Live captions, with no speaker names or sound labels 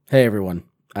Hey everyone.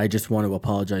 I just want to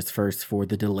apologize first for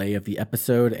the delay of the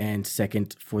episode and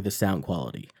second for the sound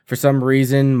quality. For some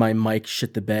reason, my mic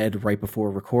shit the bed right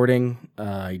before recording.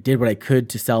 I did what I could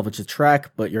to salvage the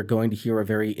track, but you're going to hear a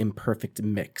very imperfect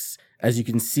mix. As you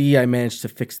can see, I managed to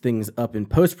fix things up in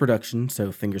post-production,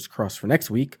 so fingers crossed for next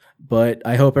week. But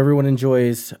I hope everyone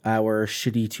enjoys our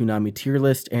shitty Toonami tier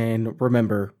list, and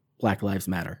remember, Black Lives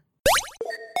Matter.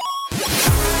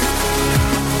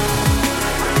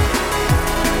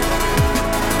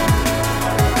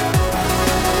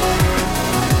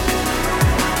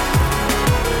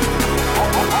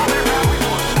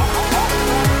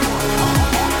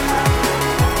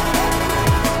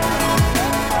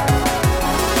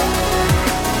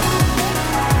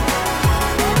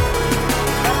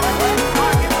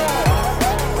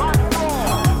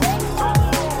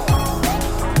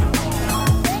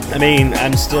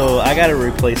 I gotta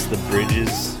replace the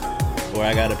bridges, or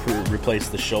I gotta replace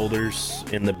the shoulders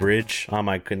in the bridge on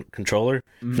my controller.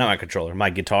 Not my controller, my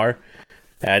guitar.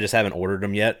 I just haven't ordered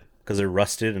them yet because they're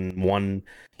rusted, and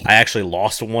I actually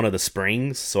lost one of the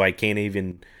springs, so I can't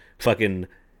even fucking,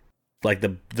 like,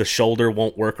 the shoulder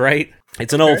won't work right.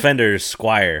 It's an old Fender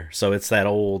Squier, so it's that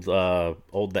old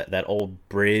old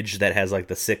bridge that has like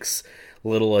the 6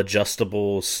 little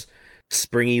adjustable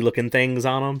springy looking things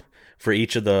on them for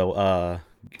each of the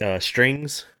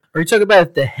strings. Are you talking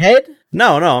about the head?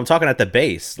 No, I'm talking at the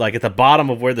base, like at the bottom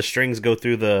of where the strings go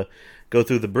through the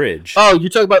bridge. Oh, you're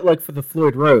talking about like for the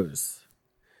Floyd Rose.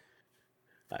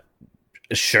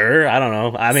 Sure, I don't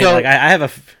know. I mean, So- like I have a.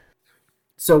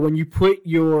 So when you put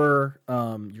your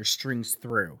strings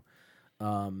through,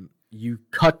 you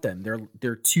cut them.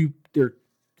 They're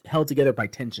held together by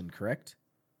tension, correct?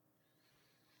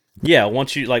 Yeah,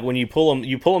 once when you pull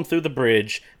them through the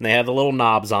bridge, and they have the little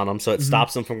knobs on them, so it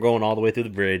stops them from going all the way through the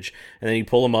bridge, and then you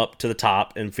pull them up to the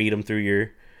top and feed them through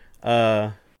your.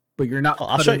 But you're not.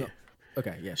 I'll show you.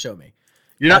 Okay, yeah, show me.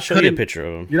 I'll show you a picture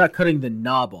of them. You're not cutting the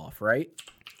knob off, right?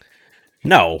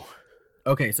 No,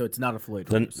 Okay, so it's not a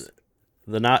Floyd Rose.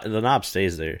 the knob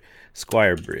stays there.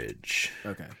 Squire Bridge.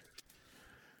 Okay.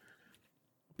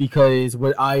 Because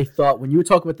what I thought when you were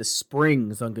talking about the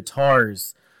springs on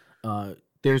guitars,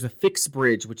 there's a fixed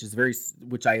bridge,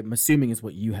 which I'm assuming is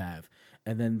what you have,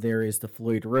 and then there is the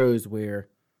Floyd Rose where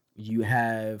you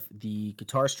have the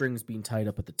guitar strings being tied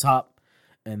up at the top,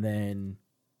 and then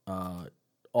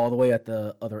all the way at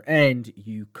the other end,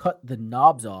 you cut the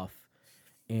knobs off,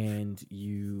 and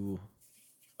you.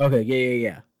 Okay,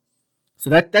 yeah.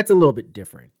 So that's a little bit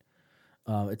different.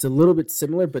 It's a little bit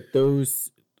similar, but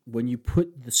those when you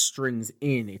put the strings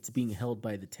in, it's being held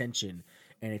by the tension.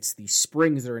 And it's the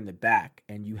springs that are in the back,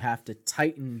 and you have to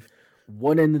tighten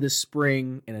one end of the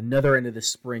spring and another end of the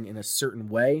spring in a certain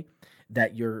way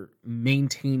that you're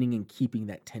maintaining and keeping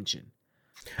that tension.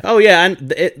 Oh yeah, and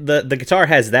the guitar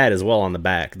has that as well on the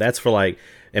back. That's for like,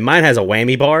 and mine has a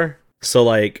whammy bar, so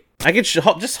like I can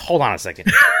just hold on a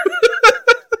second.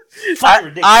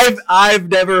 I've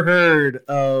never heard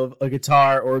of a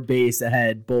guitar or a bass that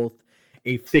had both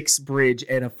a fixed bridge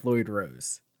and a Floyd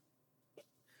Rose.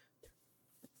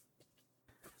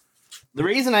 The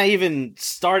reason I even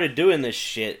started doing this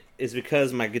shit is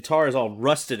because my guitar is all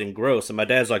rusted and gross, and my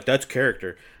dad's like, "That's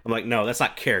character." I'm like, "No, that's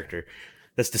not character.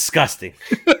 That's disgusting."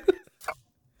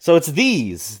 So it's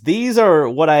these. These are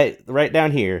what I right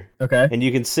down here. Okay. And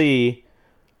you can see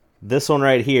this one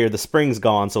right here. The spring's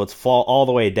gone, so it's fall all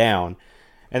the way down.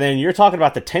 And then you're talking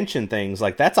about the tension things,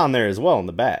 like that's on there as well in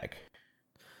the back.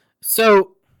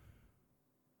 So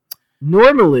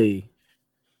normally,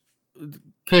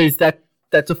 because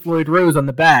that's a Floyd Rose on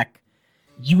the back,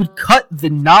 you would cut the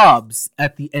knobs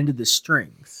at the end of the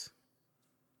strings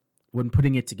when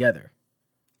putting it together.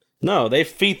 No, they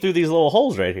feed through these little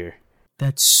holes right here.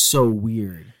 That's so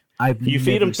weird. You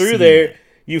feed them through there.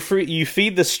 You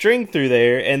feed the string through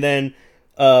there, and then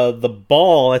the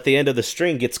ball at the end of the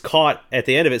string gets caught at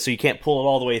the end of it, so you can't pull it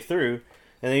all the way through.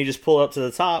 And then you just pull it up to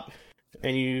the top,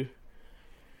 and you.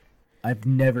 I've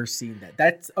never seen that.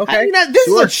 That's okay. This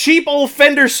is a cheap old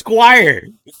Fender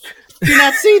Squier. You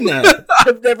not seen that?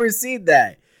 I've never seen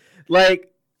that.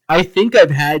 Like, I think I've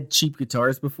had cheap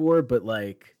guitars before, but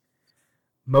like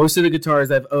most of the guitars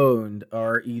I've owned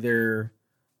are either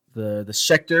the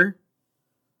Schecter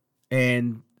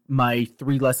and my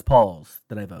 3 Les Pauls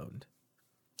that I've owned.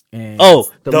 And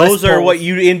those are what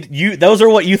those are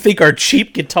what you think are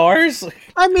cheap guitars?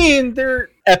 I mean, they're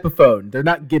Epiphone. They're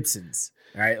not Gibsons.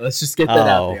 All right, let's just get that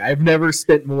out there. I've never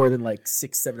spent more than like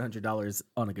 $600-700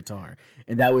 on a guitar,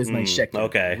 and that was my Schecter.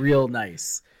 Okay, real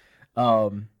nice.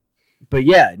 But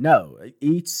yeah, no,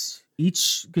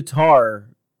 each guitar,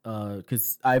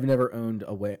 because I've never owned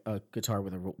a guitar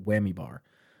with a whammy bar.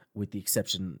 with the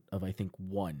exception of I think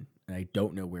one, and I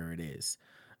don't know where it is.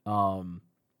 All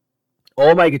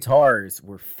my guitars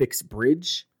were fixed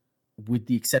bridge, with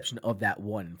the exception of that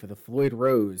one. For the Floyd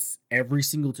Rose, every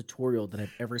single tutorial that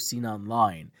I've ever seen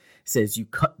online says you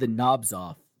cut the knobs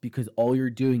off because all you're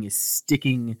doing is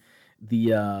sticking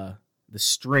the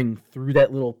string through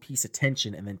that little piece of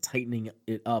tension and then tightening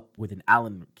it up with an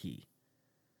Allen key.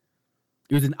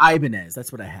 It was an Ibanez.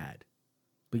 That's what I had.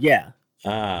 But yeah.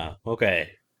 Ah,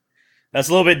 okay. That's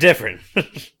a little bit different.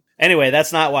 Anyway,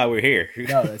 that's not why we're here.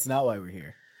 No, that's not why we're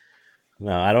here.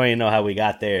 No, I don't even know how we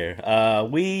got there.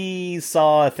 We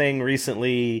saw a thing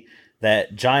recently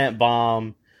that Giant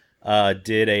Bomb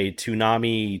did a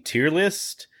Toonami tier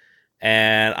list,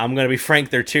 and I'm going to be frank,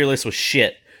 their tier list was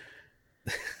shit.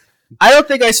 I don't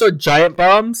think I saw Giant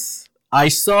Bombs. I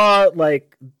saw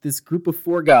like this group of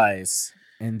 4 guys,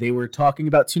 and they were talking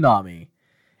about Toonami.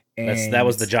 And That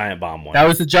was the Giant Bomb one. That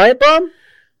was the Giant Bomb?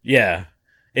 Yeah.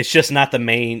 It's just not the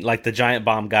main, like the Giant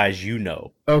Bomb guys you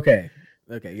know. Okay,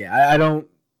 yeah. I don't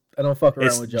fuck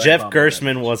around with Giant Jeff Bomb.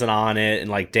 Gerstmann wasn't on it, and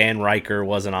like Dan Riker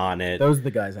wasn't on it. Those are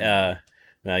the guys.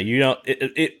 No, you know,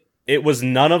 it was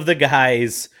none of the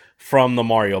guys from the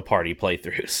Mario Party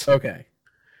playthroughs. Okay.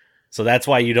 So that's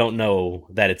why you don't know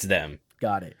that it's them.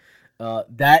 Got it.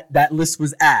 That list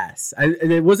was ass. And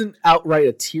it wasn't outright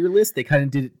a tier list. They kind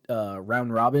of did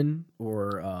round robin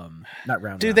or not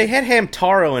round. Dude, robin. they had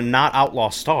Hamtaro and not Outlaw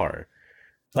Star.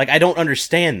 Like, I don't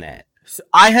understand that. So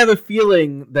I have a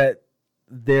feeling that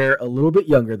they're a little bit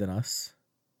younger than us.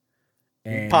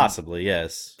 And Possibly,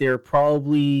 yes. they're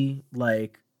probably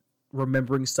like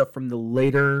remembering stuff from the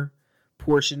later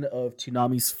portion of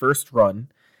Toonami's first run,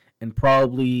 and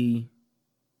probably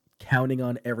counting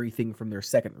on everything from their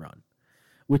second run,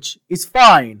 which is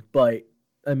fine. But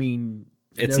I mean,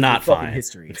 it's not fine.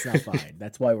 History, it's not fine.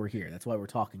 That's why we're here. That's why we're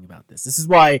talking about this. This is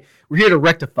why we're here to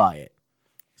rectify it.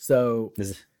 So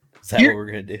Is that what we're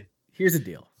gonna do? Here's the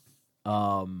deal.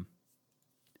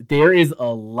 There is a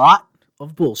lot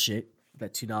of bullshit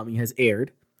that Toonami has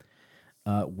aired.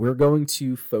 We're going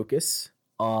to focus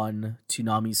on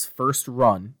Toonami's first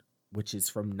run, which is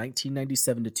from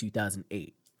 1997 to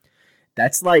 2008.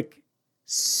 That's like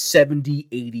 70,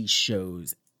 80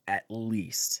 shows at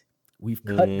least. We've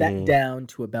cut that down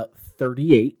to about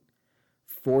 38,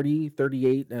 40,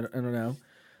 38, I don't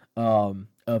know,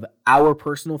 of our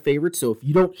personal favorites. So if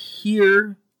you don't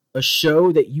hear a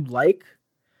show that you like,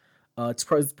 it's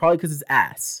probably because it's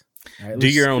ass. Right, do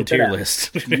your own tier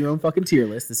list. Do your own fucking tier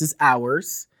list. This is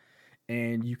ours,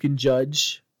 and you can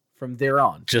judge from there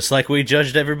on. Just like we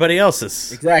judged everybody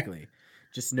else's. Exactly.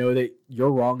 Just know that you're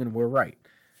wrong and we're right.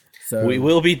 So we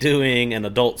will be doing an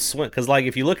Adult Swim, because like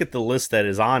if you look at the list that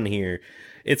is on here,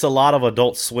 it's a lot of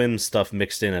Adult Swim stuff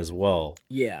mixed in as well.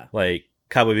 Yeah. Like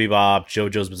Cowboy Bebop,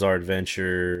 JoJo's Bizarre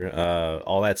Adventure,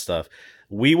 all that stuff.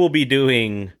 We will be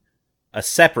doing a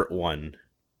separate one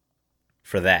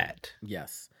for that.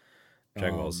 Yes.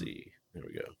 Dragon Ball Z. There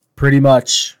we go. Pretty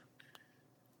much.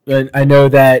 And I know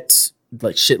that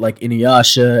like shit like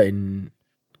Inuyasha and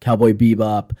Cowboy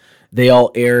Bebop, they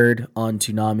all aired on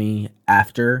Toonami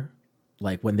after,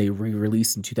 like when they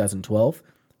re-released in 2012.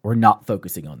 We're not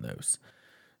focusing on those.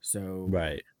 So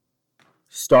Right.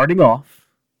 starting off,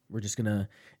 we're just gonna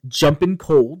jump in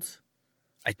cold.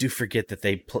 I do forget that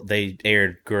they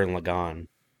aired Gurren Lagann.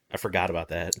 I forgot about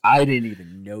that. I didn't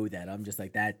even know that. I'm just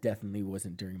like, that definitely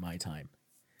wasn't during my time.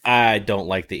 I don't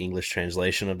like the English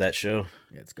translation of that show.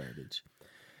 Yeah, it's garbage.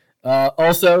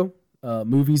 Also,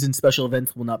 movies and special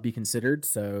events will not be considered.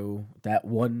 So that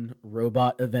one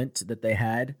robot event that they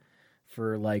had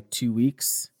for like 2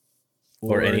 weeks,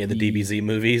 Or any of the DBZ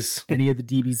movies. any of the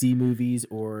DBZ movies,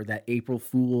 or that April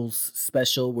Fool's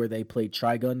special where they played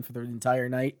Trigun for the entire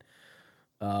night.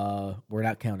 We're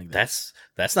not counting that.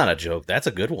 That's not a joke. That's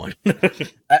a good one.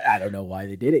 I don't know why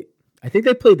they did it. I think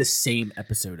they played the same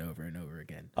episode over and over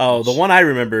again. Oh, the one I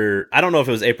remember, I don't know if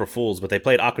it was April Fool's, but they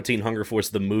played Aqua Teen Hunger Force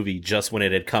the movie just when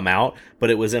it had come out,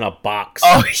 but it was in a box.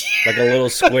 Oh, like a little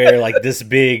square, like this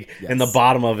big in the Yes.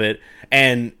 bottom of it.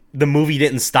 And the movie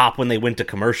didn't stop when they went to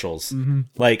commercials.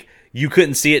 Like, you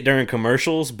couldn't see it during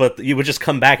commercials, but you would just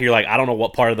come back and you're like, I don't know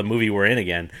what part of the movie we're in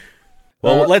again.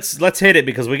 Well, let's hit it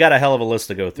because we got a hell of a list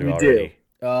to go through already.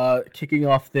 Kicking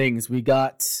off things, we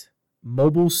got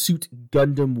Mobile Suit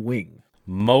Gundam Wing.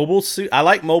 Mobile Suit. I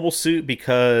like Mobile Suit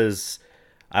because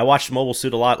I watched Mobile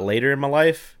Suit a lot later in my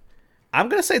life. I'm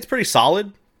going to say it's pretty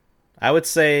solid. I'd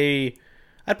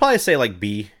probably say like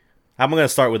B. I'm going to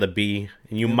start with a B,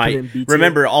 and you might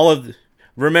remember all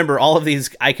of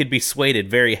these. I could be swayed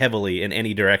very heavily in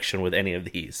any direction with any of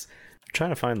these.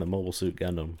 trying to find the Mobile Suit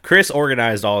Gundam. Chris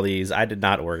organized all these. I did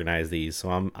not organize these, so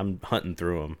I'm hunting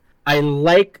through them. I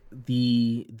like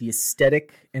the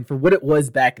aesthetic, and for what it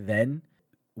was back then,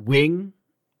 Wing,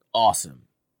 awesome,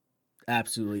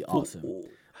 absolutely awesome.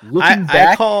 Looking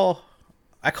back,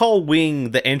 I call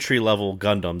Wing the entry level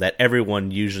Gundam that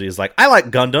everyone usually is like, I like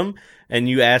Gundam, and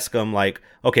you ask them like,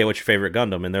 okay, what's your favorite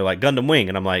Gundam? And they're like Gundam Wing,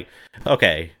 and I'm like,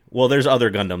 okay, well, there's other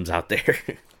Gundams out there.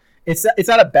 it's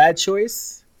not a bad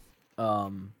choice,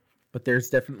 but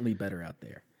there's definitely better out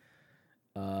there.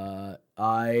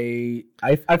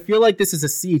 I feel like this is a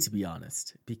C, to be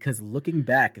honest, because looking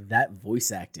back, that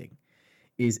voice acting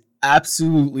is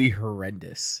absolutely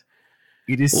horrendous.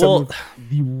 It is some of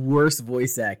the worst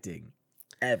voice acting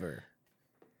ever.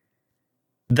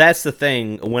 That's the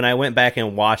thing. When I went back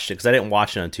and watched it, because I didn't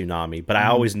watch it on Toonami, but I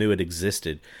always knew it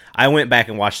existed. I went back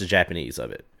and watched the Japanese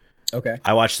of it. Okay.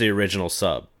 I watched the original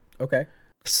sub. Okay.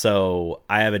 So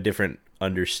I have a different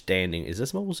understanding. Is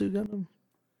this Mobile Suit Gundam?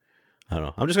 I don't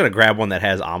know. I'm just gonna grab one that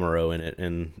has Amuro in it,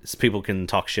 and people can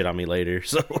talk shit on me later.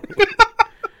 So,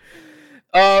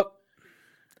 I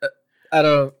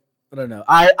don't know.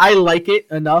 I like it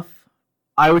enough.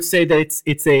 I would say that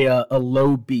it's a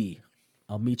low B.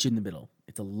 I'll meet you in the middle.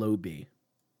 It's a low B.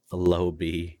 a low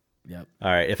B. Yep.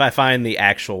 All right. If I find the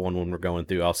actual one when we're going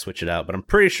through, I'll switch it out. But I'm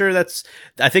pretty sure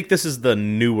I think this is the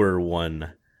newer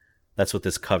one. That's what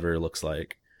this cover looks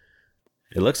like.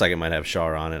 It looks like it might have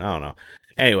Char on it. I don't know.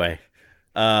 Anyway.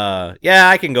 Yeah,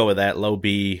 I can go with that. Low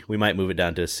B. We might move it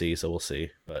down to a C, so we'll see.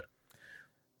 But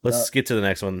let's get to the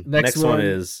next one. Next one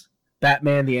is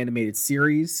Batman the Animated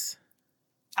Series.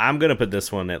 I'm gonna put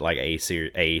this one at like A.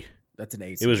 That's an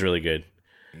A. It was really good.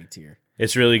 A tier.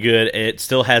 It's really good. It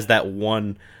still has that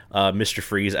one Mr.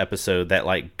 Freeze episode that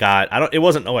like it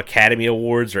wasn't no Academy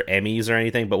Awards or Emmys or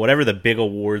anything, but whatever the big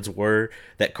awards were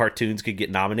that cartoons could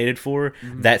get nominated for,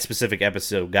 that specific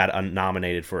episode got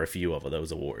nominated for a few of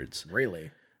those awards.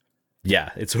 Really? Yeah,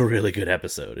 it's a really good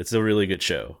episode. It's a really good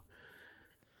show.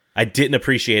 I didn't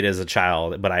appreciate it as a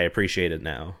child, but I appreciate it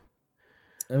now.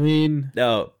 I mean,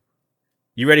 no.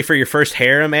 You ready for your first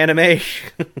harem anime?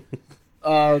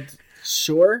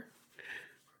 Sure.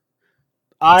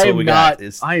 I am not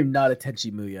a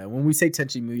Tenchi Muyo. When we say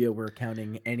Tenchi Muyo, we're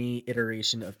counting any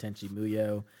iteration of Tenchi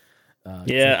Muyo.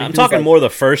 Yeah, I'm talking more the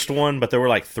first one, but there were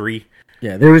like 3.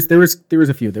 Yeah, there was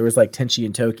a few. There was like Tenchi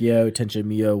in Tokyo, Tenchi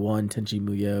Muyo 1, Tenchi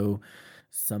Muyo,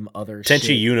 some other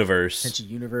Tenchi Universe. Tenchi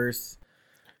Universe.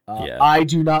 Yeah. I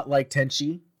do not like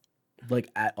Tenchi, like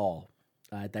at all.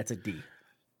 That's a D.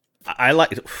 I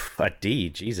like a D.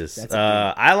 Jesus.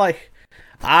 I liked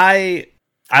it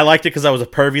because I was a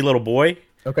pervy little boy.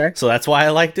 Okay. So that's why I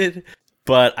liked it.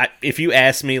 But if you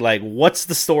ask me, like, what's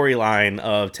the storyline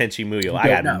of Tenchi Muyo?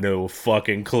 I got no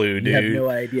fucking clue, dude. You have no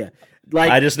idea. Like,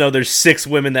 I just know there's 6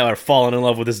 women that are falling in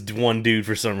love with this one dude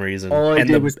for some reason. All I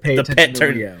did was pay attention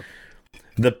to Muyo.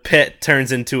 The pet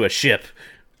turns into a ship.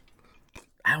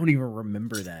 I don't even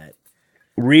remember that.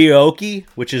 Ryoki,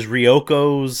 which is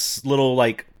Ryoko's little,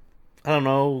 like, I don't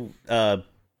know,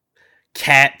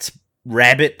 cat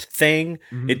rabbit thing.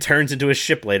 It turns into a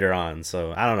ship later on,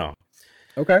 so I don't know.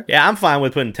 Okay. Yeah, I'm fine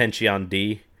with putting Tenchi on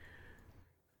D.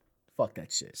 Fuck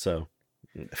that shit. So,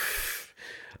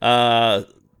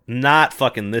 not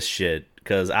fucking this shit,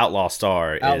 because Outlaw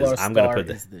Star is. I'm gonna put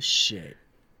the shit.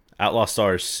 Outlaw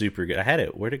Star is super good. I had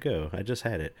it. Where'd it go? I just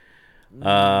had it.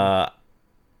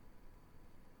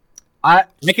 I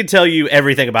can tell you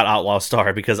everything about Outlaw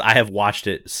Star because I have watched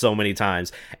it so many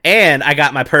times, and I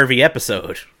got my pervy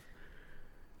episode.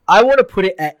 I want to put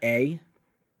it at A.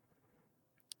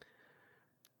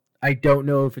 I don't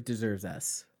know if it deserves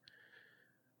S.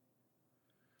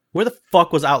 Where the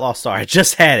fuck was Outlaw Star? I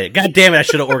just had it. God damn it! I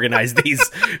should have organized these.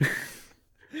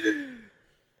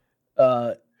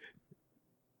 I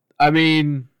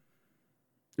mean,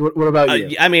 what about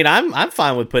you? I mean, I'm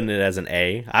fine with putting it as an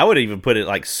A. I would even put it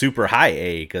like super high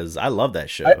A because I love that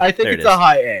show. I think it's a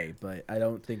high A, but I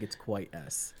don't think it's quite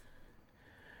S.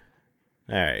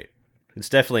 All right, it's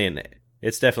definitely an A.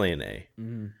 It's definitely an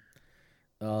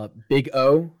A. Big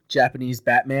O, Japanese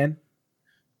Batman.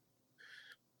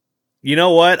 You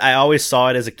know what? I always saw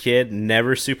it as a kid,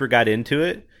 never super got into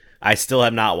it. I still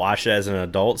have not watched it as an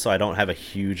adult, so I don't have a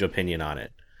huge opinion on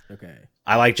it. Okay.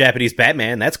 I like Japanese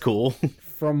Batman. That's cool.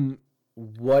 From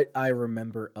what I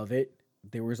remember of it,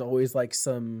 there was always like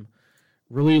some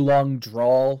really long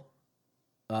drawl.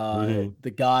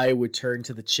 The guy would turn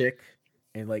to the chick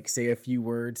and like say a few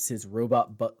words, his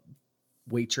robot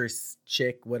waitress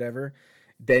chick, whatever,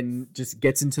 then just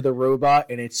gets into the robot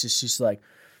and it's just like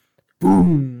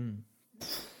boom,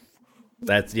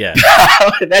 That's yeah.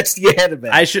 That's the anime.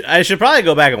 I should probably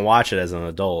go back and watch it as an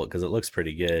adult because it looks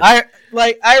pretty good. I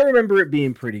remember it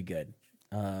being pretty good.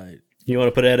 You want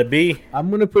to put it at a B? I'm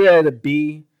gonna put it at a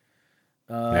B.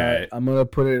 Right. I'm gonna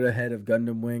put it ahead of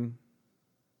Gundam Wing.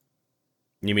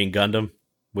 You mean Gundam?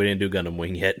 We didn't do Gundam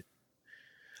Wing yet.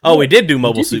 Oh, we did do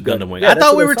Mobile Suit Gundam Wing. Yeah, I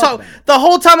thought we were talking the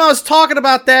whole time I was talking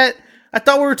about that. I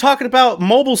thought we were talking about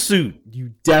Mobile Suit.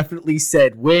 You definitely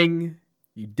said Wing.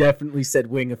 You definitely said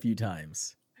Wing a few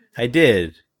times. I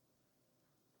did.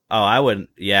 Oh, I wouldn't.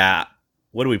 Yeah.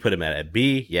 What do we put him at? At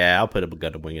B? Yeah, I'll put a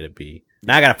Gundam Wing at a B.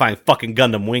 Now I gotta find fucking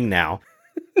Gundam Wing now.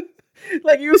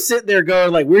 Like, you were sitting there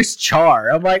going, like, where's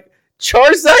Char? I'm like,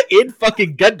 Char's not in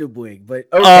fucking Gundam Wing, but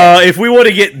okay. If we want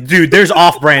to get... Dude, there's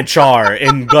off-brand Char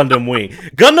in Gundam Wing.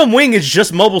 Gundam Wing is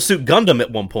just Mobile Suit Gundam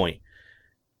at one point.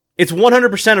 It's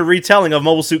 100% a retelling of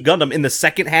Mobile Suit Gundam in the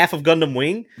second half of Gundam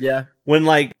Wing. Yeah. When,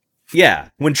 like... Yeah,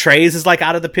 when Treize is, like,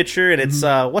 out of the picture, and it's,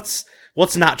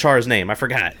 what's not Char's name? I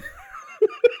forgot.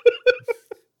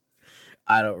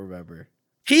 I don't remember.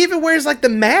 He even wears, like, the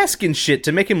mask and shit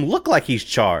to make him look like he's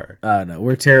Char. I don't know.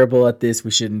 We're terrible at this.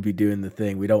 We shouldn't be doing the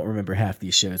thing. We don't remember half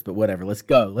these shows, but whatever. Let's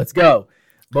go. Let's go.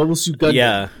 Mobile Suit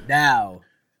Gundam. Now.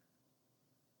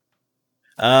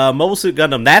 Mobile Suit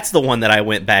Gundam, that's the one that I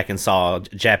went back and saw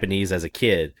Japanese as a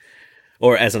kid.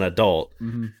 Or as an adult.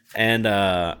 Mm-hmm. And,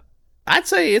 I'd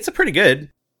say it's a pretty good.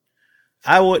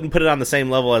 I wouldn't put it on the same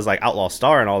level as, like, Outlaw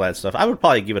Star and all that stuff. I would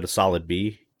probably give it a solid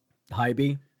B. High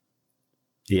B?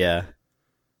 Yeah.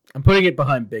 I'm putting it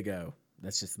behind Big O.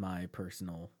 That's just my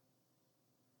personal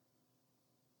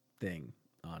thing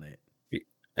on it.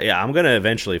 Yeah, I'm gonna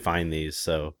eventually find these.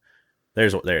 So there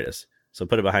it is. So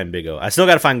put it behind Big O. I still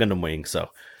gotta find Gundam Wing. So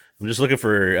I'm just looking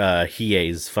for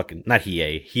Hiei's fucking not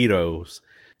Hiei, Hiro's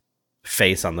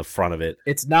face on the front of it.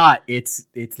 It's not. It's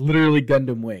literally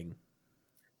Gundam Wing.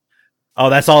 Oh,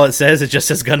 that's all it says. It just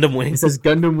says Gundam Wing. It says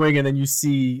Gundam Wing, and then you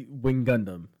see Wing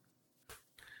Gundam.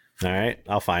 All right,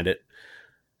 I'll find it.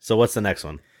 So what's the next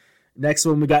one? Next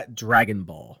one, we got Dragon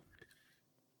Ball.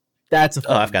 That's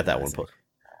a. I've got that one.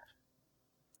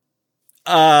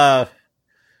 I'm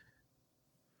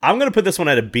gonna put this one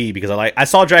at a B because I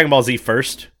saw Dragon Ball Z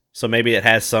first, so maybe it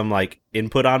has some like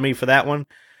input on me for that one.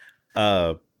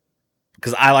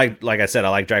 Because I like I said, I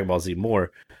like Dragon Ball Z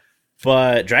more,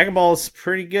 but Dragon Ball is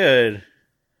pretty good.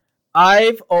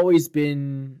 I've always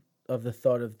been of the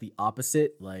thought of the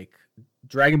opposite. Like,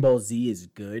 Dragon Ball Z is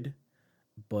good,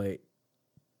 but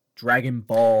Dragon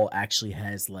Ball actually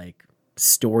has like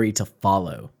story to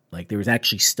follow. Like, there was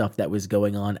actually stuff that was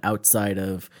going on outside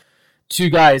of two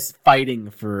guys fighting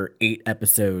for 8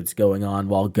 episodes going on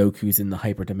while Goku's in the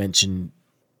hyperdimension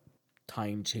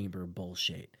time chamber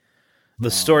bullshit.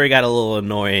 The story got a little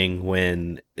annoying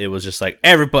when it was just like,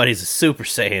 everybody's a Super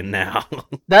Saiyan now.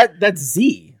 That's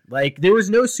Z. Like, there was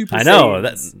no Super Saiyans. I know,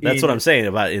 that's what I'm saying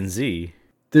about in Z.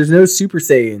 There's no Super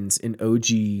Saiyans in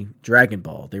OG Dragon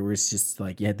Ball. There was just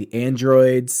like, you had the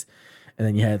androids, and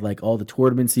then you had like all the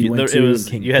tournaments you went to.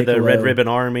 You had the Red Ribbon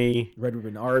Army. Red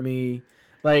Ribbon Army.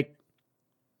 Like,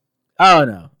 I don't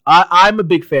know. I'm a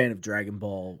big fan of Dragon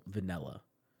Ball Vanilla.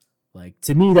 Like,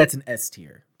 to me, that's an S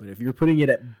tier. But if you're putting it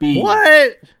at B...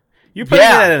 What? You're putting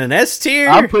it at an S tier?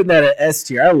 I'm putting that at S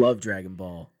tier. I love Dragon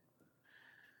Ball.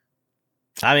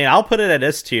 I mean, I'll put it at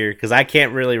S tier because I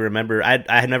can't really remember. I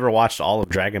had never watched all of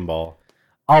Dragon Ball.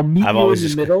 I'll meet you in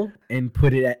the middle and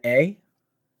put it at A.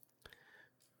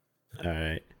 All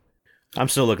right. I'm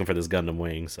still looking for this Gundam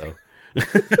Wing, so...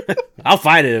 I'll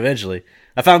find it eventually.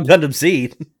 I found Gundam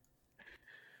Seed.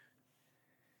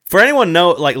 For anyone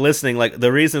listening, like,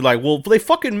 the reason, like, well, they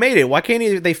fucking made it. Why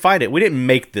can't they find it? We didn't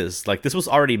make this. Like, this was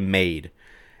already made.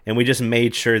 And we just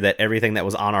made sure that everything that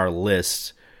was on our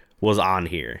list was on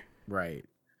here. Right.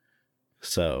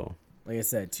 So. Like I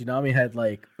said, Toonami had,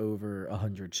 like, over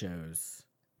 100 shows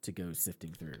to go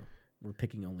sifting through. We're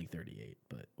picking only 38,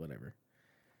 but whatever.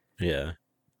 Yeah.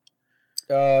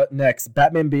 Next,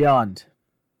 Batman Beyond.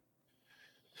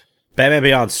 Batman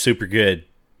Beyond's super good.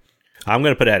 I'm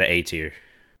going to put it at an A tier.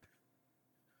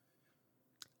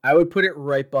 I would put it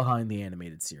right behind the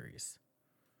animated series.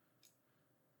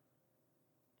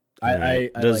 I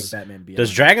like Batman Beyond.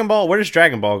 Does Dragon Ball? Where does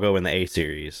Dragon Ball go in the A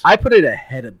series? I put it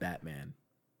ahead of Batman.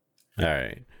 All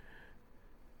right.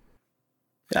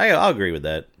 I'll agree with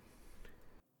that.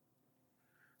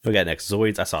 What we got next?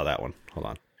 Zoids. I saw that one. Hold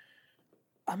on.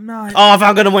 I'm not. Oh, I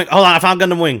found Gundam Wing. Hold on, I found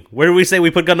Gundam Wing. Where did we say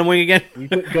we put Gundam Wing again? We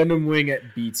put Gundam Wing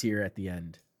at B tier at the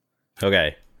end.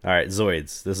 Okay. All right,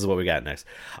 Zoids. This is what we got next.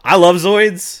 I love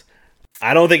Zoids.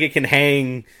 I don't think it can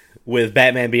hang with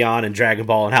Batman Beyond and Dragon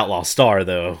Ball and Outlaw Star,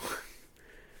 though.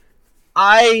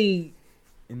 I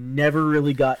never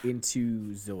really got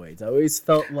into Zoids. I always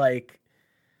felt like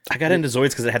I got into Zoids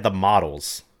because it had the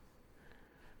models.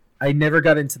 I never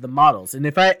got into the models. And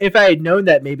if I had known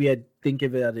that, maybe I'd think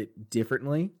about it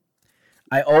differently.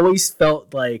 I always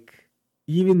felt like,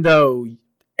 even though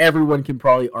everyone can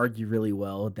probably argue really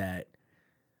well that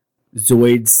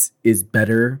Zoids is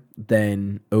better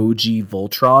than OG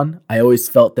Voltron, I always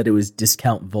felt that it was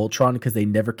discount Voltron because they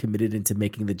never committed into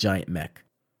making the giant mech.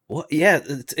 Well, yeah,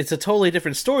 it's a totally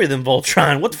different story than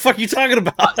Voltron. What the fuck are you talking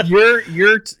about? You're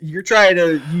trying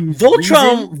to use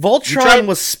Voltron. reason? Voltron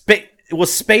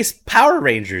was Space Power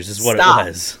Rangers, is what it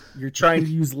was. You're trying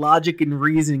to use logic and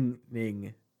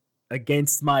reasoning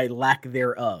against my lack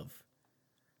thereof.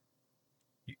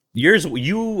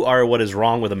 You are what is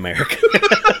wrong with America.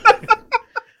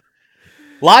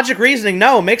 Logic reasoning,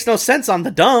 no, makes no sense on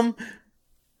the dumb.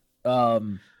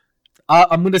 I'm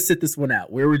gonna sit this one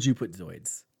out. Where would you put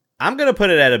Zoids? I'm gonna put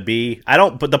it at a B. I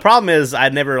don't. But the problem is, I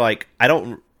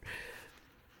don't.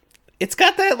 It's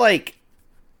got that like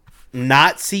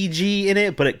not CG in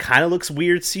it, but it kind of looks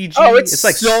weird CG. Oh,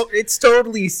 it's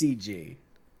totally CG.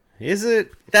 Is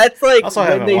it? That's like also,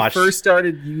 when they first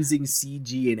started using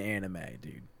CG in anime,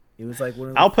 dude. It was like one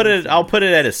of the I'll put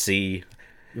it at a C.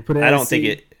 You put it. I don't think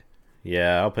it.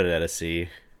 Yeah, I'll put it at a C.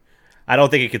 I don't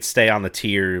think it could stay on the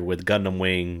tier with Gundam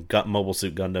Wing, Mobile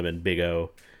Suit Gundam, and Big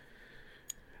O.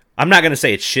 I'm not gonna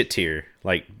say it's shit tier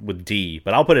like with D,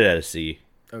 but I'll put it at a C.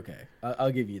 Okay,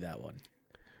 I'll give you that one.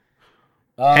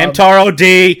 Hamtaro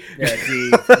D. Yeah,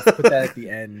 D. Let's put that at the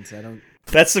end. I don't.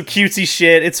 That's some cutesy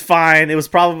shit. It's fine. It was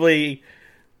probably.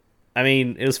 I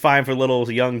mean, it was fine for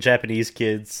little young Japanese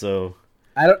kids. So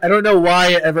I don't know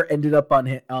why it ever ended up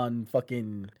on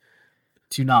fucking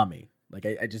Toonami. Like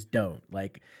I just don't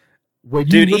like. When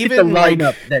you look at the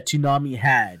lineup that Toonami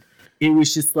had, it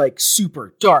was just like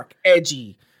super dark,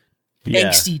 edgy,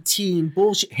 angsty teen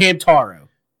bullshit. Hamtaro.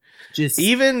 Just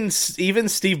even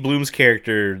Steve Bloom's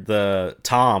character, the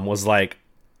Tom, was like,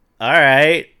 all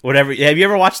right, whatever. Have you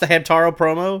ever watched the Hamtaro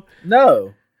promo?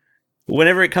 No.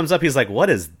 Whenever it comes up, he's like, what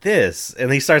is this?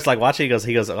 And he starts like watching.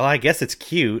 He goes, oh, I guess it's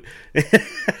cute.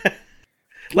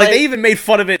 Like they even made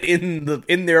fun of it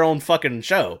in their own fucking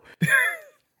show.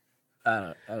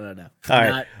 I don't know. All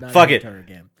right, fuck it.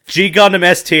 G Gundam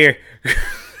S tier.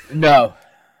 No.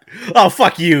 Oh,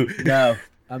 fuck you. No,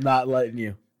 I'm not letting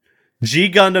you. G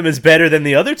Gundam is better than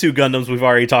the other two Gundams we've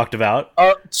already talked about.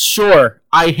 Sure.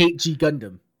 I hate G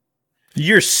Gundam.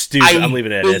 You're stupid. I'm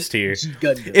leaving it at S tier.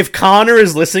 G-Gundam. If Connor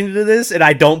is listening to this and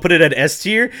I don't put it at S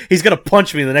tier, he's gonna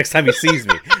punch me the next time he sees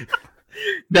me.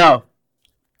 No.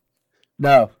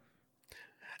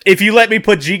 If you let me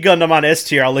put G Gundam on S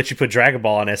tier, I'll let you put Dragon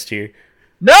Ball on S tier.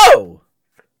 No.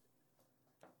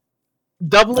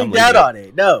 Doubling down on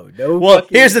it. No. Well,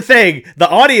 here's the thing: the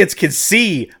audience can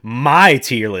see my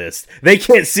tier list. They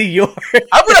can't see yours.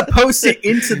 I'm gonna post it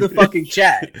into the fucking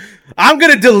chat. I'm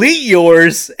gonna delete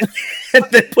yours and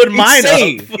then put mine up.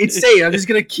 It's safe. I'm just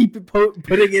gonna keep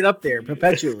putting it up there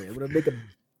perpetually. I'm gonna make a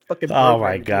fucking. Oh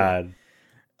my god.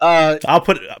 I'll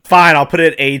put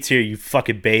it at A tier. You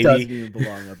fucking baby. Doesn't even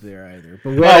belong up there either.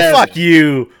 But oh fuck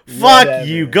you! Fuck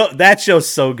you! Go. That show's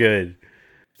so good.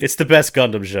 It's the best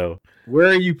Gundam show. Where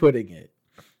are you putting it?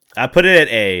 I put it at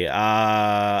A.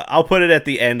 I'll put it at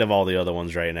the end of all the other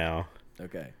ones right now.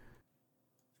 Okay.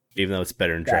 Even though it's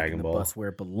better than Dragon Ball. Bus where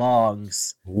it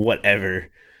belongs. Whatever.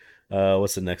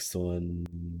 What's the next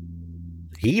one?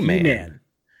 He-Man.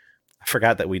 I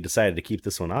forgot that we decided to keep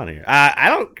this one on here.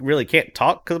 I can't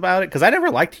talk about it because I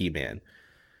never liked He-Man.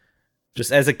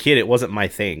 Just as a kid, it wasn't my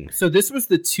thing. So this was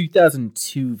the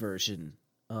 2002 version.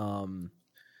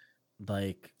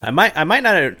 Like I might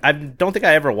not. I don't think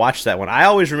I ever watched that one. I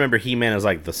always remember He-Man as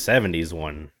like the 70s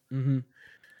one. Mm-hmm.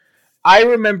 I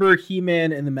remember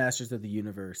He-Man and the Masters of the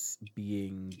Universe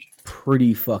being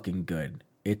pretty fucking good.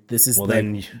 This is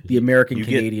the American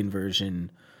Canadian version.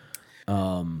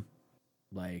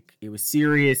 Like it was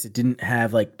serious. It didn't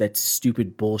have like that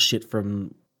stupid bullshit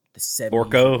from the 70s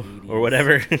Orko or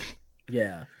whatever.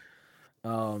 Yeah.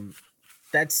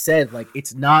 That said, like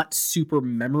it's not super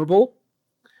memorable.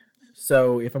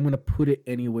 So if I'm gonna put it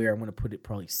anywhere, I'm gonna put it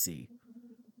probably C.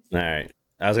 All right.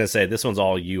 I was gonna say this one's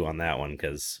all you on that one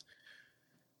because.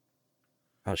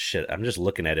 Oh shit! I'm just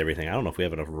looking at everything. I don't know if we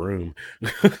have enough room.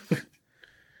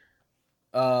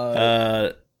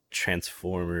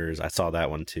 Transformers. I saw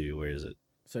that one too. Where is it?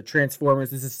 So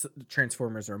Transformers. This is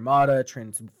Transformers Armada.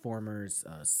 Transformers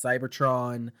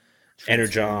Cybertron.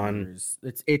 Energon.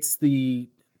 It's the.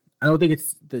 I don't think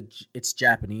it's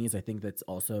Japanese. I think that's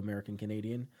also American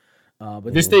Canadian.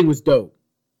 But this thing was dope.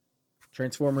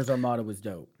 Transformers Armada was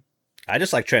dope. I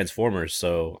just like Transformers,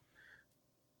 so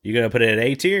You gonna put it at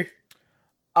A tier?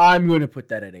 I'm going to put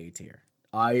that at A tier.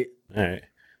 All right.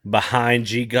 Behind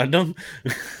G Gundam?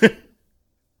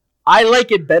 I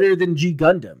like it better than G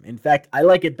Gundam. In fact, I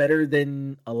like it better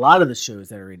than a lot of the shows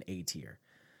that are in A tier.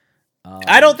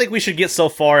 I don't think we should get so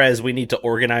far as we need to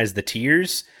organize the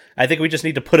tiers. I think we just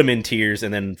need to put them in tiers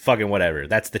and then fucking whatever.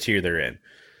 That's the tier they're in.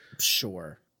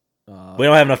 Sure. We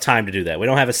don't have enough time to do that. We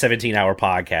don't have a 17-hour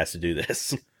podcast to do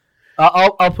this.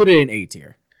 I'll put it in A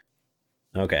tier.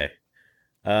 Okay.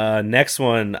 Next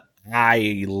one,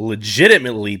 I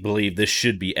legitimately believe this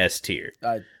should be S tier.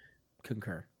 I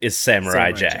concur. Is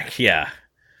Samurai Jack. Yeah.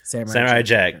 Samurai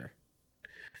Jack. Concur.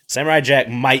 Samurai Jack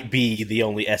might be the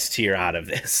only S tier out of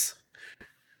this.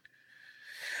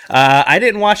 I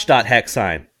didn't watch Dot Hack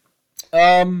Sign.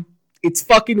 It's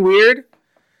fucking weird.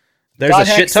 There's a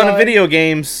shit ton of video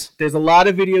games. There's a lot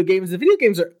of video games. The video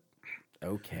games are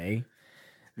okay.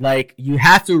 Like, you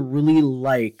have to really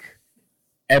like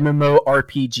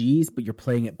MMORPGs, but you're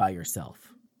playing it by yourself.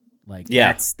 Like,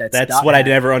 yeah, that's what I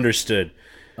never understood.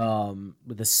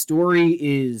 The story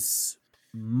is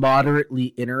moderately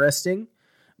interesting,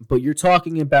 but you're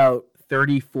talking about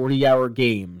 30, 40-hour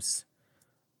games,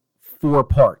 4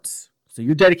 parts. So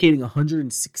you're dedicating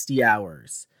 160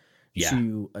 hours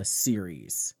to a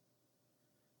series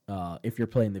if you're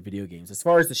playing the video games. As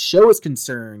far as the show is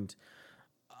concerned,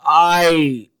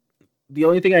 the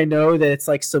only thing I know that it's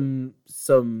like some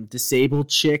disabled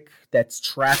chick that's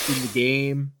trapped in the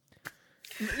game.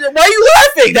 Why are you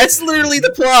laughing? That's literally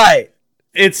the plot.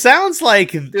 It sounds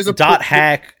like Dot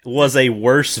Hack was a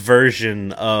worse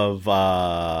version of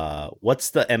what's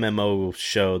the MMO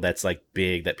show that's like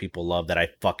big that people love that I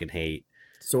fucking hate?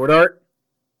 Sword Art?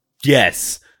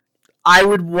 Yes. I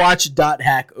would watch Dot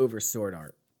Hack over Sword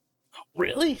Art.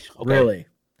 Really? Okay. Really?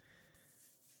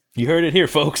 You heard it here,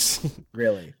 folks.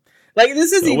 Really? Like,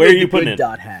 this isn't where are you putting it?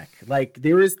 Dot Hack. Like,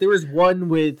 there was one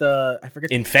with I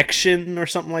forget. Infection or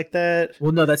something like that.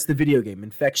 Well, no, that's the video game.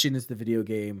 Infection is the video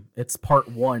game. It's part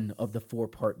 1 of the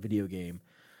 4-part video game,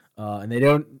 and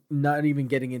they not even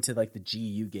getting into like the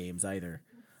GU games either.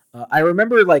 I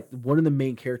remember like one of the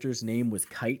main characters' name was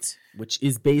Kite, which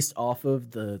is based off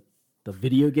of the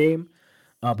video game,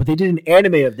 but they did an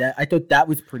anime of that. I thought that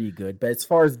was pretty good. But as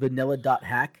far as vanilla Dot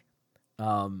Hack,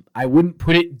 I wouldn't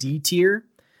put it D tier.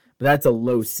 But that's a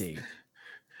low C.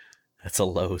 That's a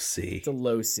low C. It's a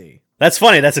low C. That's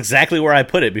funny. That's exactly where I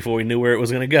put it before we knew where it was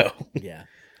going to go. Yeah.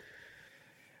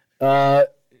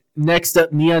 Next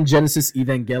up, Neon Genesis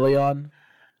Evangelion.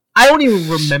 I don't even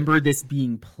remember this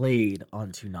being played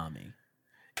on Toonami.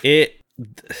 It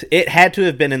had to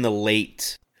have been in the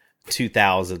late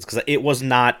 2000s because it was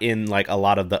not in like a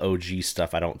lot of the OG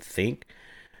stuff, I don't think.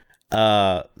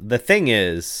 The thing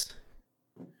is...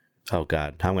 Oh,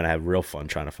 God. I'm going to have real fun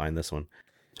trying to find this one.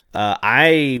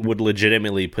 I would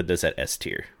legitimately put this at S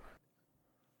tier.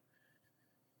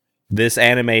 This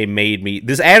anime made me...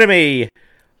 This anime,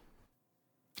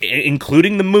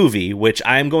 including the movie, which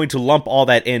I'm going to lump all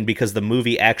that in because the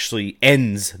movie actually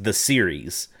ends the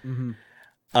series,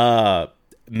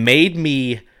 made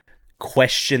me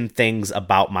question things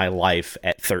about my life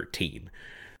at 13.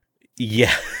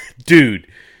 Yeah, dude.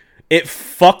 It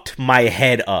fucked my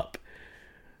head up.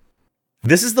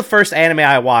 This is the first anime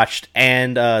I watched,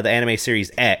 and the anime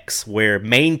series X, where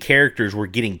main characters were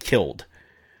getting killed.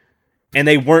 And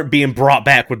they weren't being brought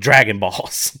back with Dragon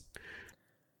Balls.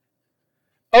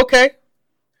 Okay.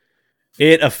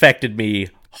 It affected me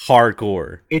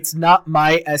hardcore. It's not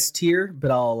my S tier,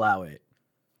 but I'll allow it.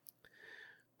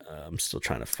 I'm still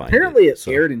trying to find Apparently it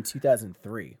aired in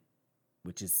 2003,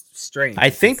 which is strange. I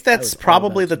think that's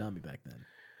probably the... back then.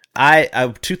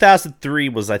 2003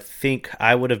 was, I think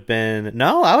I would have been...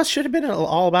 No, I should have been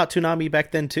all about Toonami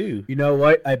back then, too. You know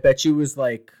what? I bet you it was,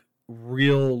 like,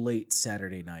 real late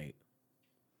Saturday night.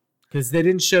 Because they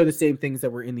didn't show the same things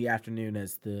that were in the afternoon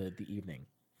as the evening.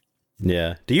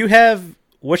 Yeah. Do you have...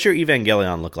 What's your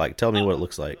Evangelion look like? Tell me what it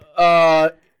looks like.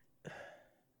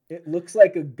 It looks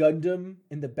like a Gundam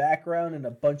in the background and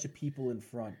a bunch of people in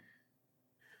front.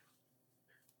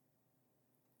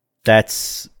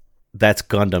 That's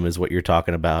Gundam is what you're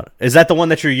talking about. Is that the one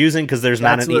that you're using? Because there's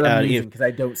That's not an... because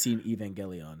I don't see an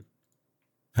Evangelion.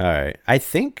 All right. I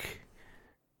think...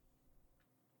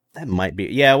 That might be...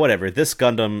 Yeah, whatever. This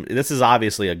Gundam... This is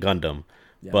obviously a Gundam.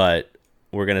 Yeah. But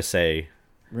we're going to say...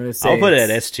 I'll put it at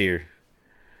S tier.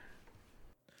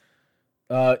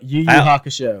 Yu Yu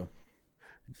Hakusho.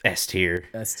 S tier.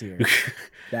 S tier.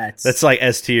 That's like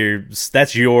S tier.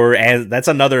 That's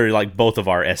another like both of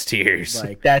our S tiers.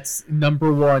 Like that's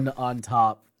number 1 on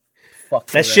top. Fuck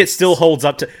that shit still holds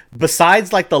up to.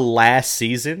 Besides like the last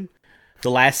season,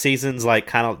 The last season's like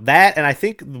kind of that, and I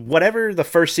think whatever the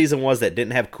first season was that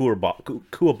didn't have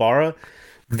Kuwabara,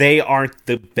 they aren't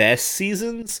the best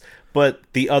seasons, but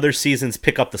the other seasons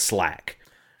pick up the slack.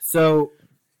 So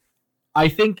I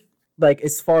think, like,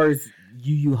 as far as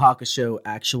Yu Yu Hakusho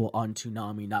actual on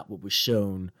Toonami, not what was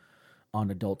shown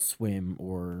on Adult Swim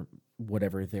or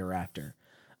whatever thereafter.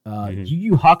 Yu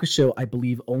Yu Hakusho, I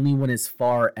believe, only went as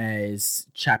far as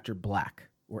Chapter Black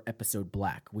or Episode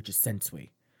Black, which is Sensui.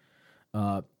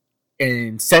 And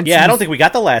Sensui, Yeah, I don't think we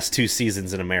got the last 2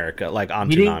 seasons in America, like on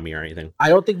Toonami or anything. I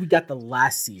don't think we got the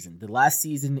last season. The last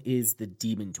season is the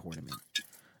Demon Tournament.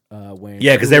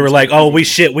 Because they were like, "Oh, we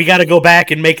got to go back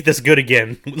and make this good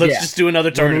again. Let's just do another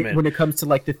tournament." When it comes to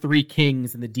like the 3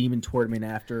 kings and the Demon Tournament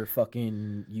after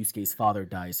fucking Yusuke's father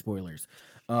dies, spoilers.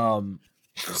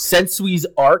 Sensui's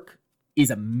arc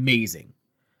is amazing.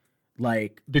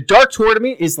 Like, the Dark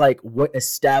Tournament is like what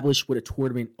established what a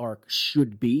tournament arc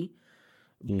should be.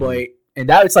 But and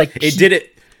now it's like it did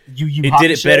it. It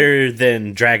did it better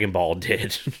than Dragon Ball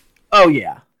did. Oh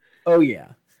yeah.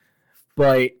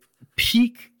 But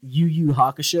peak Yu Yu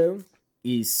Hakusho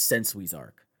is Sensui's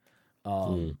arc.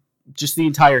 Just the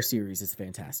entire series is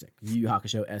fantastic. Yu Yu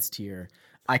Hakusho S tier.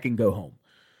 I can go home.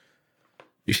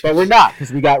 But we're not,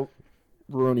 because we got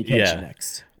Rurouni Kenshin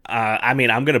next. I mean,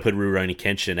 I'm gonna put Rurouni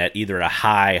Kenshin at either a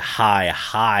high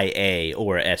A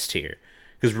or a S tier,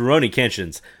 because Rurouni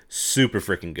Kenshin's super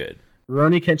freaking good.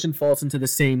 Rurouni Kenshin falls into the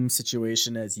same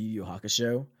situation as Yu Yu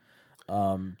Hakusho.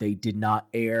 They did not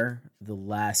air the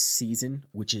last season,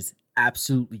 which is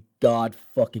absolutely god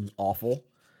fucking awful.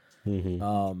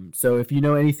 So if you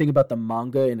know anything about the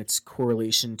manga and its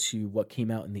correlation to what came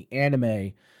out in the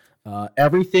anime,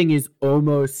 everything is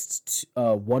almost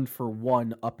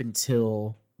 1-for-1 up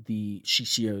until the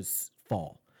Shishio's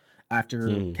fall, after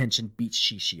Kenshin beats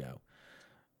Shishio.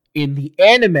 In the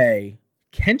anime,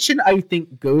 Kenshin, I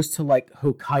think, goes to like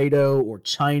Hokkaido or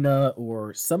China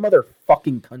or some other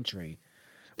fucking country,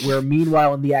 where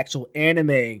meanwhile in the actual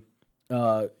anime,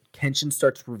 Kenshin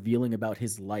starts revealing about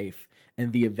his life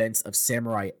and the events of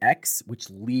Samurai X, which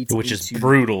is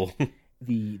brutal.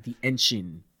 the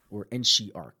Enshin or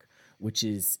Enshi arc, which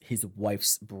is his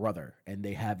wife's brother, and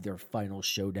they have their final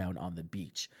showdown on the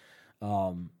beach,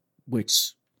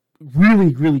 which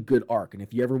really, really good arc. And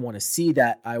if you ever want to see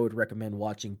that, I would recommend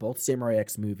watching both Samurai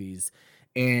X movies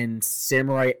and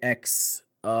Samurai X.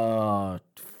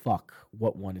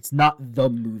 What one? It's not the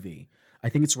movie. I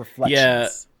think it's Reflections. Yeah,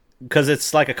 because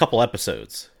it's like a couple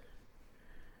episodes.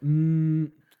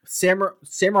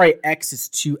 Samurai X is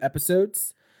 2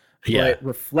 episodes. Yeah. But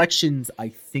Reflections, I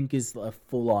think, is a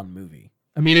full-on movie.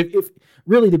 I mean, if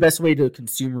really the best way to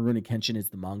consume Rurouni Kenshin is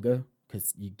the manga,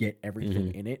 because you get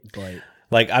everything in it. But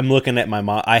like, I'm looking at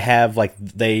my I have like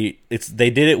they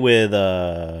did it with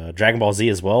Dragon Ball Z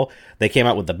as well. They came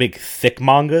out with the big thick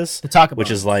mangas,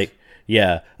 which is like,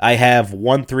 yeah, I have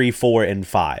 1, 3, 4, and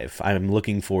 5. I'm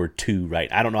looking for 2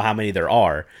 right. I don't know how many there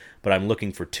are, but I'm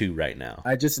looking for 2 right now.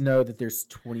 I just know that there's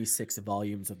 26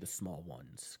 volumes of the small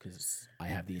ones, because I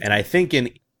have the. And I think in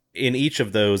each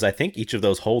of those,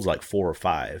 holds like 4 or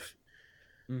 5.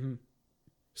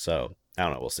 So I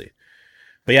don't know. We'll see.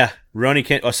 But yeah, Rurouni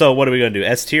Kenshin. So what are we gonna do?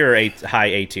 S tier or high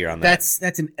A tier on that?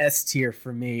 That's an S tier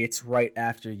for me. It's right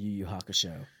after Yu Yu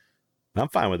Hakusho. I'm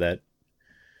fine with that.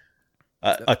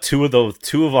 Two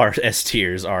of our S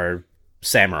tiers are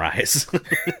samurais.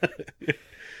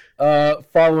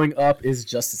 Following up is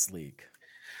Justice League.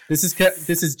 This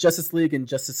is Justice League and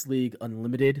Justice League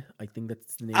Unlimited. I think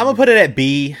that's the name. I'm gonna put it at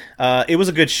B. It was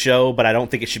a good show, but I don't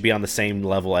think it should be on the same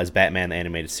level as Batman the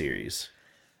Animated Series.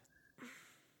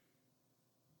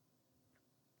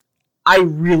 I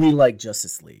really like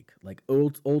Justice League, like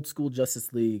old school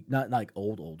Justice League, not like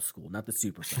old school, not the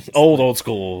Super Sons. Old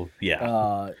school,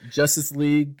 yeah. Justice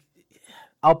League,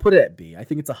 I'll put it at B. I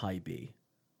think it's a high B.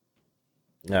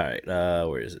 All right,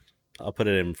 where is it? I'll put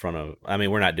it in front of. I mean,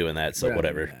 we're not doing that, so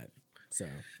whatever. So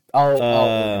I'll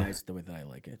organize the way that I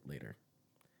like it later.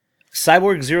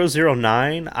 Cyborg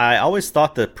 009. I always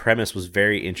thought the premise was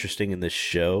very interesting in this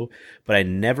show, but I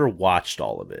never watched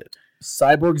all of it.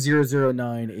 Cyborg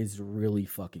 009 is really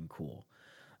fucking cool.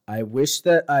 I wish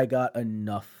that I got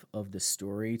enough of the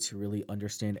story to really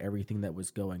understand everything that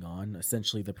was going on.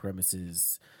 Essentially, the premise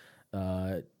is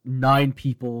 9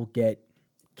 people get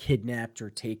kidnapped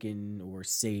or taken or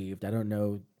saved, I don't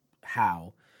know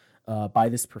how, by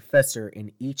this professor,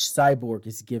 and each cyborg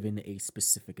is given a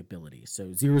specific ability. So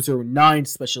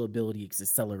 009's special ability is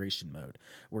acceleration mode,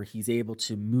 where he's able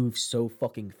to move so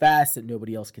fucking fast that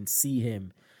nobody else can see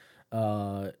him.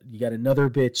 You got another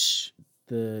bitch,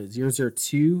 the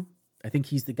 002. I think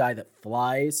he's the guy that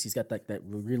flies. He's got like that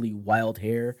really wild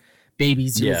hair. Baby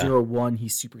Yeah. 001,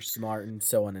 he's super smart, and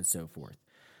so on and so forth.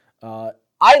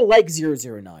 I like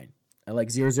 009. I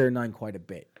like 009 quite a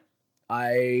bit.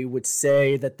 I would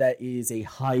say that is a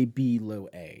high B, low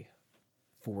A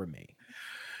for me.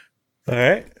 All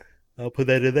right. I'll put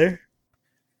that in there.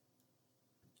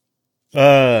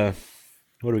 What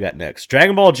do we got next?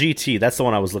 Dragon Ball GT. That's the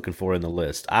one I was looking for in the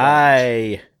list.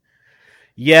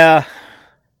 Yeah,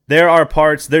 there are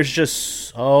parts. There's just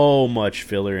so much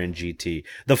filler in GT.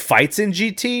 The fights in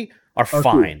GT are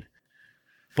fine,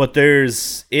 but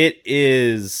it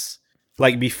is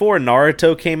like before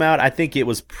Naruto came out. I think it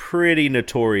was pretty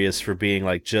notorious for being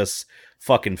like just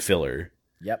fucking filler.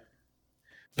 Yep.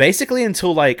 Basically,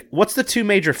 until like, what's the two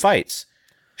major fights?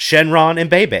 Shenron and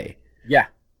Bebe. Yeah.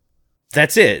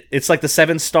 That's it. It's like the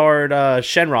 7-starred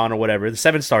Shenron or whatever, the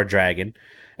 7-star dragon,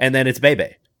 and then it's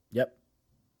Bebe. Yep.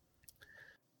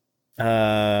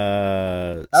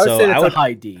 I would say that's a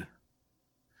high D.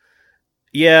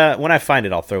 Yeah, when I find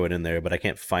it, I'll throw it in there, but I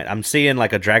can't find. I'm seeing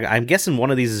like a dragon. I'm guessing one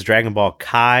of these is Dragon Ball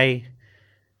Kai,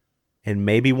 and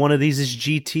maybe one of these is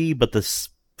GT, but the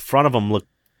front of them look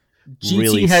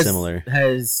really similar.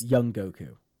 Has young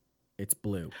Goku. It's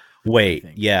blue. Wait,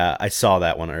 yeah, I saw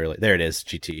that one earlier. There it is,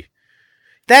 GT.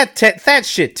 That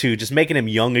shit too, just making him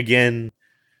young again,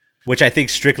 which I think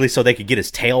strictly so they could get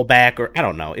his tail back, or I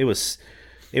don't know. It was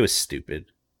stupid.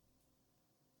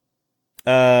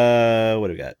 What do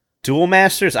we got? Duel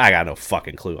Masters? I got no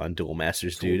fucking clue on Duel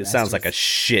Masters, dude. It sounds like a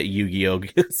shit Yu-Gi-Oh!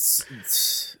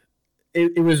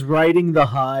 It was riding the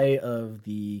high of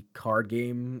the card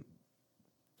game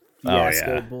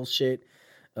fiasco bullshit.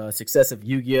 Success of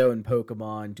Yu-Gi-Oh! And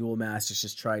Pokemon. Duel Masters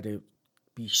just tried to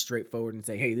be straightforward and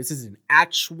say, hey, this is an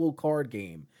actual card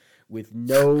game with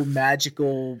no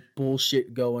magical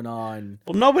bullshit going on.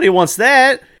 Well, nobody wants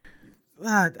that.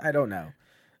 I don't know.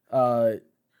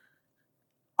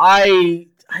 I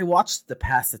watched to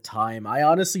pass the time. I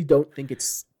honestly don't think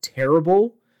it's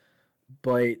terrible,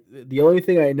 but the only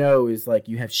thing I know is like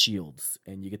you have shields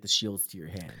and you get the shields to your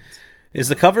hands. Is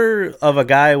the cover of a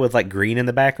guy with like green in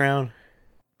the background?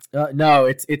 No,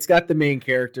 it's got the main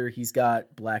character. He's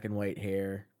got black and white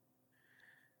hair.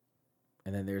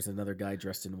 And then there's another guy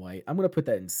dressed in white. I'm going to put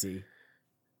that in C. You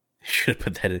should have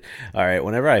put that in. All right,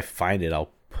 whenever I find it, I'll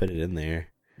put it in there.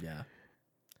 Yeah.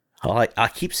 I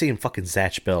keep seeing fucking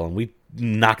Zatch Bell, and we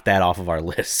knocked that off of our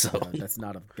list. So that's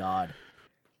not of God.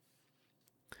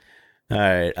 All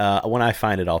right, when I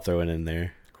find it, I'll throw it in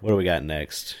there. What do we got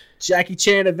next? Jackie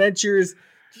Chan Adventures.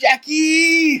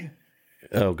 Jackie!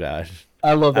 Oh, gosh.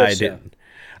 I love that show.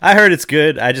 I heard it's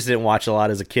good. I just didn't watch a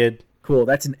lot as a kid. Cool.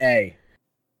 That's an A.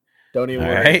 Don't even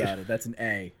worry about it. That's an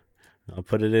A. I'll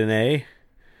put it in A.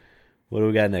 What do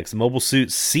we got next? Mobile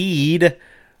Suit Seed.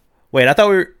 Wait, I thought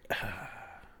we were...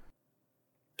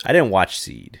 I didn't watch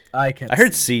Seed. I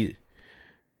heard Seed.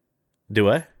 Do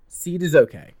what? Seed is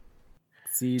okay.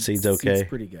 Seed's okay. Seed's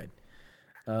pretty good.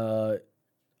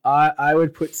 I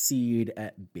would put Seed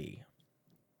at B.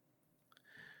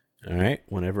 All right.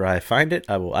 Whenever I find it,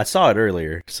 I will. I saw it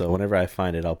earlier, so whenever I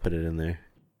find it, I'll put it in there.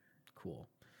 Cool.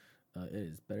 It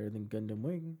is better than Gundam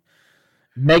Wing.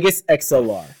 Megas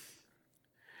XLR.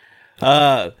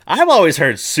 I've always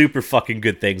heard super fucking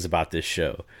good things about this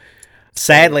show.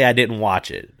 Sadly, I didn't watch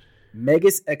it.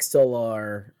 Megas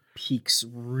XLR peaks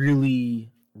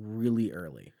really, really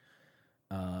early.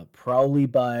 Probably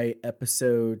by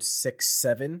episode 6,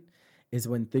 7 is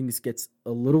when things gets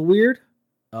a little weird.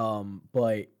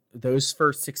 But those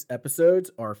first 6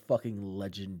 episodes are fucking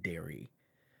legendary.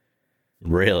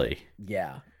 Really?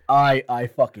 Yeah. I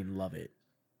fucking love it.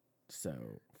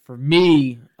 So for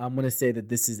me, I'm going to say that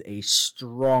this is a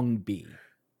strong B.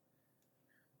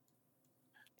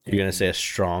 You're going to say a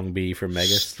strong B for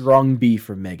Megas? Strong B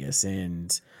for Megas.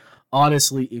 And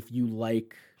honestly, if you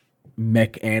like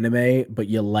mech anime, but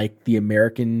you like the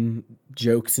American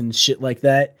jokes and shit like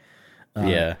that,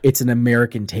 it's an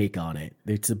American take on it.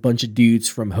 It's a bunch of dudes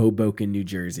from Hoboken, New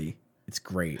Jersey. It's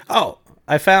great. Oh,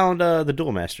 I found the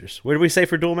Duel Masters. Where did we say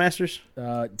for Duel Masters?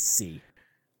 C.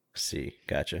 C.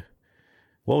 Gotcha.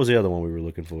 What was the other one we were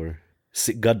looking for?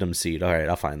 Gundam Seed. All right,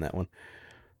 I'll find that one.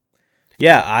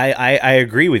 Yeah, I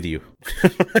agree with you.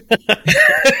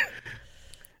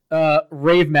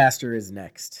 Rave Master is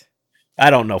next.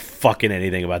 I don't know fucking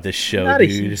anything about this show, I'm not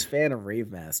dude. a huge fan of Rave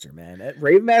Master, man.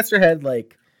 Rave Master had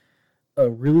like a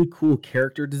really cool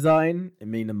character design. I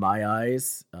mean, in my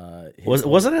eyes, was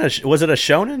it a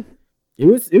shonen? It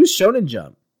was Shonen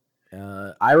Jump.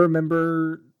 I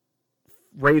remember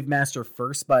Rave Master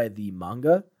first by the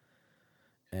manga,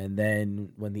 and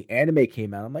then when the anime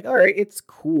came out, I'm like, all right, it's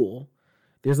cool.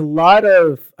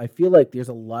 I feel like there's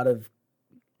a lot of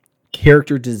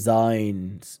character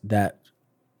designs that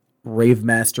Rave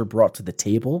Master brought to the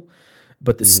table,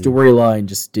 but the storyline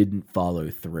just didn't follow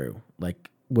through.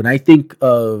 Like when I think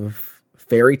of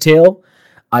Fairy Tail,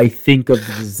 I think of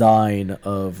the design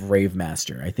of Rave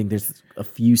Master. I think there's a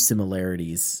few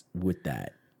similarities with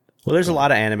that. Well, there's a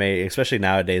lot of anime, especially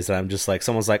nowadays, that I'm just like,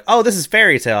 someone's like, "Oh, this is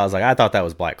Fairy Tail." I was like, "I thought that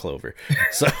was Black Clover."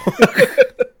 So,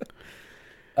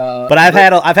 but I've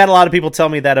had a lot of people tell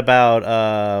me that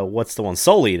about what's the one,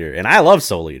 Soul Eater, and I love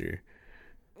Soul Eater.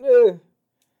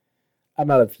 I'm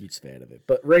not a huge fan of it,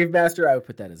 but Rave Master, I would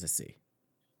put that as a C.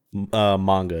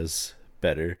 Manga's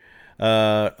better.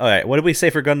 All right, what did we say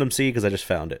for Gundam Seed? Because I just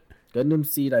found it. Gundam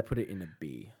Seed, I put it in a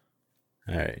B.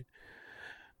 All right.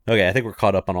 Okay, I think we're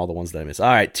caught up on all the ones that I missed. All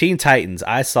right, Teen Titans.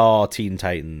 I saw Teen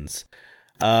Titans.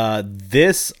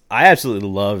 This I absolutely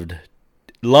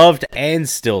loved and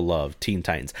still love Teen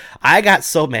Titans. I got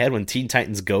so mad when Teen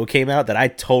Titans Go came out that I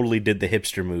totally did the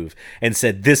hipster move and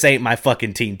said, "This ain't my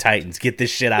fucking Teen Titans. Get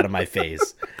this shit out of my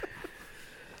face."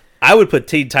 I would put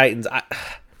Teen Titans.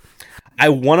 I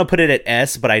want to put it at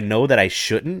S, but I know that I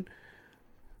shouldn't.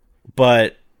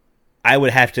 But I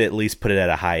would have to at least put it at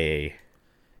a high A.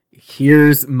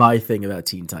 Here's my thing about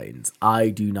Teen Titans. I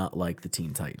do not like the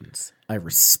Teen Titans. I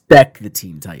respect the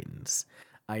Teen Titans.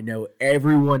 I know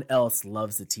everyone else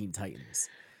loves the Teen Titans.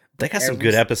 They got some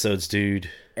good episodes, dude.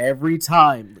 Every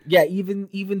time. Yeah, even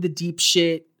the deep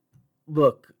shit.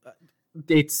 Look,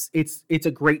 it's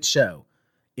a great show.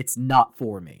 It's not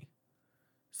for me.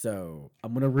 So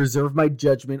I'm going to reserve my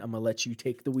judgment. I'm going to let you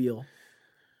take the wheel.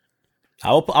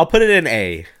 I'll put it in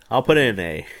A. I'll put it in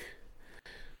A.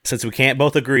 Since we can't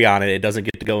both agree on it, it doesn't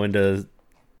get to go into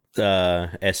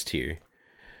S tier.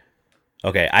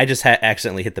 Okay, I just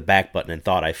accidentally hit the back button and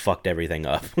thought I fucked everything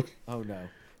up. Oh no.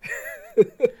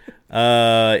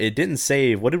 It didn't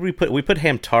save. What did we put? We put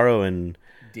Hamtaro in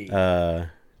D.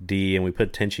 D, and we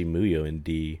put Tenchi Muyo in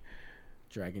D.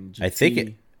 Dragon GT.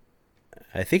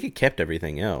 I think it kept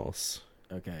everything else.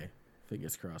 Okay,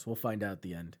 fingers crossed. We'll find out at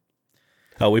the end.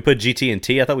 Oh, we put GT and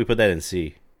T. I thought we put that in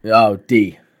C. Oh,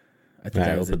 D. I think All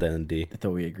right, we'll put that in D. I thought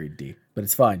we agreed D, but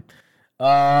it's fine.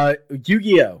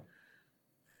 Yu-Gi-Oh!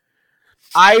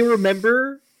 I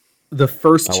remember the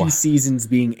first two seasons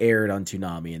being aired on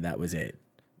Toonami, and that was it.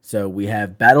 So we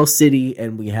have Battle City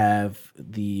and we have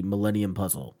the Millennium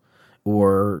Puzzle,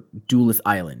 or Duelist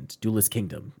Island, Duelist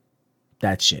Kingdom.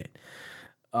 That shit.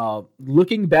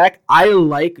 Looking back, I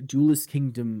like Duelist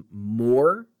Kingdom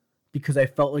more because I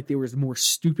felt like there was more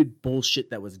stupid bullshit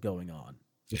that was going on.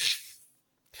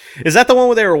 Is that the one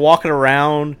where they were walking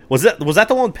around? Was that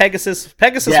the one with Pegasus?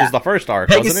 Pegasus was the first arc,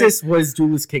 Pegasus wasn't it? was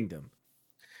Duelist Kingdom.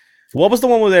 What was the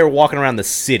one where they were walking around the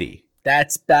city?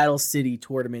 That's Battle City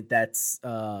Tournament. That's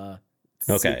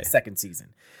okay. Second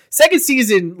season. Second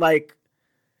season, like,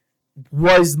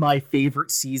 was my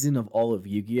favorite season of all of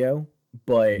Yu-Gi-Oh!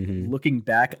 But looking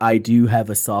back, I do have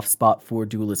a soft spot for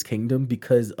Duelist Kingdom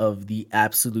because of the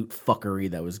absolute fuckery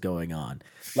that was going on.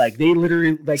 Like, they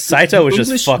literally, like, Saito was English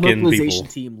just fucking localization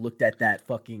people. Team looked at that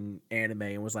fucking anime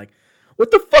and was like,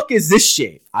 "What the fuck is this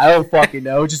shit? I don't fucking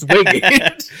know. Just wing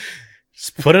it."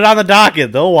 Just put it on the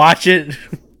docket. They'll watch it.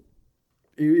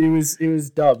 It was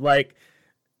dumb. Like,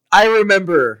 I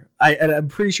remember, and I'm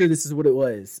pretty sure this is what it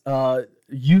was.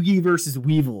 Yugi versus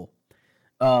Weevil.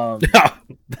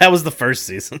 That was the first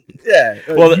season. Yeah.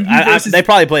 Well, they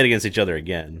probably played against each other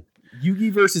again.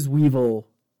 Yugi versus Weevil.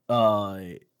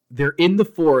 They're in the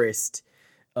forest.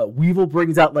 Weevil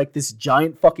brings out like this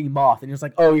giant fucking moth, and it's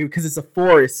like, oh, because it's a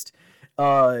forest.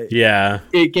 Yeah.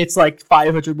 It gets like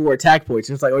 500 more attack points.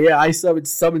 And it's like, oh yeah, I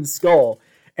summoned Skull.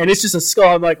 And it's just a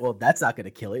skull. I'm like, well, that's not going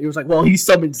to kill it. It was like, well, he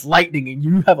summons lightning and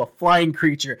you have a flying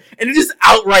creature. And it just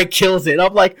outright kills it.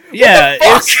 I'm like, what the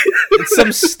fuck? It's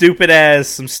some stupid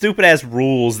ass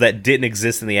rules that didn't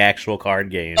exist in the actual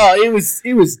card game. Oh, it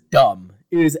was dumb.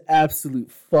 It was absolute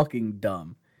fucking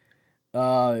dumb.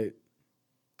 But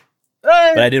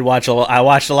I watched a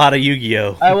lot of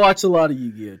Yu-Gi-Oh! I watched a lot of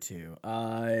Yu-Gi-Oh! Too.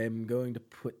 I'm going to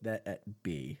put that at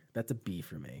B. That's a B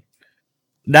for me.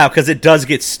 Now, because it does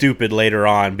get stupid later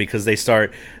on, because they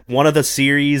start, one of the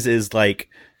series is like,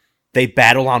 they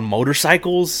battle on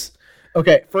motorcycles.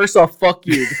 Okay, first off, fuck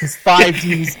you, because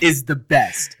 5Ds is the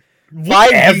best.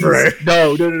 5Ds,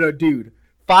 no, dude.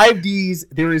 5Ds,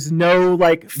 there is no,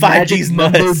 like, 5Ds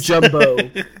mumbo jumbo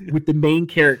with the main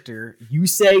character.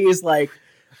 Yusei is like,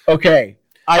 okay.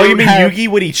 You mean Yugi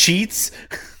when he cheats?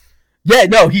 Yeah,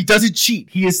 no, he doesn't cheat.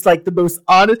 He is like the most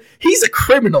honest. He's a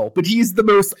criminal, but he's the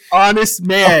most honest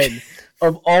man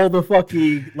of all the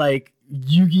fucking like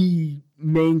Yugi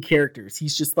main characters.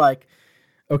 He's just like,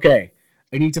 okay,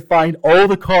 I need to find all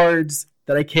the cards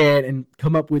that I can and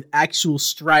come up with actual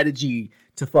strategy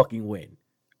to fucking win.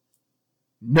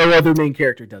 No other main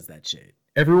character does that shit.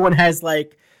 Everyone has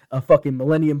like a fucking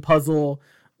Millennium Puzzle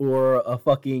or a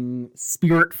fucking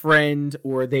spirit friend,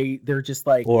 or they're just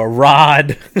like, or a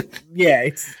rod. yeah,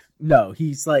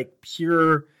 he's like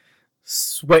pure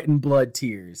sweat and blood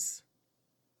tears.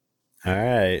 All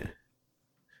right.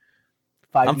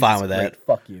 5Ds I'm fine with great. that.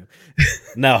 Fuck you.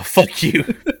 No, fuck you.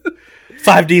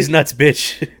 5D's nuts,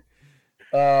 bitch.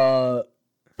 What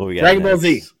we got Dragon Ball next?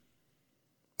 Z.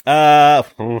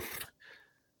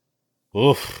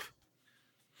 Oof.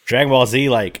 Dragon Ball Z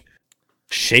like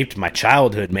shaped my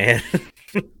childhood, man.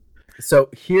 So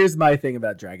here's my thing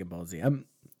about Dragon Ball Z.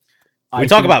 We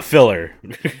talk about filler.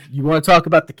 You want to talk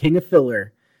about the king of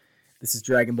filler? This is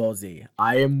Dragon Ball Z.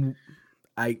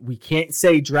 We can't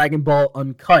say Dragon Ball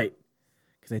Uncut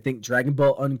because I think Dragon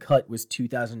Ball Uncut was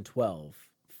 2012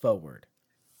 forward.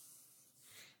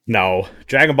 No,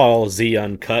 Dragon Ball Z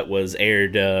Uncut was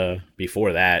aired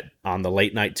before that on the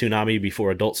late night Toonami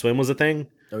before Adult Swim was a thing.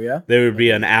 Oh yeah, there would be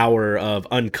an hour of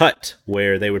Uncut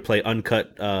where they would play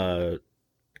Uncut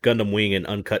Gundam Wing and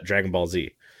Uncut Dragon Ball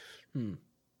Z.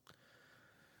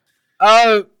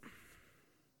 The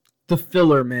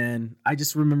filler, man. I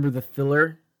just remember the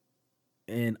filler,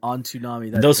 and on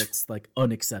Toonami, that's like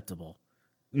unacceptable.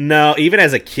 No, even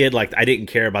as a kid, like I didn't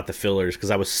care about the fillers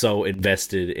because I was so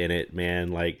invested in it,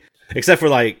 man. Like, except for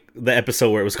like the episode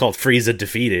where it was called Frieza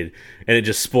Defeated, and it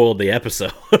just spoiled the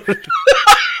episode.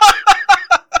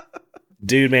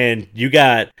 Dude, man,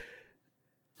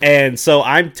 and so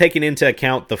I'm taking into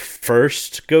account the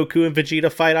first Goku and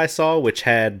Vegeta fight I saw, which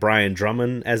had Brian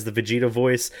Drummond as the Vegeta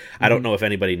voice. I don't know if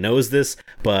anybody knows this,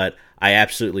 but I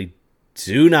absolutely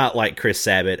do not like Chris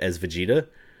Sabat as Vegeta.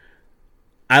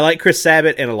 I like Chris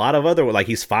Sabat and a lot of other, like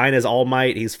he's fine as All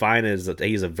Might, he's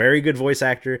a very good voice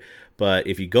actor, but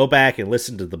if you go back and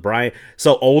listen to the Brian,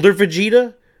 so older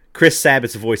Vegeta, Chris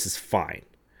Sabat's voice is fine.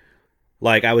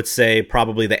 Like I would say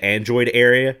probably the Android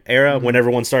era when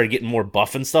everyone started getting more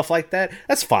buff and stuff like that,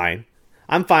 that's fine.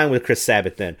 I'm fine with Chris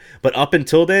Sabat then. But up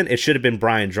until then, it should have been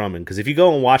Brian Drummond. Because if you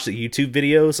go and watch the YouTube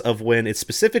videos of it's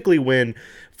specifically when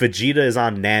Vegeta is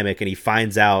on Namek and he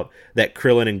finds out that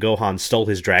Krillin and Gohan stole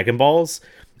his Dragon Balls,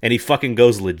 and he fucking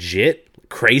goes legit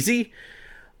crazy.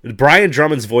 Brian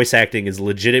Drummond's voice acting is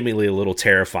legitimately a little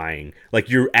terrifying. Like,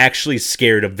 you're actually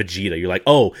scared of Vegeta. You're like,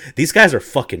 oh, these guys are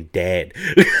fucking dead.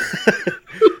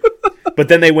 But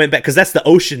then they went back, because that's the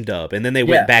Ocean dub, and then they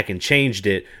went back and changed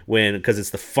it because it's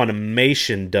the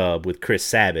Funimation dub with Chris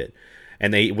Sabat,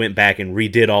 and they went back and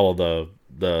redid all of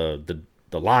the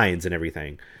lines and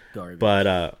everything. Garbage.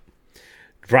 But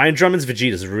Brian Drummond's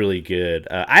Vegeta is really good.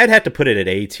 I'd have to put it at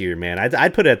A tier, man.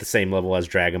 I'd put it at the same level as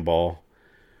Dragon Ball.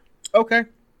 Okay.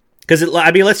 Because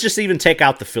let's just even take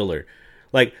out the filler.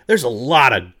 Like, there's a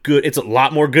lot of good. It's a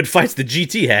lot more good fights than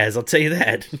GT has. I'll tell you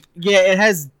that. Yeah, it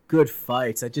has good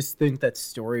fights. I just think that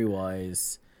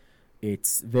story-wise,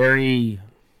 it's very,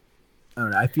 I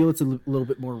don't know, I feel it's a little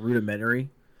bit more rudimentary,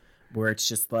 where it's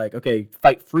just like, okay,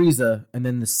 fight Frieza, and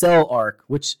then the Cell arc,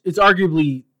 which is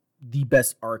arguably the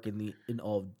best arc in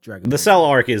all of Dragon Ball. The Cell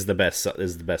arc is the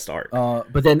best arc.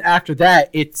 But then after that,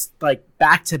 it's like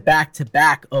back to back to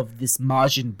back of this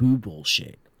Majin Buu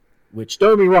bullshit. Which,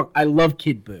 don't get me wrong, I love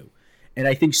Kid Buu, and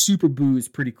I think Super Buu is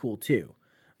pretty cool too.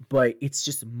 But it's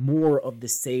just more of the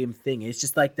same thing. It's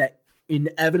just like that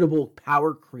inevitable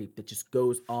power creep that just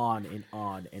goes on and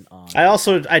on and on.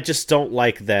 I just don't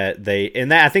like that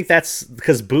I think that's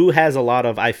because Buu has a lot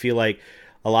of, I feel like,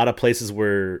 a lot of places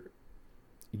where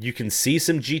you can see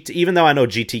some GT, even though I know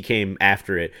GT came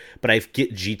after it, but I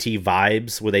get GT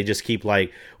vibes where they just keep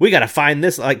like, we gotta find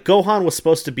this. Like, Gohan was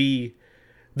supposed to be,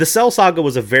 the Cell Saga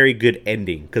was a very good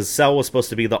ending because Cell was supposed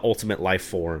to be the ultimate life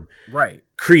form, right?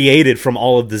 Created from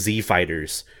all of the Z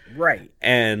fighters, right?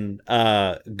 And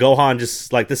Gohan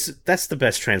just like this. That's the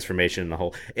best transformation in the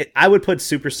whole. I would put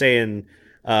Super Saiyan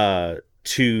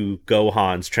 2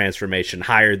 Gohan's transformation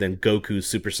higher than Goku's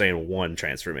Super Saiyan 1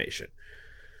 transformation.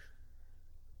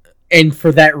 And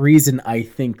for that reason, I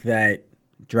think that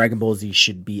Dragon Ball Z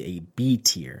should be a B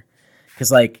tier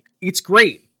because, like, it's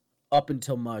great up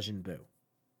until Majin Buu.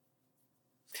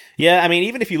 Yeah, I mean,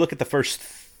 even if you look at the first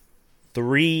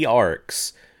 3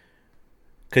 arcs,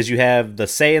 because you have the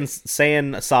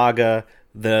Saiyan saga,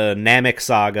 the Namek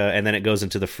saga, and then it goes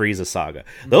into the Frieza saga.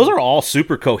 Those are all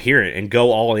super coherent and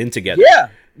go all in together. Yeah,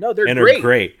 no, they're great. Are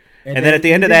great. And then at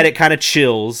the end of that, it kind of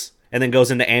chills and then goes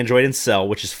into Android and Cell,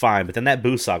 which is fine. But then that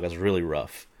Buu saga is really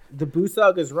rough. The Buu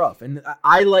saga is rough, and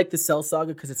I like the Cell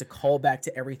saga because it's a callback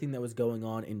to everything that was going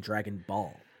on in Dragon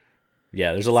Ball.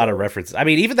 Yeah, there's a lot of references. I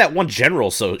mean, even that one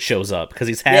general shows up because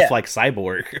he's half like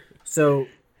Cyborg. So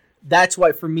that's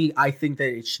why for me, I think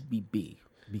that it should be B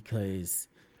because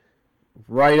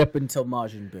right up until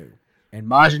Majin Buu, and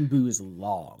Majin Buu is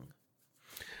long.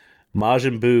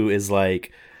 Majin Buu is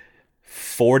like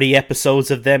 40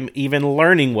 episodes of them even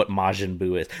learning what Majin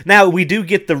Buu is. Now, we do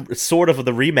get the sort of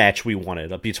the rematch we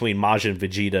wanted between Majin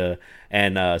Vegeta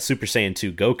and Super Saiyan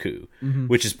 2 Goku,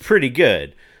 which is pretty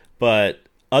good. But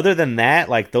other than that,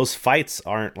 like, those fights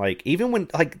aren't, like, even when,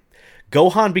 like,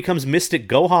 Gohan becomes Mystic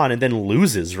Gohan and then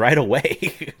loses right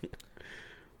away.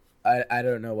 I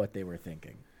don't know what they were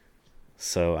thinking.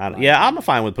 So, I'm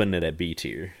fine with putting it at B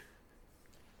tier.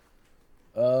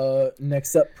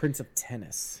 Next up, Prince of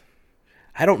Tennis.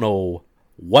 I don't know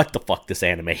what the fuck this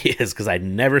anime is because I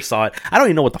never saw it. I don't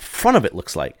even know what the front of it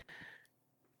looks like.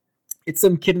 It's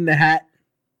some kid in a hat.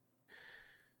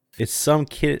 It's some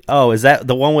kid. Oh, is that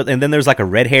the one with? And then there's like a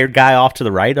red-haired guy off to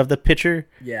the right of the picture.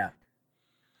 Yeah.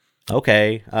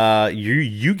 Okay.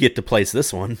 You get to place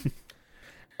this one.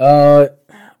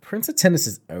 Prince of Tennis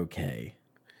is okay.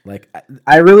 Like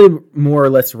I really more or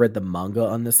less read the manga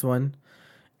on this one.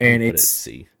 And it's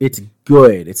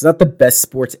good. It's not the best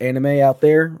sports anime out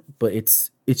there, but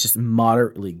it's just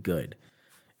moderately good.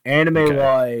 Anime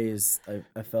wise,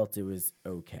 I felt it was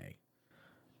okay.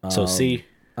 So C?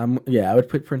 I would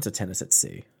put Prince of Tennis at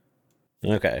C.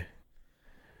 Okay.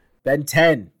 Ben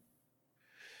 10.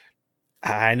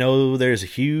 I know there's a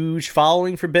huge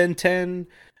following for Ben 10.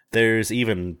 There's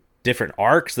even different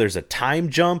arcs. There's a time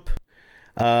jump.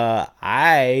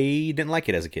 I didn't like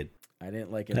it as a kid. I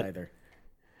didn't like it either.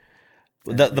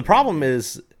 The problem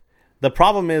is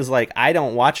like I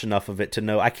don't watch enough of it to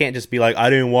know. I can't just be like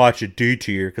I didn't watch a D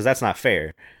tier because that's not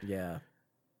fair. Yeah.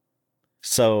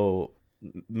 So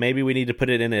maybe we need to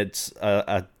put it in its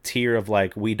a tier of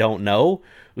like we don't know.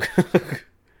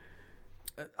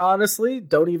 Honestly,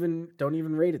 don't even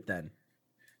rate it then.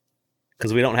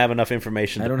 Because we don't have enough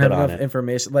information. I don't have enough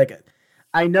information. Like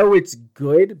I know it's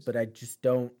good, but I just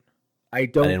don't. I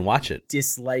didn't watch it.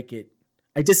 Dislike it.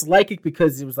 I dislike it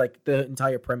because it was like the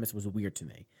entire premise was weird to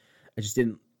me. I just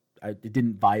didn't. It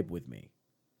didn't vibe with me.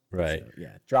 Right. So,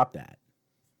 yeah. Drop that.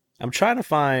 I'm trying to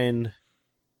find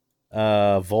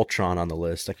Voltron on the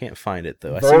list. I can't find it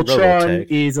though. Voltron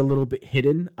is a little bit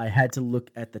hidden. I had to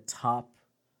look at the top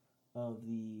of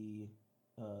the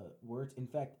words. In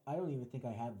fact, I don't even think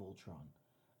I have Voltron.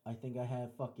 I think I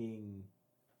have fucking.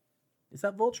 Is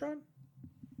that Voltron?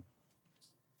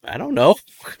 I don't know.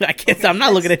 I can't. Okay, I'm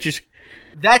not looking at you.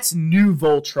 That's new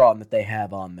Voltron that they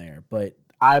have on there, but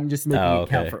I'm just making an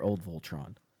account for old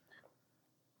Voltron.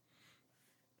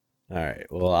 All right.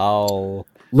 Well,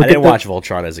 I didn't watch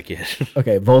Voltron as a kid.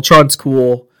 Okay, Voltron's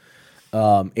cool.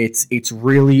 It's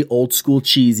really old school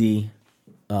cheesy.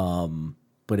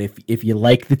 But if you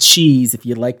like the cheese, if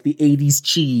you like the 80s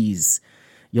cheese,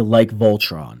 you'll like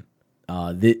Voltron.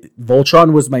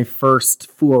 Voltron was my first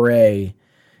foray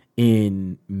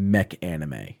in mech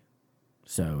anime.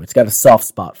 So it's got a soft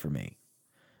spot for me.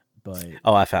 But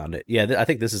I found it. Yeah, I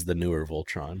think this is the newer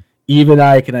Voltron. Even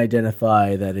I can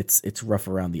identify that it's rough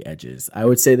around the edges. I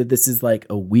would say that this is like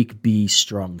a weak B,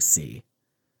 strong C.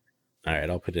 All right,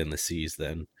 I'll put it in the C's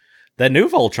then. That new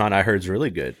Voltron I heard is really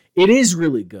good. It is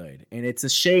really good, and it's a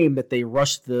shame that they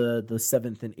rushed the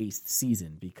 7th and 8th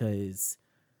season because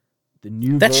the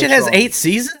new that Voltron, shit has 8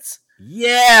 seasons.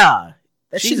 Yeah,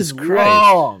 that Jesus shit is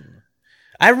Christ. long.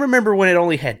 I remember when it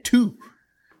only had 2.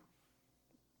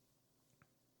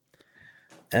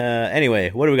 Anyway,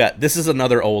 what do we got? This is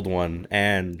another old one,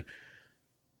 and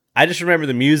I just remember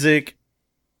the music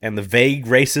and the vague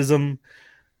racism.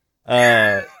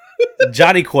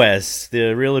 Johnny Quest,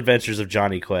 The Real Adventures of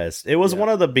Johnny Quest. It was one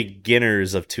of the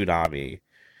beginners of Toonami.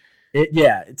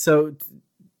 So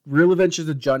Real Adventures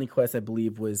of Johnny Quest, I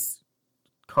believe, was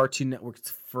Cartoon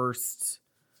Network's first,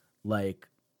 like,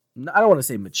 I don't want to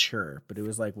say mature, but it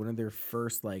was like one of their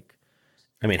first, like,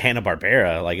 I mean,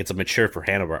 Hanna-Barbera, like, it's a mature for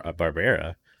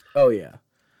Hanna-Barbera. Oh, yeah.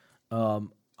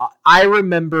 I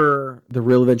remember The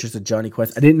Real Adventures of Johnny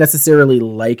Quest. I didn't necessarily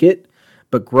like it,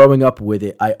 but growing up with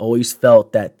it, I always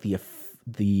felt that the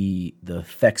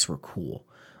effects were cool.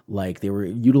 Like, they were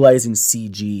utilizing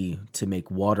CG to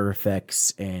make water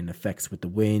effects and effects with the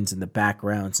winds and the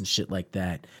backgrounds and shit like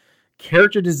that.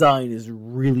 Character design is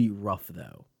really rough,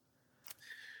 though.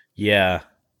 Yeah.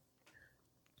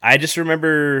 I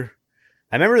remember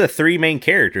the 3 main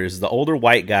characters, the older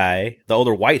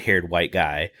white-haired white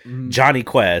guy, Johnny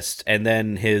Quest, and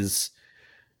then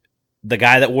the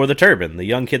guy that wore the turban, the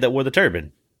young kid that wore the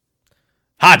turban.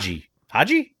 Haji.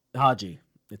 Haji? Haji.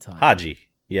 It's Haji. Haji,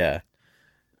 yeah.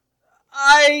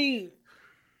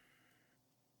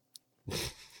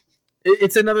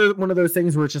 It's another one of those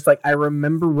things where it's just like I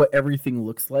remember what everything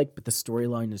looks like, but the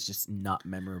storyline is just not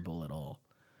memorable at all.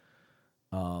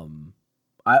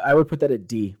 I would put that at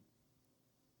D.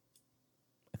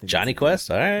 I think Johnny that's a D.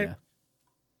 Quest. All right.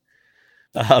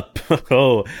 Yeah.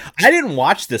 Oh, I didn't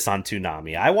watch this on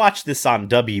Toonami. I watched this on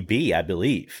WB, I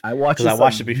believe. I watched because this I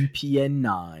watched on it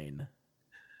UPN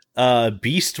 9.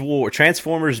 Beast War,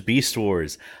 Transformers Beast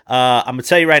Wars. I'm gonna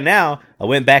tell you right now, I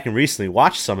went back and recently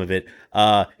watched some of it.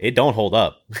 It don't hold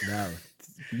up. No,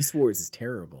 Beast Wars is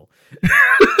terrible.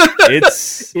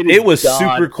 It was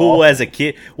super cool awful. as a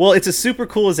kid. Well, it's a super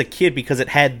cool as a kid because it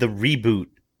had the reboot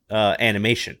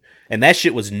animation, and that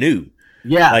shit was new.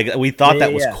 Yeah, Like we thought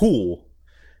that was cool.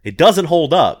 It doesn't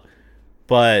hold up,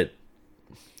 but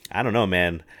I don't know,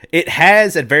 man. It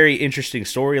has a very interesting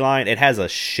storyline. It has a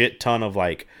shit ton of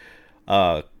like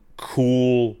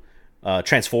cool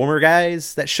Transformer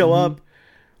guys that show up.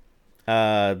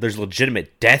 There's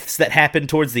legitimate deaths that happen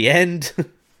towards the end.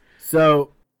 So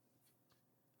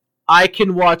I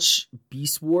can watch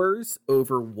Beast Wars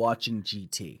over watching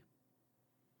GT.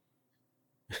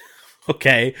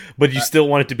 Okay, but you still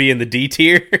want it to be in the D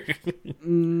tier?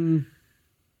 Mm,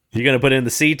 You're gonna put it in the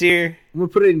C tier? I'm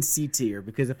gonna put it in C tier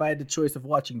because if I had the choice of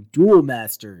watching Duel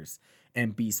Masters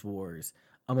and Beast Wars,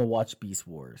 I'm gonna watch Beast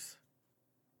Wars.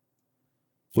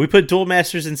 We put Duel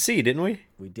Masters in C, didn't we?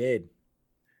 We did.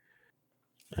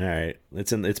 All right,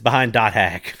 it's behind Dot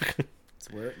Hack.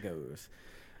 That's where it goes.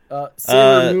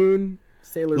 Sailor Moon.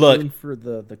 Sailor look. Moon for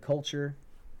the culture.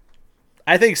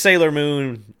 I think Sailor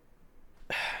Moon.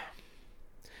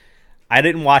 I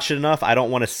didn't watch it enough. I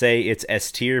don't want to say it's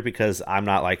S tier because I'm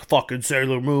not like fucking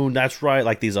Sailor Moon. That's right,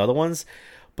 like these other ones.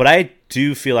 But I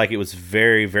do feel like it was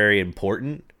very, very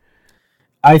important.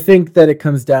 I think that it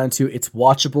comes down to it's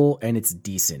watchable and it's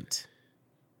decent.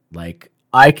 Like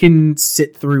I can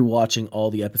sit through watching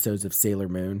all the episodes of Sailor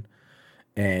Moon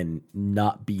and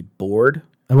not be bored.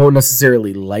 I won't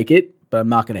necessarily like it, but I'm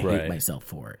not going to hate myself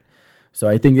for it. So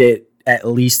I think it at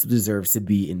least deserves to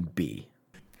be in B.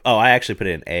 Oh, I actually put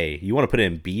it in A. You want to put it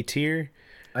in B tier?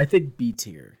 I think B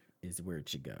tier is where it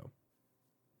should go.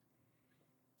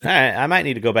 All right, I might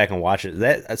need to go back and watch it.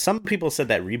 That some people said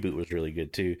that reboot was really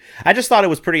good too. I just thought it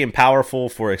was pretty powerful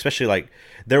for, especially like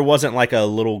there wasn't like a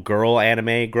little girl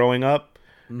anime growing up,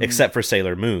 except for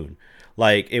Sailor Moon.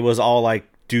 Like it was all like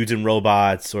dudes and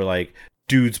robots, or like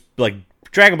dudes. Like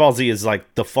Dragon Ball Z is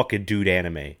like the fucking dude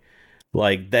anime,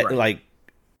 like that. Right. Like,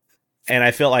 and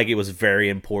I felt like it was very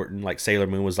important. Like Sailor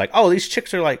Moon was like, oh, these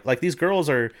chicks are like these girls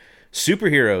are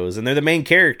superheroes and they're the main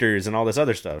characters and all this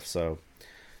other stuff. So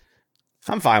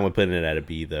I'm fine with putting it at a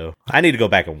B, though. I need to go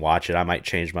back and watch it. I might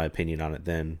change my opinion on it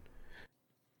then.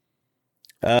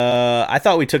 I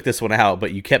thought we took this one out,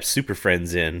 but you kept Super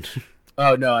Friends in.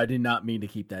 Oh, no, I did not mean to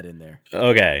keep that in there.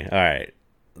 Okay, all right.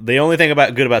 The only thing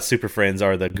good about Super Friends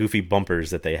are the goofy bumpers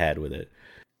that they had with it.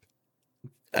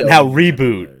 Now,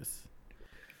 Reboot.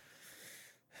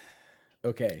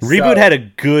 Okay. Reboot had a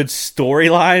good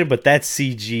storyline, but that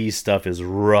CG stuff is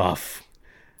rough.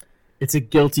 It's a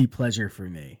guilty pleasure for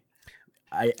me.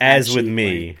 I actually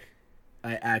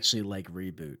like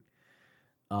Reboot.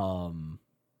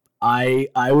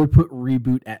 I would put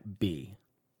Reboot at B.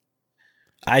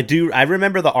 I do. I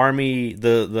remember the Army,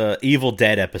 the Evil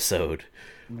Dead episode,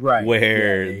 right?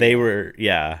 Where they were,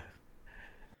 And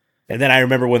then I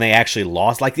remember when they actually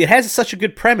lost. Like it has such a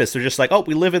good premise. They're just like, oh,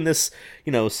 we live in this,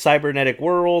 cybernetic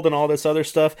world and all this other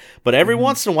stuff. But every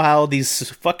once in a while, these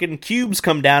fucking cubes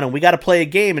come down, and we got to play a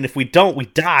game. And if we don't, we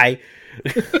die.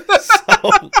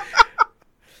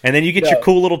 And then you get your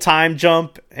cool little time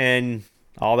jump and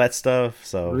all that stuff.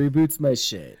 So Reboot's my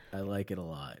shit. I like it a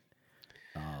lot.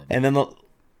 And then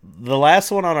the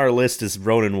last one on our list is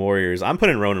Ronin Warriors. I'm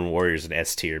putting Ronin Warriors in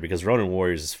S tier because Ronin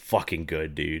Warriors is fucking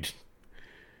good, dude.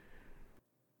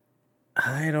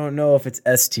 I don't know if it's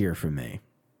S tier for me.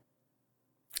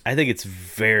 I think it's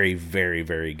very, very,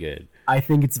 very good. I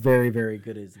think it's very, very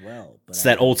good as well. But it's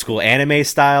that old school anime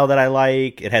style that I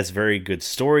like. It has very good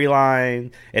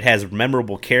storyline. It has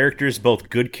memorable characters, both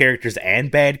good characters and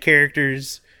bad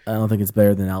characters. I don't think it's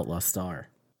better than Outlaw Star.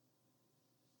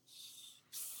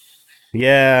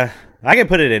 Yeah, I can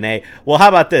put it in A. Well, how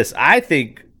about this? I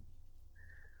think,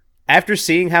 after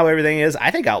seeing how everything is, I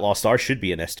think Outlaw Star should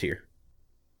be an S tier.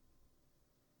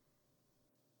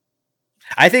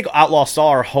 I think Outlaw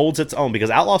Star holds its own because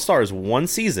Outlaw Star is one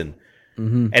season,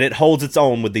 and it holds its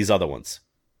own with these other ones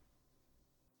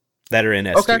that are in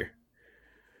S tier.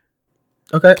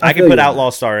 Okay, I can put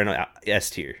Outlaw Star in S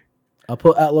tier. I'll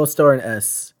put Outlaw Star in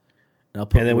S, and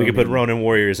then we can put Ronin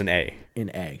Warriors in A. In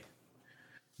A.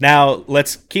 Now,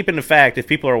 let's keep in the fact, if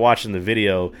people are watching the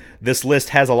video, this list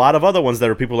has a lot of other ones that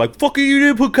are people like, fuck you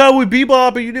didn't put Cowboy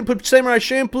Bebop, and you didn't put Samurai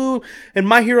Champloo, and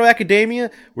My Hero Academia.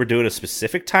 We're doing a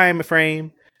specific time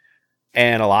frame,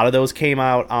 and a lot of those came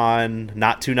out on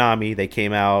not Toonami. They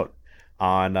came out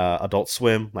on Adult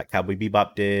Swim, like Cowboy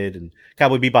Bebop did, and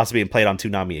Cowboy Bebop's being played on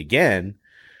Toonami again.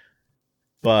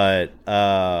 But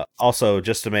also,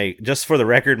 just for the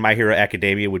record, My Hero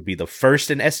Academia would be the first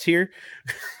in S tier.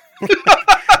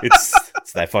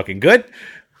 It's that fucking good.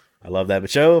 I love that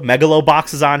show.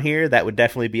 Megalobox is on here. That would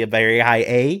definitely be a very high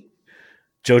A.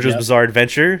 JoJo's Bizarre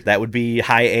Adventure. That would be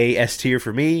high A S tier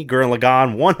for me. Gurren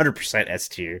Lagann 100% S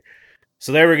tier.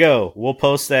 So there we go. We'll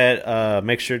post that.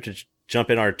 Make sure to jump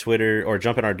in our Twitter or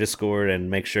jump in our Discord and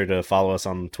make sure to follow us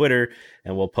on Twitter.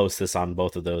 And we'll post this on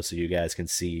both of those so you guys can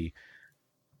see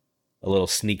a little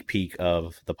sneak peek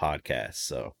of the podcast.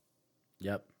 So,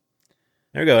 yep.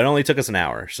 There we go. It only took us an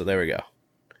hour, so there we go.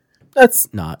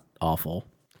 That's not awful.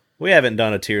 We haven't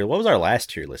done a tier. What was our last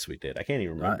tier list we did? I can't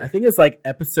even remember. I think it's like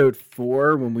episode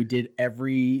 4 when we did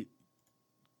every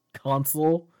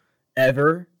console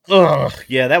ever. Ugh,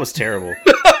 yeah, that was terrible.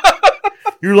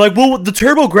 You're like, well, the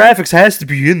Turbo Graphics has to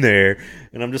be in there,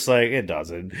 and I'm just like, it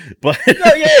doesn't. But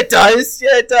no, yeah, it does.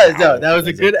 Yeah, it does. No, that was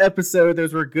a good episode.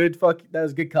 Those were good. That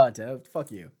was good content.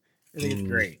 Fuck you. I think it's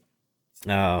great.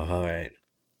 Oh, all right.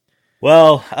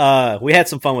 Well, we had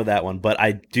some fun with that one, but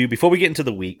I do, before we get into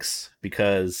the weeks,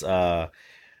 because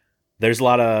there's a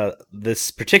lot of this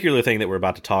particular thing that we're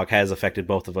about to talk has affected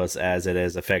both of us, as it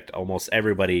has affected almost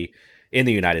everybody in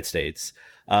the United States.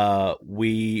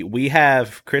 We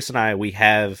have, Chris and I, we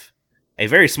have a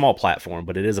very small platform,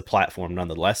 but it is a platform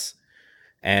nonetheless.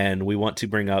 And we want to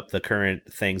bring up the current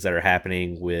things that are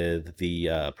happening with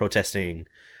the protesting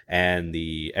and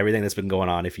the everything that's been going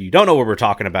on. If you don't know what we're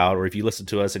talking about, or if you listen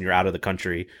to us and you're out of the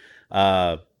country,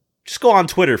 just go on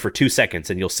Twitter for 2 seconds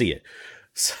and you'll see it.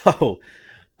 So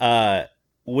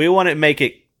we want to make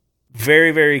it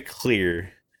very, very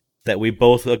clear that we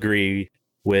both agree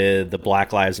with the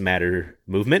Black Lives Matter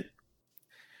movement.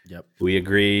 Yep. We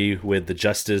agree with the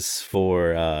justice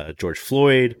for George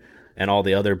Floyd and all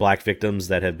the other black victims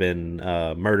that have been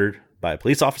murdered by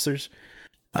police officers.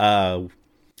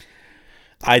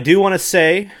 I do want to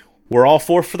say we're all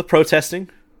for the protesting.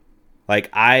 Like,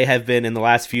 I have been, in the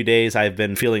last few days, I've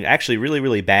been feeling actually really,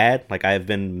 really bad. Like, I've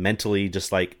been mentally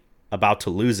just like about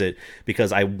to lose it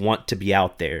because I want to be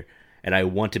out there. And I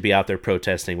want to be out there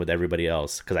protesting with everybody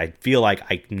else because I feel like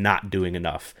I'm not doing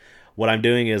enough. What I'm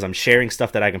doing is I'm sharing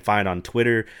stuff that I can find on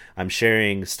Twitter. I'm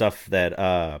sharing stuff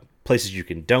that places you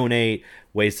can donate,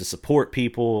 ways to support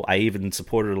people. I even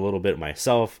supported a little bit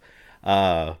myself.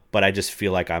 But I just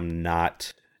feel like I'm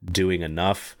not doing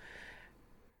enough,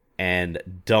 and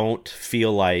don't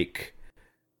feel like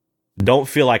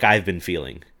I've been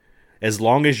feeling. As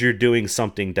long as you're doing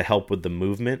something to help with the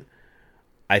movement,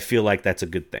 I feel like that's a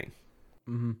good thing.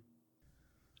 Mm-hmm.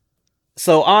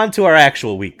 So on to our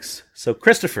actual weeks. So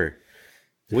Christopher,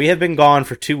 we have been gone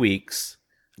for 2 weeks.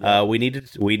 We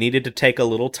needed to take a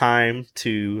little time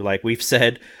to, like we've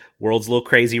said, world's a little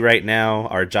crazy right now.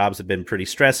 Our jobs have been pretty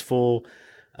stressful,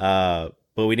 but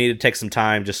we needed to take some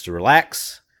time just to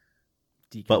relax.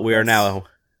 But we are now,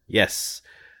 yes,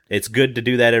 it's good to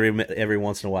do that every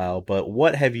once in a while. But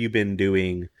what have you been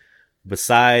doing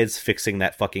besides fixing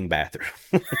that fucking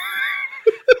bathroom?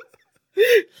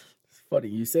 It's funny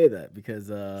you say that because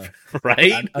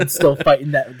right? I'm still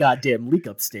fighting that goddamn leak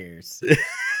upstairs.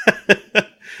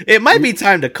 It might be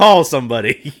time to call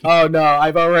somebody. Oh no,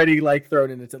 I've already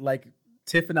thrown in it. Like,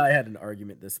 Tiff and I had an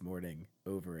argument this morning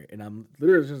over it, and I'm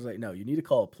literally just like, no, you need to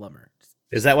call a plumber.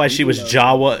 Is that why she was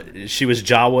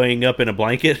Jawaing up in a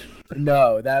blanket?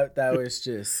 No, that was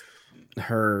just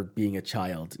her being a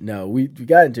child. No, we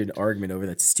got into an argument over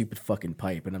that stupid fucking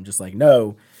pipe, and I'm just like,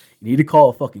 no, you need to call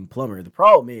a fucking plumber. The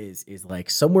problem is like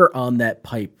somewhere on that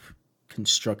pipe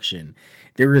construction,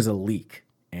 there is a leak.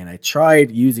 And I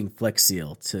tried using Flex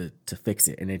Seal to fix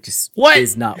it, and it just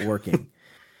is not working.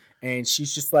 And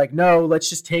she's just like, no, let's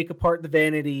just take apart the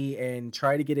vanity and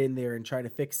try to get in there and try to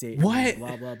fix it. What?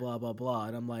 Blah, blah, blah, blah, blah.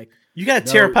 And I'm like, you got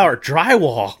to tear apart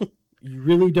drywall. You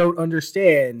really don't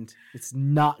understand. It's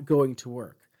not going to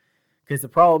work. Because the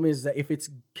problem is that if it's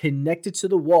connected to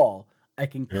the wall, I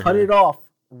can cut it off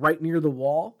right near the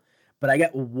wall, but I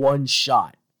get one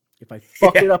shot. If I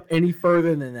fuck it up any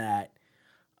further than that,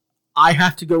 I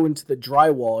have to go into the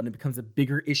drywall, and it becomes a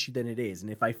bigger issue than it is. And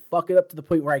if I fuck it up to the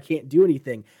point where I can't do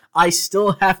anything, I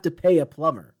still have to pay a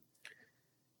plumber.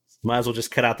 Might as well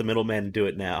just cut out the middleman and do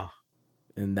it now.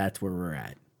 And that's where we're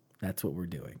at. That's what we're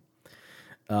doing.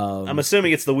 I'm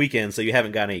assuming it's the weekend, so you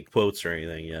haven't got any quotes or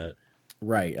anything yet.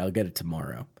 Right, I'll get it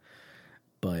tomorrow.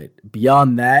 But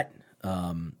beyond that,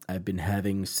 I've been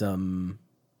having some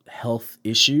health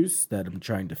issues that I'm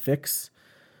trying to fix.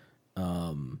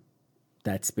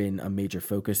 That's been a major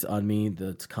focus on me.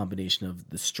 The combination of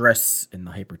the stress and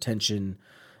the hypertension,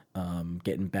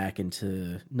 getting back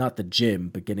into not the gym,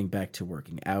 but getting back to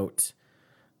working out,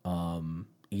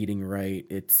 eating right.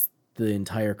 It's the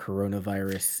entire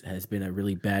coronavirus has been a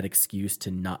really bad excuse to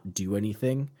not do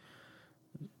anything.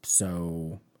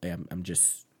 So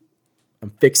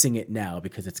I'm fixing it now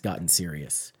because it's gotten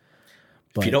serious.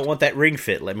 If you don't want that ring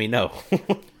fit, let me know.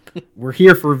 We're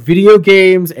here for video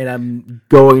games, and I'm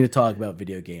going to talk about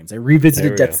video games. I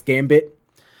revisited Death's Gambit.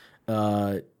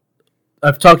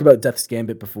 I've talked about Death's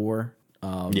Gambit before.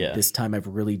 This time I've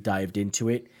really dived into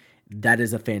it. That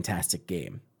is a fantastic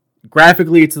game.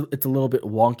 Graphically, it's a little bit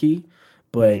wonky,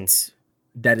 but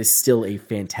that is still a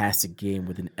fantastic game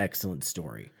with an excellent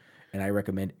story. And I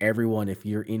recommend everyone, if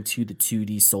you're into the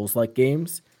 2D Souls-like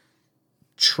games,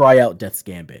 try out Death's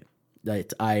Gambit.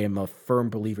 I am a firm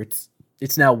believer.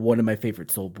 It's now one of my favorite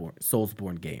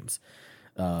Soulsborne games.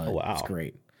 Oh, wow. It's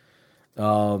great.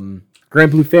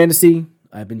 Grand Blue Fantasy,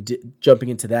 I've been jumping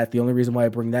into that. The only reason why I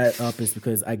bring that up is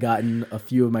because I gotten a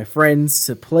few of my friends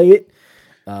to play it.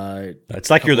 It's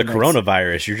like you're the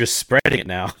coronavirus. You're just spreading it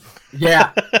now.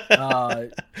 Yeah.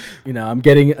 I'm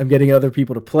getting other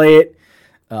people to play it.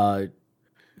 A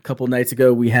couple nights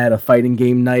ago, we had a fighting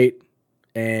game night,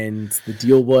 and the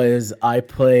deal was I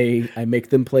make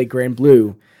them play Grand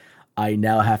Blue. I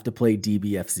now have to play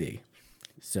DBFZ.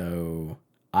 So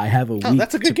I have a week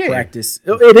to practice.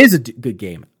 It is a good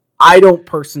game. I don't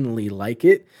personally like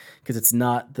it because it's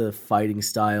not the fighting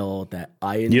style that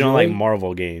I enjoy. You don't like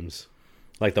Marvel games?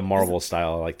 Like the Marvel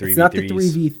style, like 3v3s? It's not the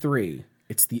 3v3.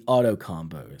 It's the auto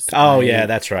combos. Oh, yeah,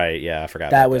 that's right. Yeah, I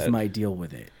forgot that was my deal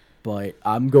with it. But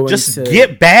I'm going to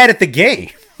get bad at the game.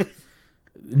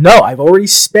 No, I've already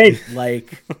spent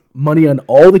money on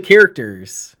all the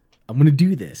characters. I'm going to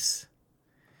do this.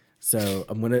 So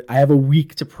I have a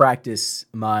week to practice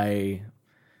my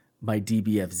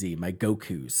DBFZ, my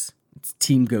Gokus. It's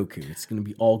Team Goku. It's going to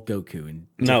be all Goku.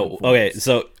 Okay,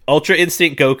 so Ultra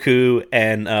Instinct Goku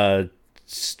and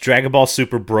Dragon Ball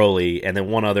Super Broly and then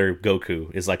one other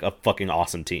Goku is like a fucking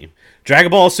awesome team.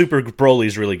 Dragon Ball Super Broly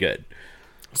is really good.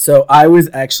 So I was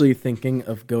actually thinking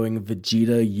of going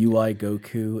Vegeta, UI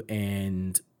Goku,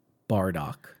 and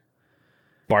Bardock.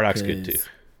 Bardock's good too.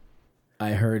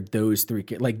 I heard those three.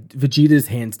 Vegeta is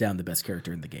hands down the best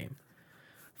character in the game,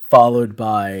 followed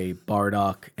by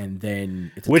Bardock, and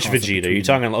then which Vegeta? Are you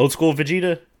talking old school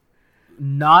Vegeta?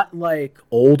 Not like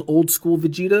old school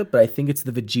Vegeta, but I think it's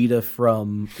the Vegeta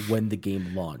from when the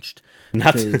game launched.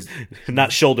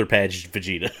 Not shoulder pad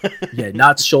Vegeta. Yeah,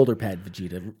 not shoulder pad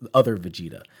Vegeta, other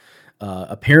Vegeta.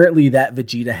 Apparently that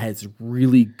Vegeta has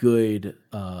really good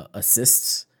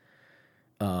assists.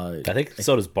 I think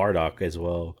so does Bardock as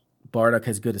well. Bardock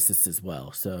has good assists as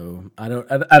well. So I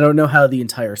don't know how the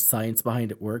entire science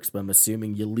behind it works, but I'm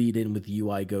assuming you lead in with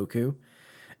UI Goku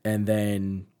and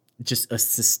then just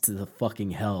assist to the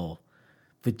fucking hell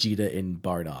Vegeta and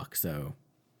Bardock. So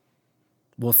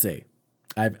we'll see.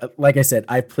 Like I said,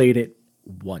 I've played it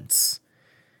once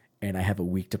and I have a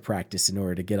week to practice in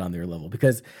order to get on their level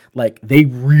because they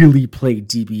really play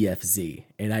DBFZ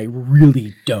and I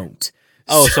really don't.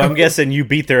 Oh, so I'm guessing you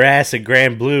beat their ass at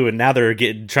Grand Blue and now they're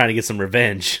trying to get some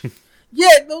revenge.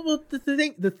 Yeah, well, the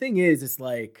thing is, it's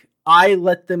I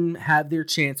let them have their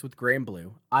chance with Grand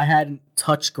Blue. I hadn't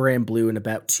touched Grand Blue in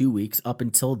about 2 weeks up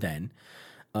until then.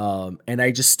 And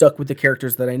I just stuck with the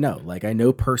characters that I know. I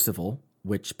know Percival,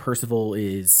 which Percival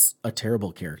is a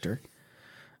terrible character.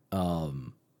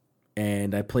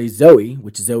 And I play Zoe,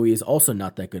 which Zoe is also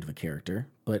not that good of a character,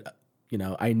 but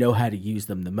I know how to use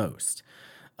them the most.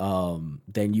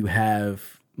 Then you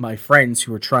have my friends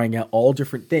who are trying out all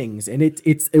different things, and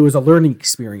it was a learning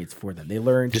experience for them. They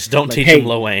learned just don't teach them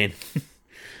Lowain.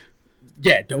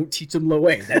 Yeah, don't teach them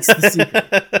Lowain. That's the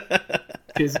secret.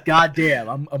 Because goddamn,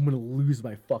 I'm gonna lose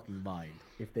my fucking mind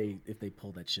if they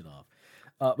pull that shit off.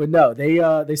 But no,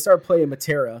 they started playing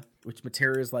Matera, which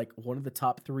Matera is one of the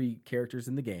top 3 characters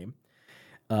in the game.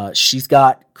 She's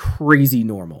got crazy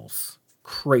normals.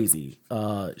 Crazy.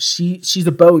 She's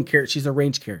a bow and character. She's a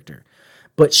range character,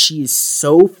 but she is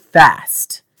so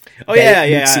fast. Oh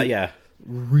yeah.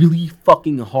 Really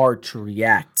fucking hard to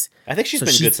react. I think she's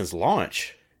been good since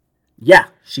launch. Yeah,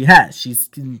 she has. She's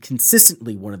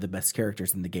consistently one of the best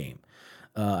characters in the game.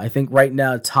 I think right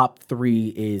now top 3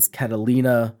 is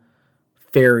Catalina,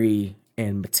 Fairy,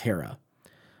 and Matera.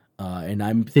 And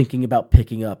I'm thinking about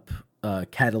picking up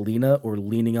Catalina or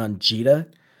leaning on Jita,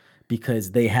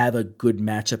 because they have a good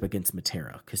matchup against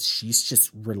Matera because she's just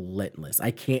relentless.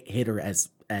 I can't hit her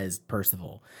as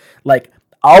Percival. Like,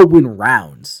 I'll win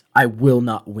rounds. I will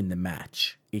not win the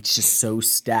match. It's just so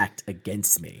stacked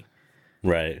against me.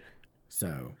 Right.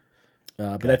 So,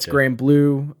 but that's Grand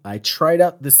Blue. I tried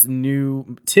out this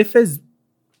new... Tiff has...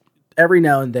 Every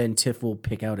now and then, Tiff will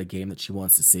pick out a game that she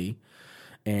wants to see.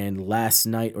 And last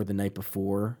night or the night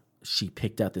before, she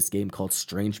picked out this game called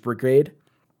Strange Brigade.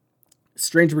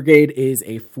 Strange Brigade is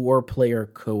a 4-player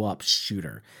co-op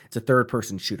shooter. It's a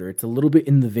third-person shooter. It's a little bit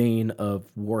in the vein of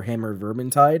Warhammer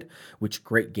Vermintide, which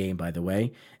great game, by the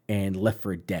way, and Left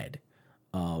 4 Dead.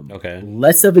 Okay.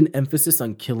 Less of an emphasis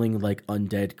on killing like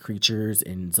undead creatures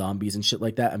and zombies and shit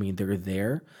like that. I mean, they're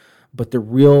there, but the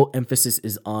real emphasis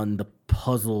is on the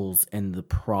puzzles and the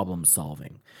problem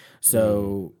solving.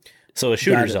 So a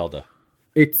shooter Zelda.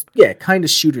 It's kind of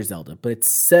shooter Zelda, but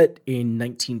it's set in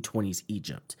 1920s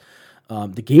Egypt.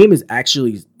 The game is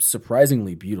actually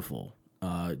surprisingly beautiful.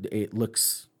 It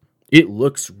looks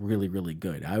really, really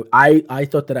good. I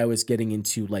thought that I was getting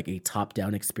into like a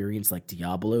top-down experience like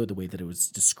Diablo, the way that it was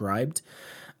described.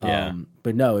 Yeah.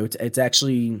 But no, it's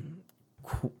actually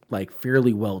like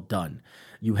fairly well done.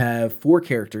 You have 4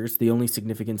 characters. The only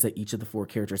significance that each of the 4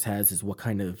 characters has is what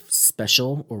kind of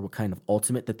special or what kind of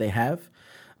ultimate that they have.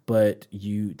 But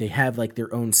they have like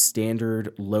their own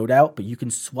standard loadout, but you can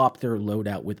swap their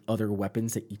loadout with other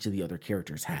weapons that each of the other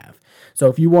characters have. So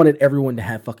if you wanted everyone to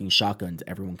have fucking shotguns,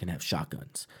 everyone can have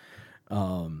shotguns.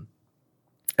 I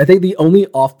think the only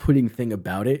off-putting thing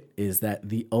about it is that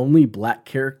the only black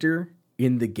character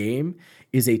in the game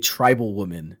is a tribal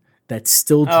woman that's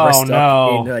still dressed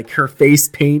up in like her face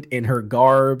paint and her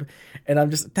garb. And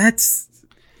I'm just,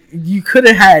 you could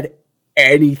have had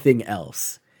anything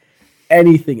else.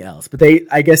 But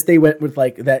I guess they went with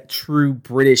like that true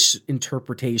British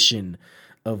interpretation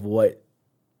of what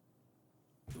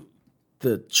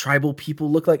the tribal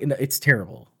people look like, and it's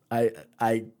terrible.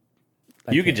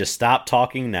 You could just stop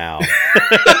talking now.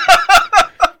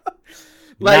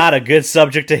 Not a good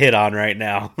subject to hit on right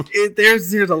now.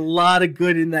 There's a lot of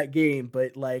good in that game,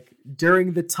 but like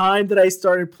during the time that I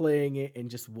started playing it and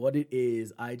just what it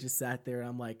is, I just sat there and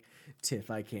I'm like,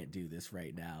 Tiff, I can't do this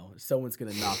right now. Someone's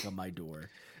going to knock on my door.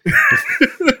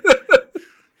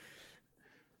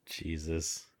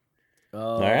 Jesus.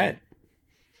 All right.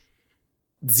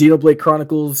 Xenoblade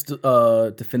Chronicles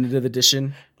Definitive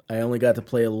Edition. I only got to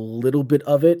play a little bit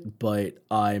of it, but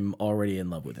I'm already in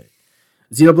love with it.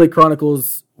 Xenoblade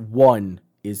Chronicles 1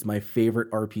 is my favorite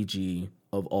RPG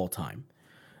of all time.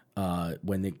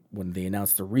 When they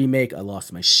announced the remake, I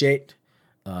lost my shit.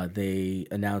 They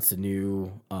announced a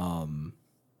new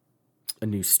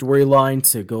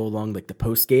storyline to go along like the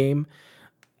post game.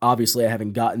 Obviously, I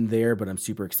haven't gotten there, but I'm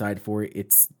super excited for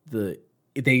it.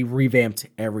 They revamped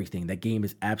everything. That game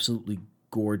is absolutely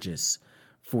gorgeous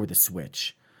for the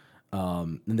Switch.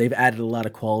 And they've added a lot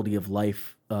of quality of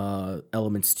life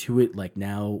elements to it. Like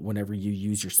now, whenever you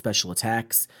use your special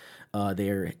attacks,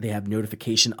 they have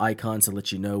notification icons to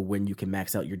let you know when you can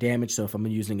max out your damage. So if I'm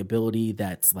using ability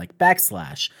that's like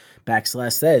backslash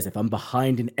says if I'm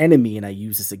behind an enemy and I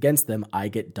use this against them, I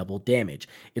get double damage.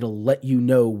 It'll let you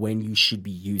know when you should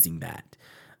be using that.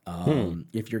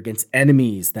 If you're against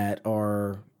enemies that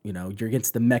are, you're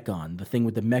against the Mechon. The thing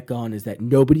with the Mechon is that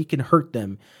nobody can hurt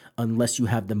them unless you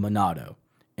have the Monado.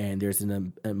 And there's a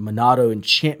Monado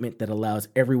enchantment that allows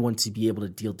everyone to be able to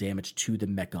deal damage to the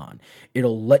Mechon.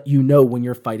 It'll let you know when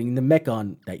you're fighting the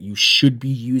Mechon that you should be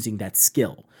using that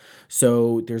skill.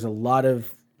 So there's a lot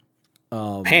of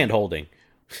hand-holding.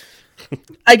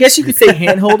 I guess you could say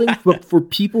hand-holding, but for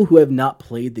people who have not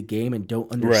played the game and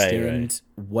don't understand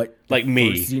what like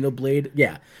me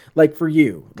Xenoblade, like for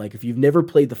you, like if you've never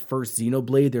played the first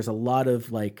Xenoblade, there's a lot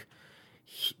of like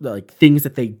things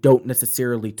that they don't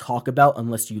necessarily talk about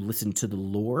unless you listen to the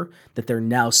lore that they're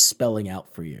now spelling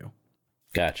out for you.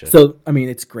 Gotcha. So, I mean,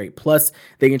 it's great. Plus,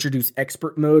 they introduced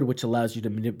expert mode, which allows you to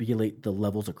manipulate the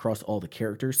levels across all the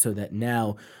characters so that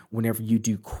now whenever you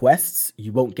do quests,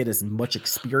 you won't get as much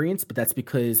experience, but that's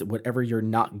because whatever you're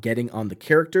not getting on the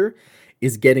character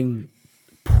is getting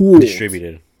pooled.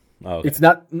 Distributed. Oh, okay. It's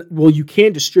not, well, you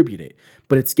can distribute it,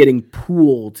 but it's getting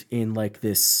pooled in like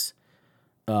this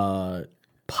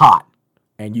pot.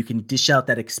 And you can dish out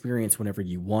that experience whenever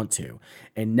you want to.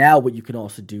 And now what you can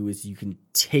also do is you can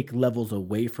take levels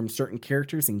away from certain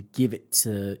characters and give it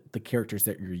to the characters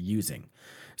that you're using.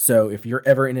 So if you're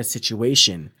ever in a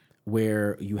situation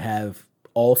where you have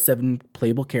all 7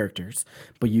 playable characters,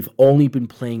 but you've only been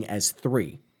playing as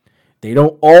 3, they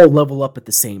don't all level up at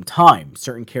the same time.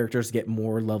 Certain characters get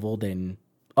more level than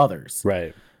others.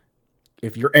 Right.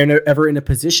 if you're ever in a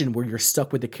position where you're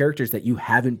stuck with the characters that you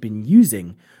haven't been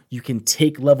using, you can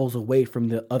take levels away from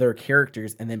the other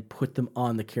characters and then put them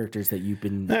on the characters that you've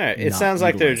been. All right. It sounds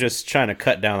like they're just trying to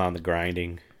cut down on the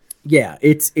grinding. Yeah,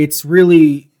 it's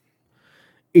really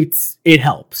it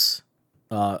helps.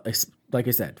 Like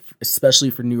I said, especially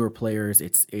for newer players,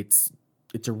 it's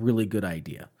a really good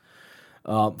idea.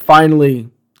 Finally,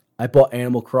 I bought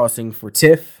Animal Crossing for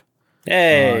Tiff.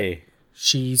 Hey.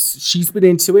 She's been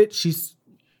into it.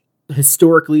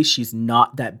 Historically she's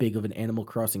not that big of an Animal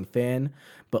Crossing fan,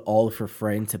 but all of her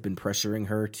friends have been pressuring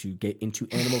her to get into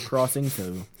Animal Crossing,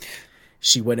 so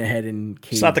she went ahead and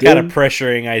caved in. It's not the kind of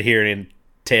pressuring I'd hear in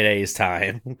today's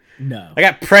time. No. I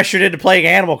got pressured into playing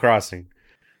Animal Crossing.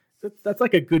 That's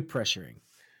like a good pressuring.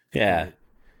 Yeah.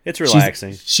 It's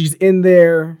relaxing. She's in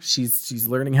there. She's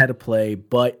learning how to play,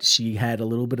 but she had a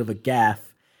little bit of a gaffe.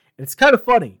 And it's kind of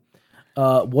funny.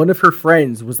 One of her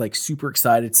friends was like super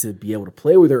excited to be able to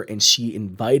play with her, and she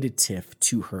invited Tiff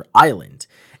to her island.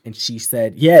 And she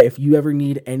said, yeah, if you ever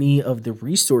need any of the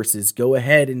resources, go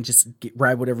ahead and just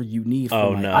grab whatever you need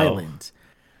from my island.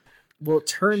 Well, it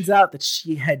turns out that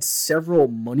she had several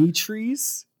money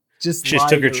trees. She just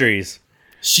took her trees.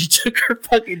 She took her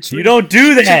fucking trees. You don't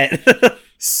do that.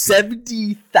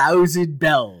 70,000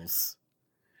 bells.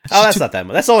 That's not that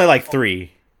much. That's only like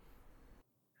 3.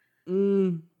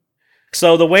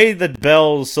 So the way the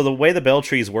bell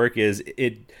trees work is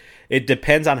it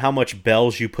depends on how much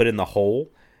bells you put in the hole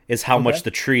is how much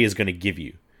the tree is going to give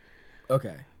you.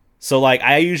 Okay. So like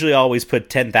I usually always put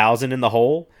 10,000 in the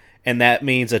hole, and that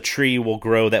means a tree will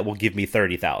grow that will give me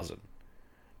 30,000.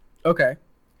 Okay.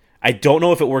 I don't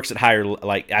know if it works at higher,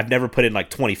 like I've never put in like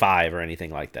 25 or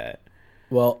anything like that.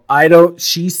 Well,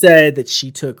 she said that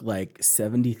she took like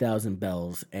 70,000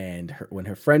 bells, and when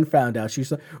her friend found out, she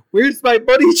was like, where's my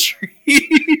money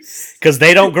trees? Because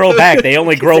they don't grow back. They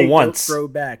only grow once. Don't grow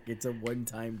back. It's a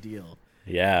one-time deal.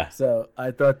 Yeah. So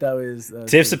I thought that was...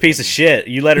 Tiff's a piece of shit.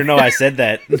 You let her know I said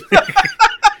that.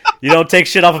 You don't take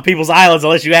shit off of people's islands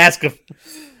unless you ask them.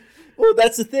 Well,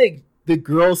 that's the thing. The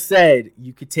girl said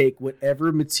you could take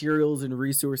whatever materials and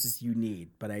resources you need,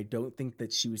 but I don't think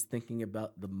that she was thinking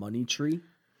about the money tree.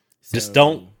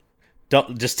 So...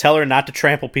 Just tell her not to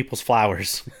trample people's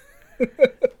flowers.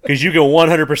 Because you can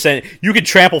 100%, you can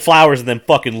trample flowers and then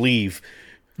fucking leave.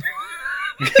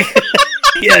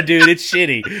 Yeah, dude, it's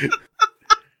shitty.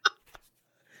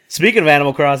 Speaking of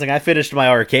Animal Crossing, I finished my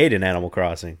arcade in Animal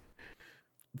Crossing.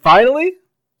 Finally?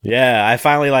 Yeah, I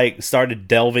finally started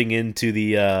delving into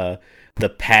the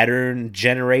pattern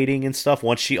generating and stuff.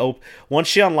 Once she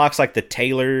unlocks like the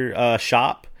tailor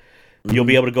shop, you'll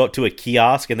be able to go up to a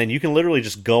kiosk, and then you can literally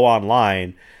just go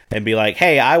online and be like,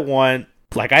 "Hey, I want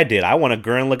a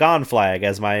Gurren Lagann flag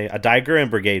as a Die Gurren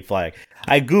Brigade flag."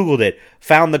 I googled it,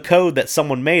 found the code that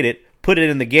someone made it, put it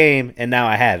in the game, and now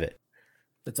I have it.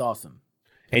 That's awesome.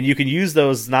 And you can use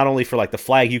those not only for like the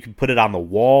flag, you can put it on the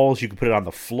walls, you can put it on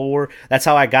the floor. That's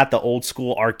how I got the old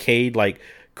school arcade, like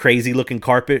crazy looking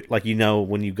carpet. Like,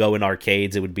 when you go in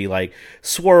arcades, it would be like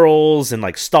swirls and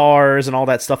like stars and all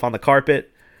that stuff on the carpet.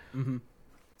 Mm-hmm.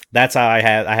 That's how I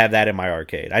have that in my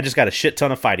arcade. I just got a shit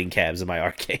ton of fighting cabs in my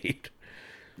arcade.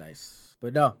 Nice.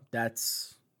 But no,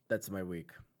 that's my week.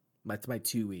 That's my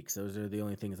 2 weeks. Those are the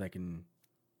only things I can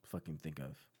fucking think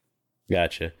of.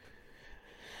 Gotcha.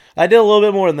 I did a little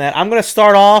bit more than that. I'm going to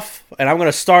start off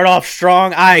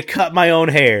strong. I cut my own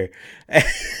hair.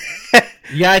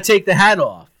 You got to take the hat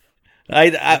off.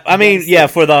 I mean, yeah,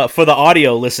 for the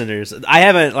audio listeners, I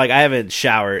haven't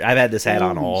showered. I've had this hat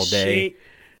on all day. Shit.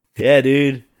 Yeah,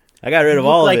 dude. I got rid of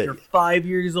all of it. You're 5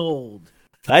 years old.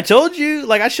 I told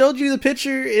you, I showed you the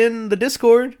picture in the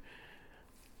Discord.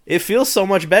 It feels so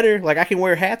much better. Like, I can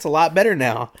wear hats a lot better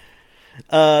now.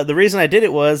 The reason I did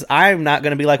it was I'm not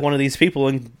going to be like one of these people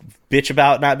and bitch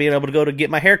about not being able to go to get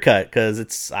my hair cut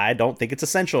because I don't think it's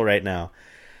essential right now.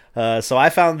 So I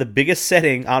found the biggest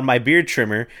setting on my beard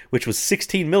trimmer, which was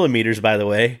 16 millimeters, by the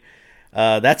way.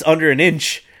 That's under an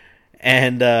inch.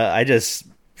 And I just,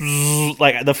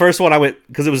 like, the first one I went,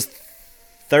 because it was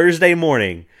Thursday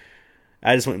morning,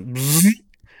 I just went,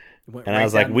 and I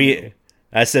was like,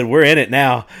 I said, we're in it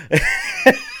now.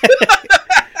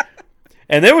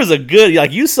 And there was a good,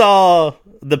 like, you saw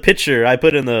the picture I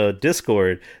put in the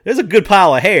Discord. There's a good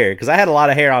pile of hair, because I had a lot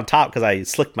of hair on top because I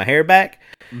slicked my hair back.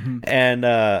 Mm-hmm. And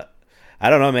I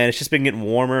don't know, man. It's just been getting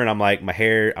warmer, and I'm like, my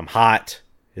hair, I'm hot.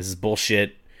 This is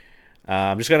bullshit.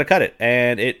 I'm just gonna cut it,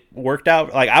 and it worked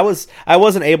out. Like, I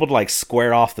wasn't able to like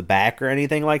square off the back or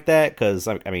anything like that, because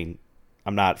I mean,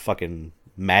 I'm not fucking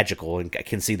magical and I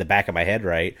can see the back of my head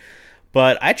right.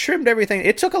 But I trimmed everything.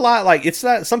 It took a lot. Like, it's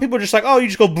not, some people are just like, oh, you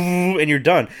just go and you're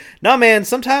done. No, man,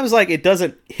 sometimes like it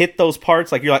doesn't hit those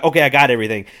parts. Like, you're like, okay, I got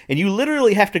everything. And you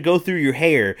literally have to go through your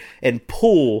hair and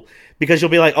pull because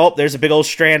you'll be like, oh, there's a big old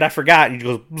strand I forgot. And you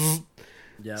go,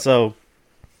 Yeah. so,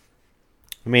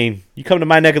 I mean, you come to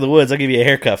my neck of the woods, I'll give you a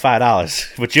haircut,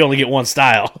 $5, but you only get one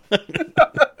style.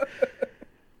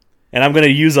 And I'm going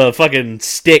to use a fucking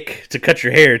stick to cut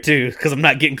your hair, too, because I'm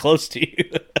not getting close to you.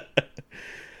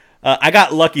 I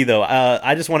got lucky, though.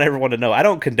 I just want everyone to know, I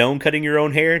don't condone cutting your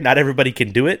own hair. Not everybody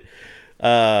can do it.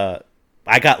 I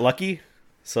got lucky,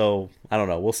 so I don't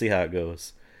know. We'll see how it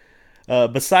goes.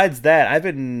 Besides that, I've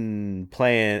been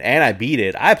playing, and I beat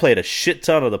it. I played a shit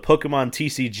ton of the Pokemon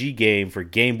TCG game for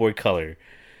Game Boy Color.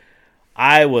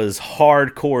 I was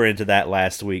hardcore into that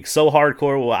last week. So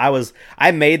hardcore. Well,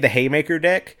 I made the Haymaker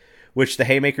deck, which the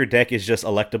Haymaker deck is just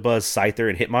Electabuzz, Scyther,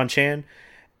 and Hitmonchan.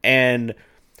 And,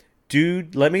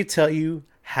 dude, let me tell you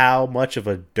how much of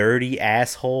a dirty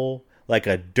asshole, like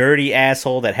a dirty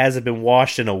asshole that hasn't been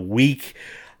washed in a week,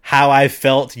 how I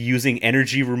felt using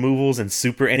energy removals and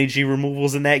super energy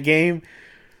removals in that game.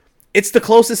 It's the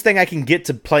closest thing I can get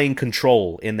to playing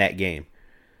Control in that game.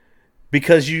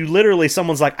 Because you literally,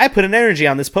 someone's like, I put an energy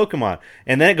on this Pokemon,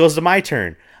 and then it goes to my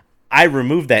turn. I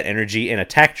removed that energy and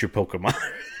attacked your Pokemon.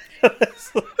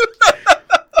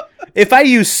 If I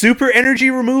use super energy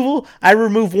removal, I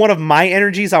remove one of my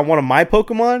energies on one of my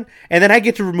Pokemon, and then I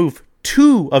get to remove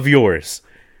 2 of yours.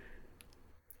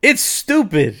 It's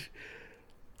stupid.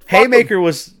 Haymaker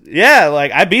was, yeah,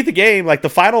 like, I beat the game. Like, the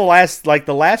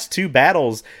last 2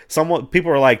 battles,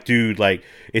 people are like, dude, like,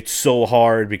 it's so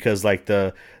hard because, like,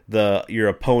 your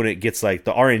opponent gets, like,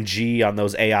 the RNG on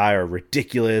those AI are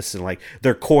ridiculous, and, like,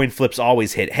 their coin flips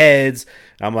always hit heads.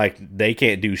 I'm like, they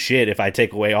can't do shit if I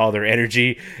take away all their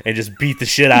energy and just beat the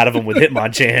shit out of them with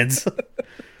Hitmonchans.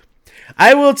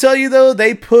 I will tell you, though,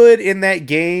 they put in that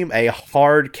game a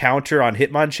hard counter on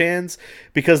Hitmonchans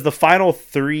because the final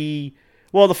 4,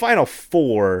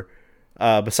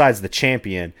 besides the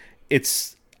champion,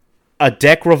 it's a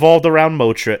deck revolved around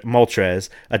Moltres,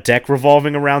 a deck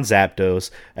revolving around Zapdos,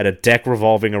 and a deck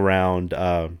revolving around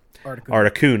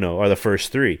Articuno are the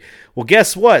first 3. Well,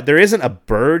 guess what? There isn't a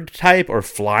bird type or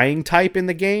flying type in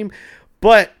the game,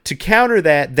 but to counter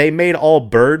that, they made all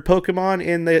bird Pokemon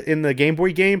in the Game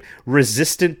Boy game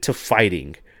resistant to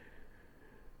fighting.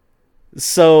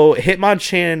 So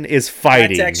Hitmonchan is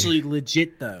fighting. That's actually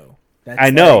legit, though. I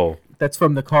know. That's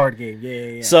from the card game.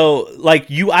 Yeah. So, like,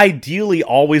 you ideally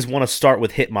always want to start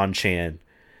with Hitmonchan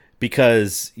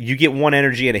because you get 1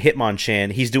 energy and a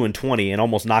Hitmonchan, he's doing 20 and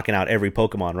almost knocking out every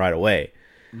Pokemon right away.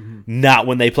 Mm-hmm. Not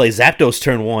when they play Zapdos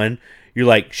turn 1. You're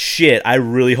like, shit, I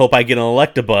really hope I get an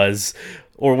Electabuzz.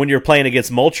 Or when you're playing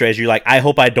against Moltres, you're like, I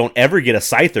hope I don't ever get a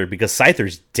Scyther because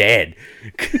Scyther's dead.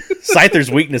 Scyther's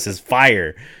weakness is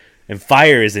fire. And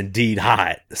fire is indeed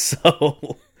hot.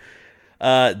 So,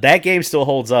 that game still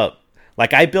holds up.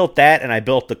 Like, I built that, and I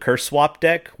built the Curse Swap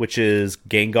deck, which is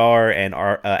Gengar and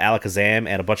Alakazam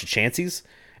and a bunch of Chanseys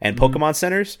and Pokemon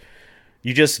Centers.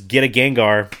 You just get a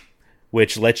Gengar,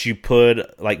 which lets you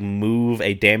move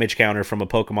a damage counter from a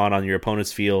Pokemon on your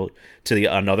opponent's field to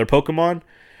another Pokemon.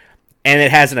 And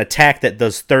it has an attack that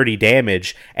does 30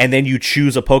 damage, and then you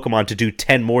choose a Pokemon to do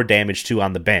 10 more damage to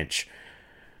on the bench.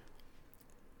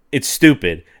 It's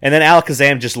stupid. And then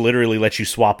Alakazam just literally lets you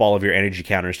swap all of your energy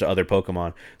counters to other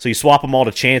Pokemon. So you swap them all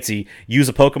to Chansey, use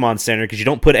a Pokemon Center because you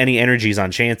don't put any energies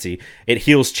on Chansey. It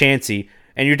heals Chansey,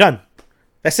 and you're done.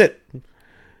 That's it.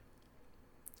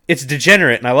 It's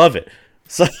degenerate, and I love it.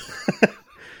 So,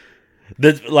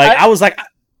 I was like,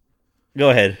 go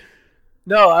ahead.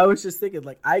 No, I was just thinking,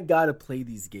 like, I gotta play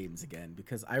these games again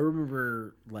because I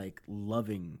remember, like,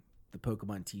 loving the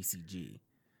Pokemon TCG.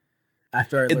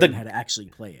 After I learned how to actually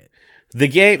play it. The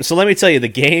game, so let me tell you, that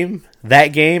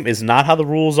game is not how the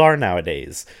rules are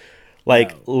nowadays.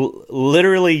 Like, no.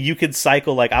 Literally, you could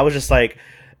cycle, like, I was just like,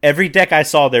 every deck I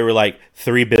saw, there were like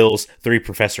 3 Bills, 3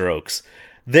 Professor Oaks.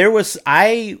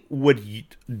 I would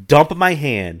dump my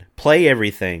hand, play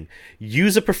everything,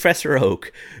 use a Professor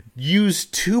Oak, use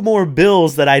 2 more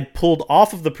Bills that I'd pulled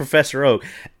off of the Professor Oak.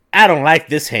 I don't like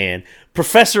this hand.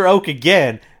 Professor Oak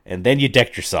again, and then you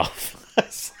decked yourself.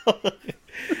 So,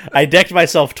 I decked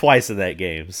myself twice in that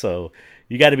game, so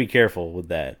you got to be careful with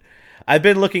that. I've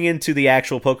been looking into the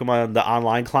actual Pokemon, the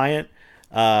online client.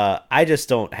 I just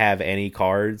don't have any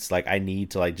cards. Like, I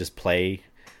need to, like, just play.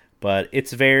 But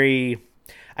it's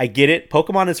I get it.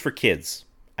 Pokemon is for kids.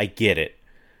 I get it.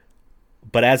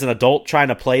 But as an adult trying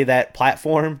to play that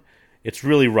platform, it's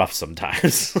really rough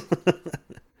sometimes.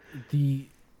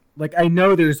 I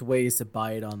know there's ways to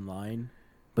buy it online,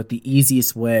 but the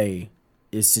easiest way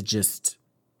is to just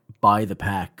buy the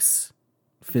packs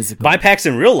physical. Buy packs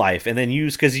in real life and then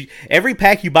use, because every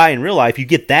pack you buy in real life, you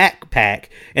get that pack,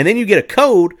 and then you get a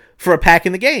code for a pack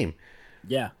in the game.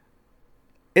 Yeah.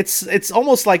 It's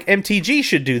almost like MTG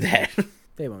should do that.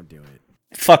 They won't do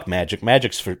it. Fuck Magic.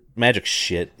 Magic's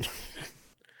shit.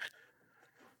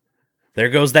 There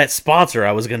goes that sponsor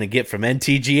I was going to get from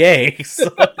NTGA.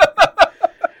 So.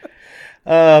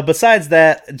 Besides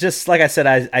that, just like I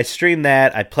said, I streamed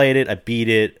that. I played it. I beat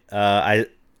it. I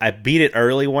beat it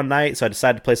early one night, so I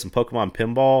decided to play some Pokemon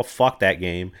Pinball. Fuck that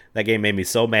game. That game made me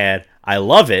so mad. I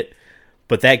love it,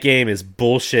 but that game is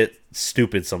bullshit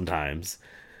stupid sometimes.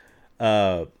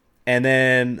 And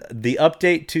then the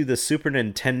update to the Super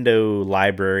Nintendo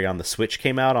library on the Switch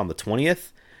came out on the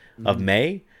 20th of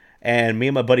May. And me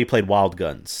and my buddy played Wild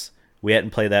Guns. We hadn't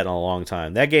played that in a long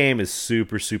time. That game is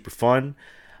super, super fun.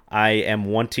 I am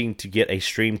wanting to get a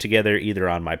stream together either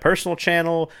on my personal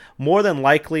channel, more than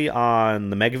likely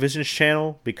on the Megavisions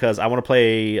channel, because I want to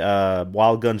play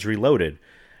Wild Guns Reloaded.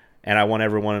 And I want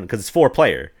everyone, because it's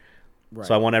 4-player. Right.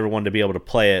 So I want everyone to be able to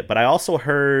play it. But I also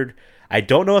heard, I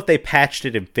don't know if they patched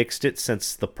it and fixed it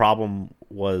since the problem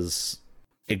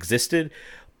existed,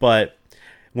 but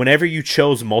whenever you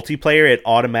chose multiplayer, it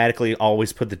automatically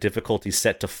always put the difficulty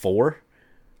set to 4.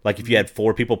 Like if you had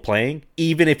 4 people playing,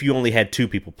 even if you only had 2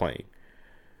 people playing.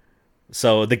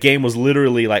 So the game was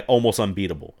literally like almost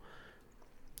unbeatable.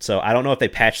 So I don't know if they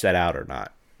patched that out or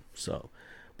not. So,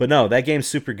 but no, that game's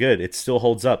super good. It still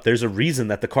holds up. There's a reason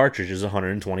that the cartridge is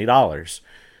 $120.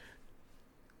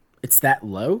 It's that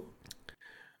low?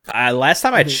 Last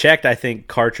time I checked, I think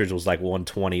cartridge was like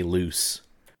 $120 loose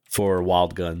for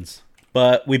Wild Guns.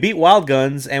 But we beat Wild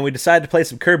Guns, and we decided to play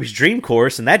some Kirby's Dream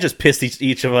Course, and that just pissed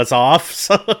each of us off.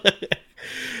 So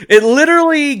it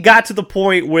literally got to the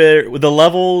point where the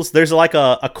levels, there's like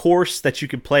a course that you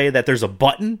can play that there's a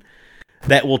button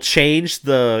that will change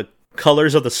the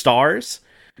colors of the stars.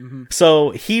 Mm-hmm.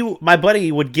 So my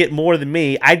buddy would get more than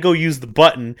me. I'd go use the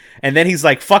button, and then he's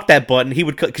like, fuck that button. He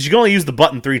would, because you can only use the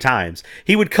button 3 times.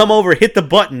 He would come over, hit the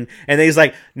button, and then he's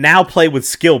like, now play with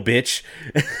skill, bitch.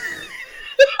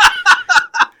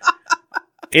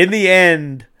 In the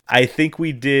end, I think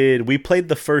we played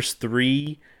the first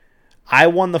 3. I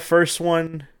won the first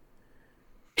one.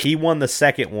 He won the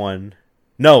second one.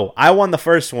 No, I won the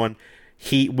first one.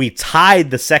 We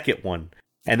tied the second one,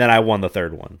 and then I won the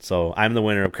third one. So I'm the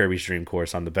winner of Kirby's Dream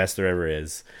Course. I'm the best there ever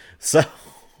is. So,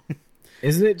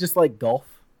 isn't it just like golf?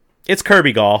 It's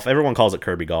Kirby Golf. Everyone calls it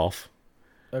Kirby Golf.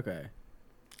 Okay.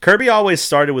 Kirby always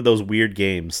started with those weird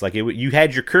games. Like you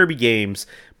had your Kirby games,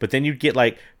 but then you'd get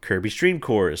like Kirby's Dream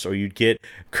Course, or you'd get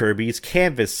Kirby's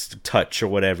Canvas Touch or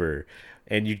whatever,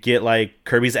 and you'd get like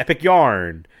Kirby's Epic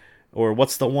Yarn, or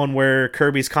what's the one where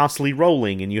Kirby's constantly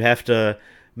rolling and you have to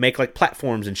make like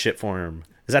platforms and shit for him?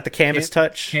 Is that the Canvas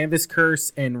Touch? Canvas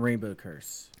Curse and Rainbow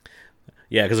Curse.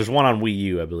 Yeah, because there's one on Wii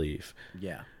U, I believe.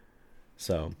 Yeah.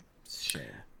 So. Shame.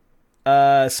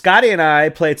 Scotty and I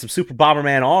played some Super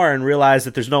Bomberman R and realized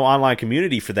that there's no online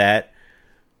community for that.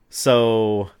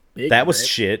 So that was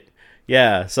shit.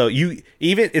 Yeah. So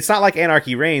it's not like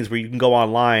Anarchy Reigns where you can go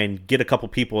online, get a couple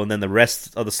people, and then the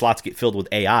rest of the slots get filled with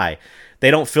AI. They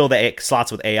don't fill the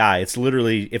slots with AI. It's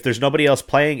literally, if there's nobody else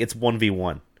playing, it's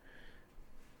 1v1.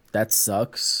 That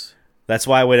sucks. That's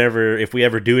why if we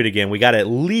ever do it again, we got to at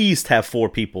least have 4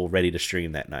 people ready to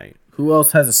stream that night. Who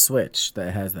else has a Switch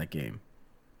that has that game?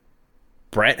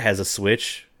 Brett has a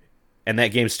Switch, and that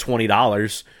game's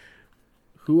 $20.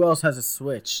 Who else has a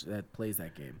Switch that plays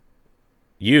that game?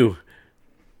 You.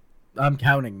 I'm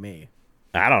counting me.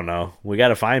 I don't know. We got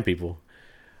to find people.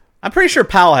 I'm pretty sure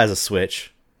Powell has a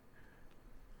Switch.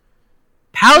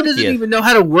 Powell doesn't even know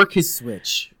how to work his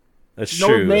Switch. That's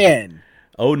true. No man.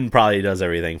 Odin probably does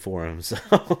everything for him. So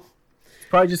it's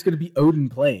probably just going to be Odin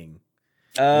playing.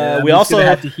 We also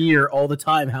have to hear all the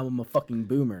time how I'm a fucking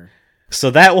boomer. So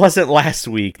that wasn't last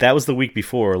week. That was the week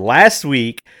before. Last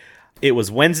week, it was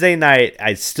Wednesday night.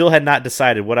 I still had not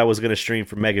decided what I was going to stream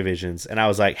for Megavisions. And I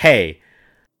was like, hey,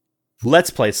 let's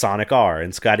play Sonic R.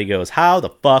 And Scotty goes, how the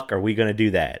fuck are we going to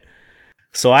do that?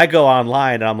 So I go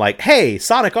online and I'm like, hey,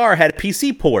 Sonic R had a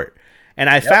PC port. And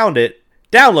I found it,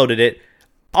 downloaded it,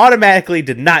 automatically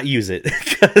did not use it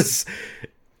because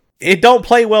it don't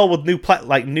play well with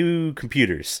new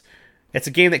computers. It's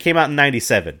a game that came out in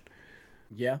 97.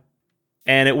 Yeah.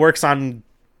 And it works on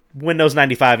Windows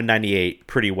 95 and 98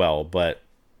 pretty well, but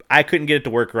I couldn't get it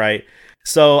to work right.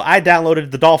 So I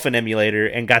downloaded the Dolphin emulator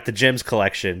and got the Gems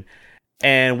collection,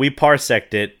 and we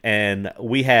parseced it, and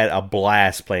we had a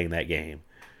blast playing that game.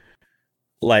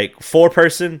 Like,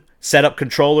 4-person, set up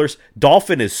controllers.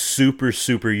 Dolphin is super,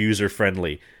 super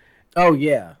user-friendly. Oh,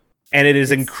 yeah. and it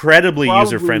is incredibly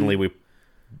user friendly.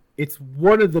 It's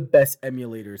one of the best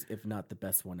emulators, if not the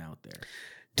best one out there.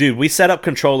 Dude, we set up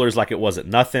controllers like it wasn't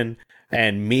nothing,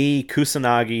 and me,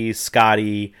 Kusanagi,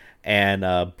 Scotty,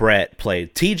 and Brett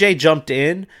played. TJ jumped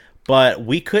in, but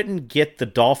we couldn't get the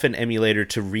Dolphin emulator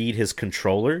to read his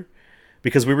controller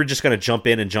because we were just going to jump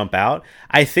in and jump out.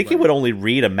 I think it would only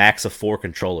read a max of 4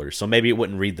 controllers, so maybe it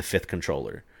wouldn't read the 5th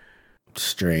controller.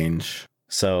 Strange.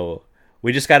 So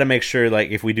we just got to make sure, like,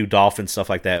 if we do Dolphin stuff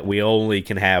like that, we only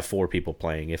can have 4 people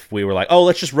playing. If we were like, oh,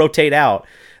 let's just rotate out,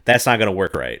 that's not going to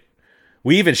work right.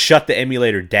 We even shut the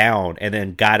emulator down and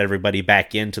then got everybody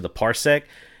back into the Parsec,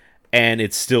 and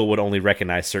it still would only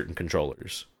recognize certain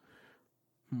controllers.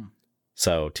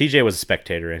 So TJ was a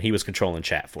spectator, and he was controlling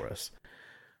chat for us.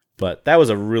 But that was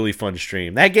a really fun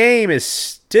stream. That game is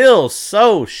still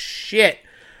so shit,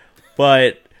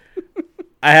 but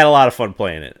I had a lot of fun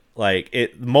playing it. Like,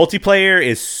 multiplayer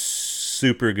is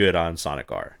super good on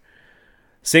Sonic R.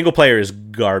 Single player is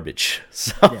garbage.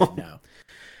 So no.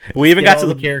 We even got to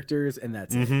the characters, and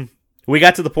that's it. We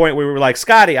got to the point where we were like,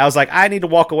 Scotty, I was like, I need to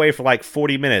walk away for like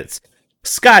 40 minutes.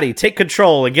 Scotty, take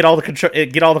control and get all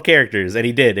the characters, and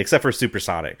he did, except for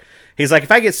Supersonic. He's like,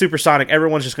 if I get Supersonic,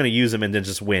 everyone's just going to use him and then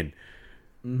just win.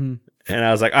 And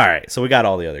I was like, all right, so we got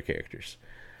all the other characters.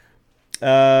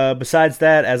 Besides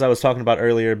that, as I was talking about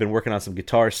earlier, I've been working on some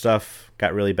guitar stuff.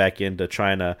 Got really back into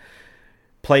trying to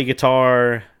play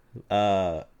guitar.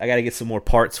 I got to get some more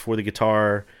parts for the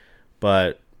guitar,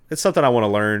 but it's something I want to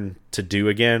learn to do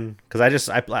again, because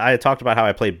I talked about how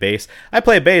I play bass. I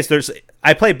play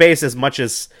bass as much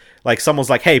as, like, someone's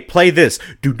like, hey, play this,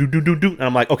 do do do do do, and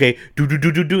I'm like, okay, do do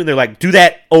do do do, and they're like, do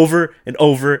that over and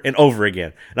over and over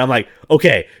again, and I'm like,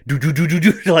 okay, do do do do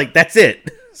do, like, that's it.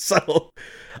 So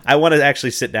I want to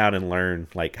actually sit down and learn,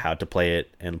 like, how to play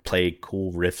it and play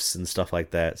cool riffs and stuff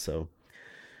like that. So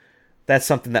that's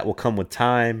something that will come with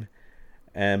time.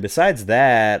 And besides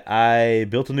that, I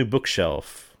built a new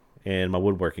bookshelf in my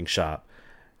woodworking shop.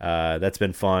 That's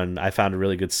been fun. I found a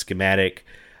really good schematic.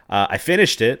 I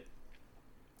finished it,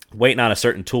 waiting on a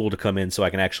certain tool to come in so I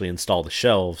can actually install the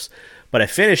shelves. But I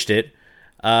finished it,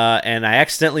 and I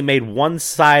accidentally made one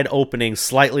side opening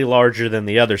slightly larger than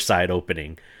the other side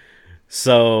opening.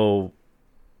 So,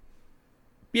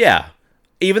 yeah.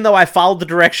 Even though I followed the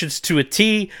directions to a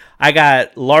T, I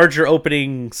got larger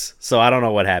openings, so I don't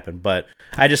know what happened. But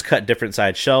I just cut different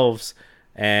side shelves,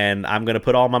 and I'm going to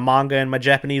put all my manga and my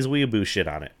Japanese weeaboo shit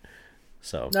on it.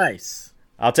 So nice.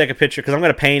 I'll take a picture, because I'm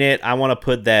going to paint it. I want to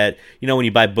put that, when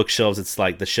you buy bookshelves, it's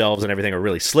like the shelves and everything are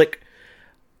really slick.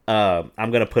 I'm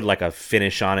going to put like a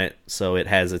finish on it, so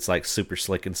it's like super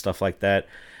slick and stuff like that.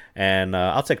 And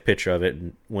I'll take a picture of it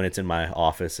when it's in my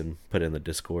office and put it in the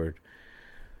Discord.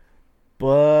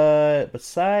 But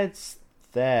besides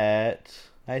that,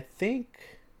 I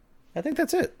think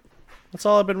that's it. That's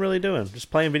all I've been really doing.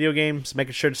 Just playing video games,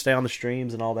 making sure to stay on the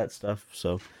streams and all that stuff.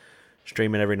 So,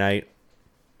 streaming every night.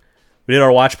 We did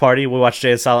our watch party. We watched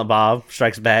Jay and Silent Bob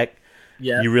Strikes Back.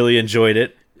 Yeah. You really enjoyed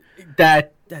it.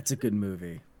 That's a good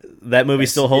movie. That movie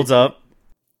still holds up.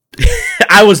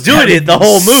 I was doing it the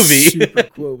whole movie. Super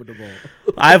quotable.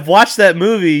 I've watched that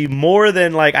movie more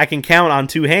than, like, I can count on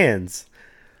 2 hands.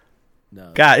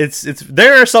 No. God, it's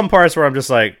there are some parts where I'm just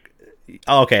like,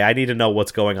 okay, I need to know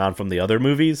what's going on from the other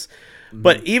movies.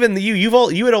 But even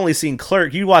you had only seen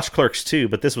Clerks. You watched Clerks 2,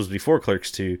 but this was before Clerks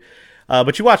 2.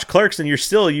 But you watch Clerks and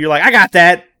you're like, I got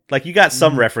that. Like, you got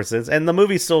some references, and the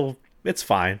movie's still, it's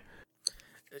fine.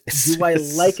 Do I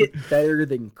like it better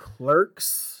than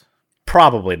Clerks?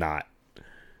 Probably not.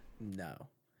 No.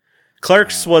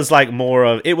 Clerks was like more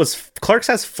of, Clerks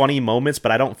has funny moments,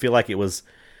 but I don't feel like it was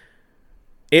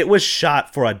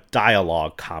shot for a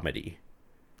dialogue comedy,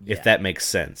 if that makes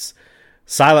sense.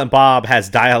 Silent Bob has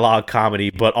dialogue comedy,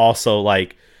 but also,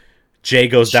 like, Jay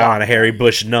goes down on a Harry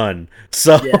Bush nun.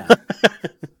 So,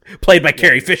 played by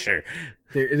Carrie Fisher.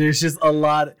 There's just a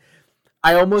lot.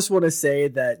 I almost want to say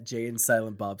that Jay and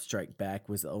Silent Bob Strike Back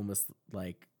was almost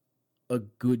like a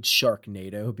good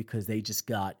Sharknado, because they just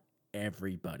got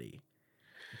everybody.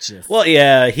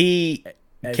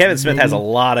 Kevin Smith has a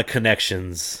lot of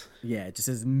connections. Yeah, just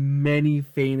as many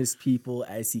famous people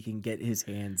as he can get his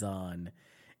hands on.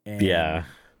 And, I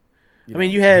mean,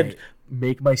 you had...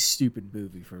 Make my stupid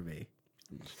movie for me.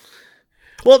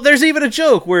 Well, there's even a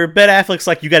joke where Ben Affleck's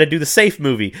like, you got to do the safe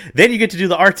movie. Then you get to do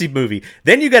the artsy movie.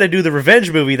 Then you got to do the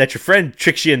revenge movie that your friend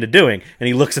tricks you into doing. And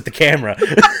he looks at the camera.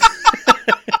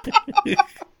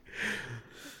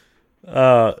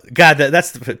 God,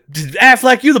 that's the...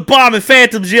 Affleck, you the bomb in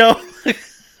Phantoms, yo!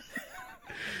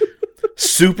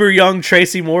 Super young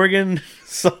Tracy Morgan.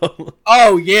 So.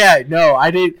 Oh yeah, no,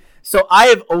 I did. So I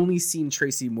have only seen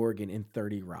Tracy Morgan in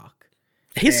 30 Rock.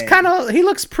 He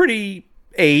looks pretty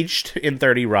aged in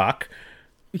 30 Rock.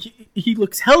 He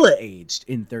looks hella aged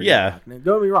in 30 Rock. Now,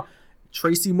 don't get me wrong.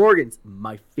 Tracy Morgan's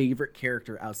my favorite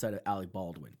character outside of Alec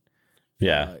Baldwin.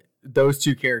 Yeah. Those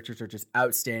two characters are just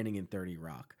outstanding in 30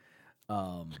 Rock.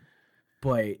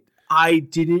 But I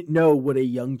didn't know what a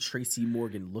young Tracy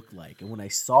Morgan looked like. And when I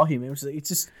saw him, it was like, it's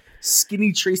just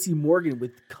skinny Tracy Morgan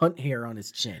with cunt hair on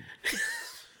his chin.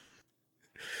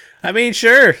 I mean,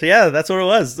 sure. Yeah, that's what it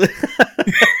was.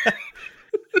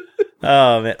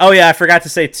 Oh, man. Oh, yeah, I forgot to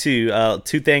say, two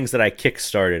things that I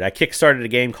kickstarted. I kickstarted a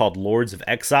game called Lords of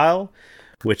Exile,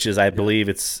 which is, I believe,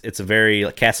 it's a very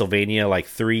Castlevania,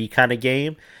 3 kind of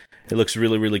game. It looks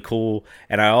really, really cool.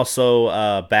 And I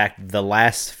also backed The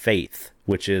Last Faith,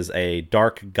 which is a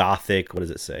dark gothic, what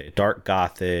does it say? Dark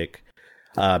gothic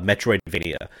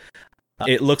Metroidvania.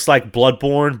 It looks like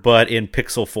Bloodborne, but in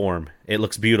pixel form. It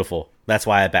looks beautiful. That's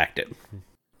why I backed it.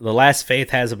 The Last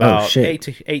Faith has about 8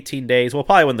 to 18 days. Well,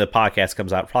 probably when the podcast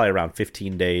comes out, probably around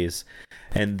 15 days.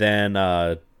 And then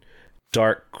Lords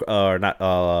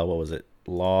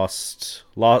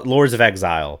of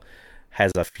Exile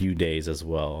has a few days as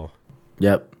well.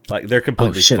 Yep. They're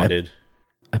completely funded.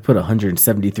 I put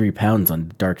 173 pounds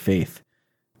on Dark Faith.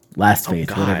 Last Faith,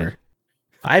 God. whatever.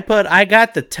 I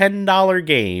got the $10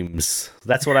 games.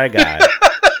 That's what I got.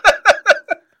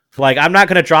 I'm not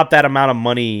going to drop that amount of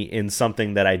money in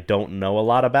something that I don't know a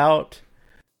lot about.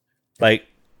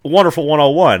 Wonderful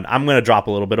 101, I'm going to drop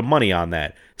a little bit of money on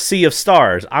that. Sea of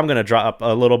Stars, I'm going to drop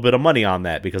a little bit of money on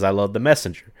that because I love The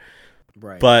Messenger.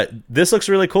 Right. But this looks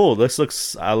really cool.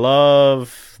 I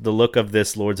love the look of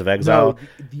this Lords of Exile.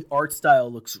 No, the art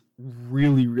style looks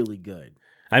really, really good.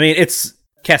 I mean, it's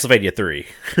Castlevania 3.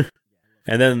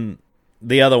 And then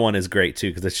the other one is great too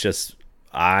because it's just...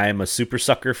 I'm a super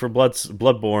sucker for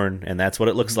Bloodborne, and that's what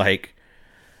it looks like.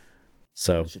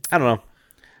 So, I don't know.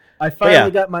 I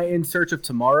finally got my In Search of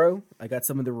Tomorrow. I got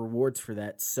some of the rewards for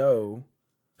that, so...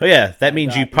 Oh, yeah, that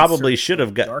means you probably should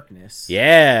have got... Darkness.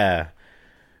 Yeah.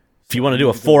 If you want to do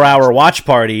a 4-hour watch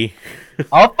party...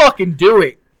 I'll fucking do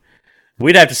it!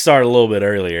 We'd have to start a little bit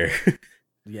earlier.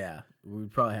 Yeah,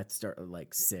 we'd probably have to start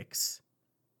at 6.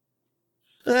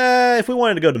 If we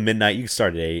wanted to go to midnight, you can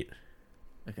start at 8.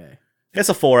 Okay. It's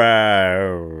a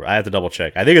 4-hour. I have to double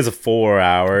check. I think it's 4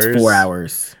 hours. It's 4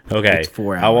 hours. Okay. It's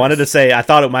 4 hours. I wanted to say I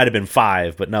thought it might have been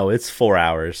 5, but no, it's 4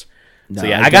 hours. No, so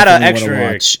yeah, I got an extra.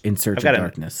 Watch In Search of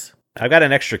Darkness. I've got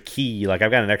an extra key. I've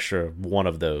got an extra one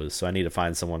of those, so I need to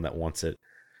find someone that wants it.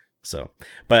 So,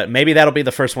 but maybe that'll be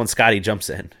the first one Scotty jumps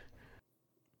in. Cool.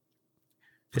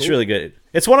 It's really good.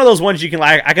 It's one of those ones you can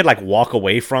I could walk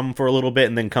away from for a little bit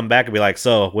and then come back and be like,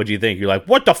 so what do you think? You're like,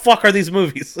 what the fuck are these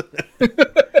movies?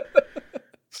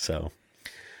 So,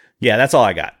 yeah, that's all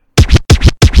I got.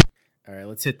 All right,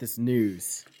 let's hit this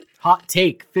news. Hot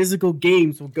take. Physical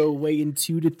games will go away in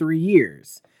 2 to 3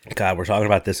 years. God, we're talking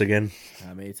about this again?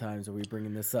 How many times are we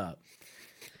bringing this up?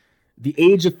 The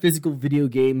age of physical video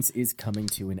games is coming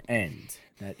to an end.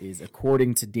 That is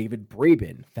according to David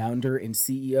Braben, founder and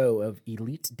CEO of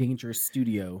Elite Dangerous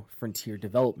Studio Frontier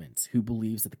Development, who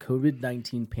believes that the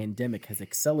COVID-19 pandemic has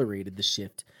accelerated the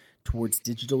shift towards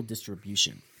digital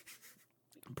distribution.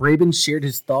 Braben shared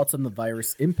his thoughts on the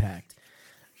virus impact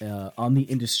on the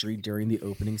industry during the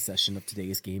opening session of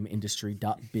today's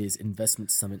GameIndustry.biz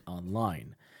Investment Summit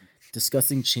online,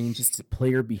 discussing changes to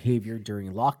player behavior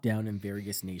during lockdown in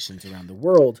various nations around the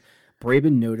world.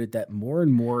 Braben noted that more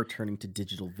and more are turning to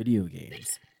digital video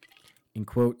games. In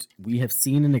quote, "We have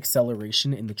seen an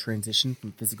acceleration in the transition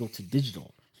from physical to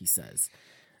digital," he says.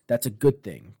 "That's a good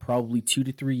thing. Probably 2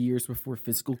 to 3 years before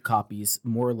physical copies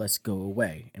more or less go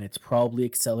away, and it's probably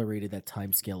accelerated that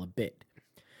timescale a bit."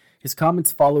 His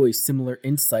comments follow a similar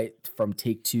insight from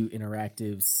Take-Two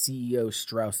Interactive's CEO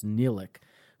Strauss Zelnick,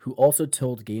 who also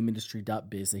told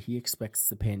GameIndustry.biz that he expects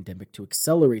the pandemic to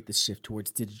accelerate the shift towards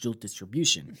digital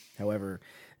distribution. However,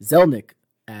 Zelnick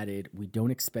added, "We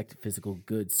don't expect physical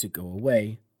goods to go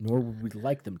away, nor would we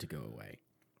like them to go away."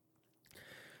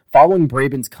 Following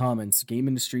Braben's comments,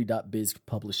 GameIndustry.biz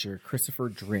publisher Christopher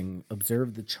Dring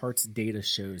observed the chart's data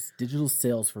shows digital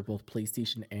sales for both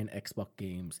PlayStation and Xbox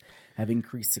games have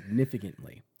increased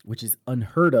significantly, which is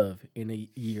unheard of in a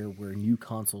year where new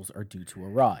consoles are due to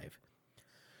arrive.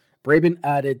 Braben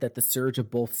added that the surge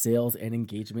of both sales and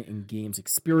engagement in games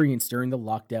experienced during the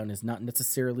lockdown is not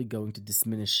necessarily going to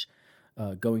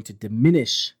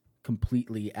diminish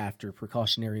completely after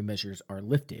precautionary measures are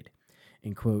lifted.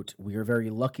 In quote, "We are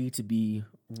very lucky to be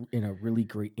in a really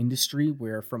great industry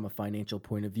where, from a financial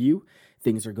point of view,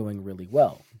 things are going really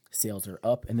well. Sales are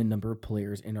up and the number of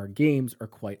players in our games are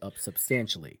quite up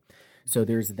substantially. So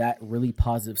there's that really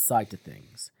positive side to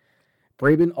things.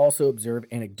 Braben also observed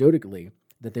anecdotally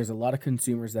that there's a lot of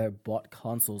consumers that have bought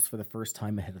consoles for the first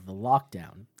time ahead of the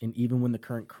lockdown, and even when the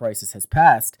current crisis has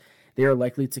passed, they are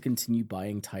likely to continue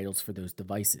buying titles for those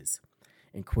devices.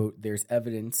 And quote, there's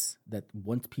evidence that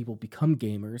once people become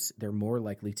gamers, they're more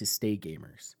likely to stay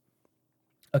gamers.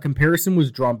 A comparison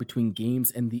was drawn between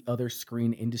games and the other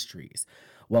screen industries.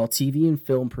 While TV and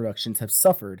film productions have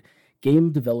suffered,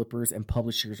 game developers and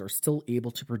publishers are still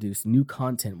able to produce new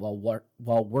content while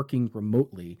working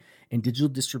remotely, and digital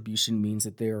distribution means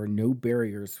that there are no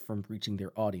barriers from reaching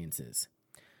their audiences.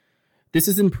 This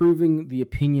is improving the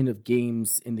opinion of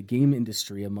games in the game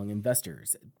industry among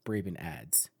investors, Braben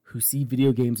adds, who see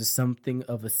video games as something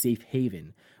of a safe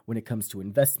haven when it comes to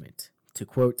investment. To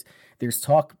quote, there's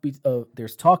talk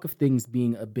of things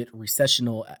being a bit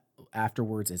recessional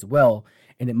afterwards as well,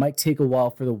 and it might take a while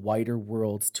for the wider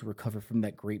world to recover from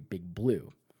that great big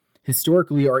blue.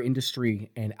 Historically, our industry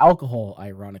and alcohol,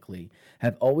 ironically,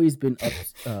 have always been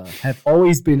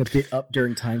a bit up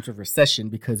during times of recession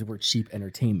because we're cheap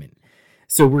entertainment.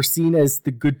 So we're seen as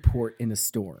the good port in a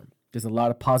storm. There's a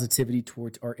lot of positivity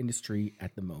towards our industry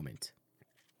at the moment.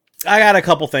 I got a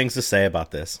couple things to say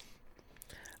about this.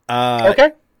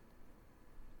 Okay.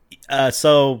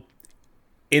 So,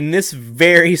 in this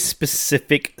very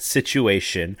specific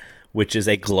situation, which is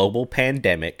a global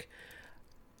pandemic,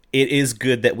 it is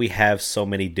good that we have so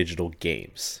many digital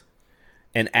games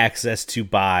and access to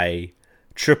buy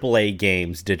AAA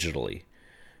games digitally,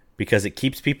 because it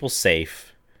keeps people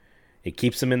safe. It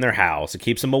keeps them in their house. It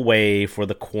keeps them away for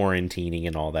the quarantining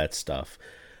and all that stuff.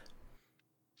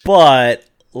 But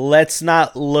let's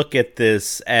not look at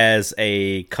this as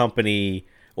a company,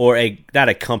 or not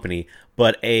a company,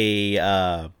 but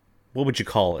a what would you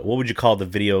call it? What would you call the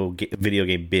video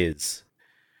game biz?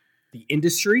 The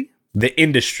industry? The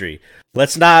industry.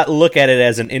 Let's not look at it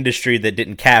as an industry that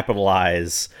didn't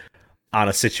capitalize on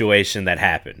a situation that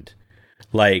happened,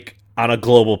 like on a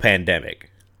global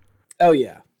pandemic. Oh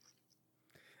yeah.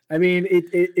 I mean,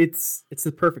 it's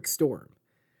the perfect storm.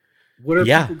 What are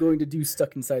people going to do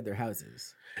stuck inside their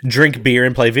houses? Drink beer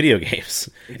and play video games.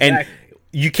 Exactly. And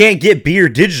you can't get beer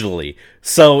digitally,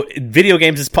 so video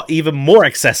games is even more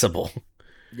accessible.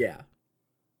 Yeah.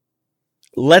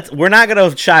 We're not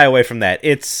going to shy away from that.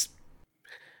 It's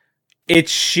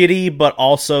shitty, but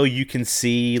also you can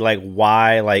see like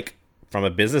why, like from a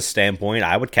business standpoint,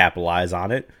 I would capitalize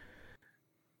on it.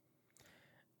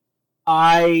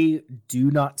 I do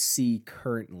not see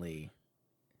currently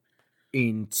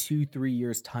in 2-3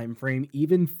 years time frame,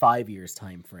 even 5 years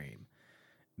time frame,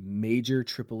 major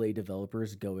AAA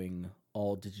developers going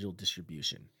all digital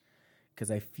distribution. Because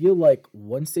I feel like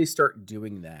once they start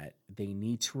doing that, they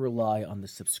need to rely on the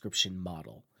subscription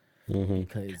model. Mm-hmm.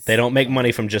 Because they don't make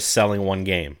money from just selling one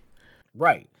game.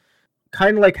 Right.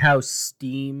 Kind of like how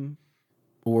Steam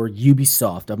or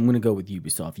Ubisoft, I'm going to go with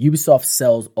Ubisoft. Ubisoft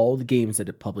sells all the games that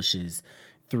it publishes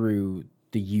through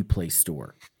the Uplay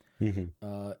store.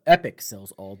 Mm-hmm. Epic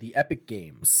sells all the Epic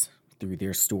games through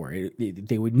their store.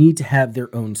 They would need to have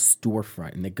their own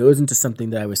storefront. And it goes into something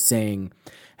that I was saying,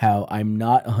 how I'm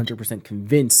not 100%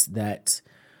 convinced that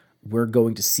we're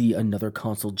going to see another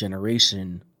console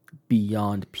generation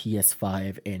beyond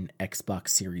PS5 and Xbox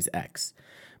Series X.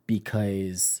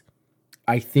 Because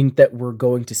I think that we're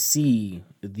going to see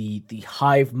the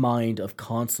hive mind of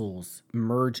consoles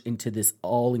merge into this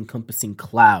all-encompassing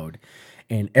cloud,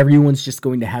 and everyone's just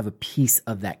going to have a piece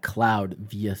of that cloud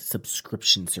via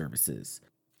subscription services.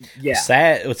 Yeah.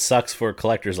 Sad. It sucks for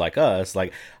collectors like us.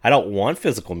 Like, I don't want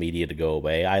physical media to go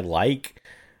away. I like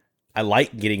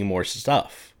getting more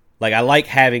stuff. Like, I like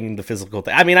having the physical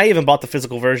thing. I mean, I even bought the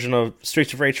physical version of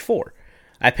Streets of Rage 4.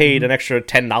 I paid an extra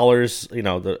 $10. You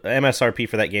know, the MSRP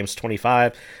for that game's $25.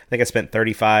 I think I spent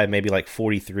 $35, maybe like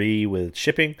 $43 with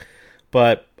shipping.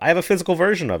 But I have a physical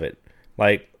version of it.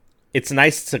 Like, it's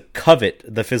nice to covet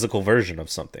the physical version of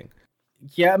something.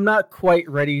 Yeah, I'm not quite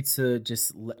ready to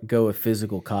just let go of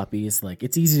physical copies. Like,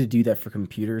 it's easy to do that for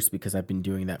computers because I've been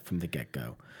doing that from the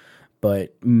get-go.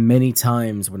 But many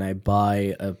times when I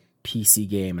buy a PC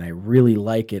game and I really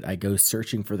like it, I go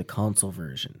searching for the console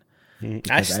version.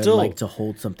 I like to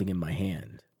hold something in my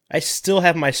hand. I still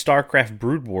have my StarCraft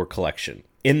Brood War collection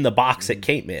in the box it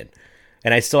came in,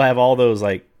 and I still have all those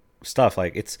like stuff.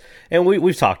 Like it's, and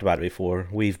we've talked about it before.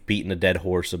 We've beaten a dead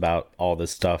horse about all this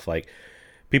stuff. Like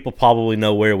people probably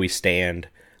know where we stand,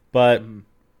 but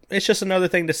it's just another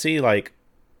thing to see. Like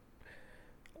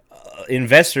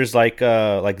investors, like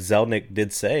Zelnick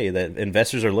did say, that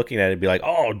investors are looking at it and be like,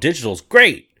 "Oh, digital's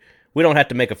great. We don't have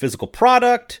to make a physical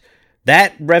product.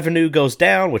 that revenue goes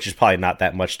down, which is probably not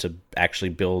that much to actually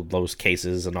build those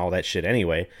cases and all that shit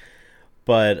anyway.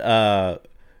 But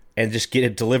and just get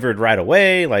it delivered right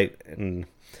away.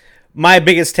 My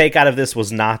biggest take out of this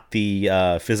was not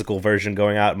the physical version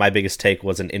going out. My biggest take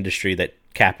was an industry that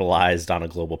capitalized on a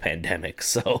global pandemic.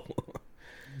 So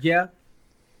yeah,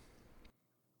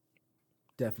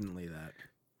 definitely that.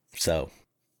 So,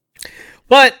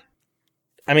 but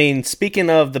I mean, speaking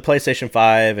of the PlayStation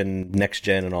 5 and next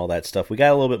gen and all that stuff, we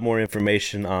got a little bit more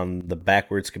information on the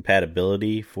backwards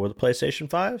compatibility for the PlayStation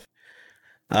 5.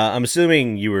 I'm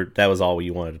assuming that was all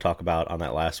you wanted to talk about on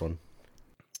that last one.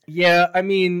 Yeah, I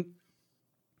mean,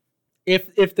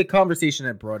 if the conversation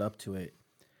had brought up to it,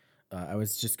 I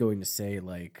was just going to say,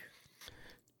 like,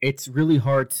 it's really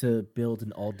hard to build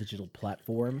an all digital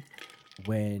platform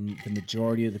when the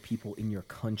majority of the people in your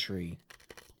country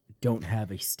don't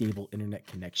have a stable internet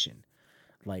connection.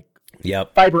 Like,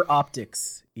 yep. Fiber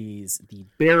optics is the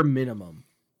bare minimum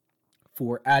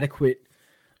for adequate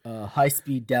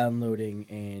high-speed downloading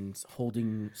and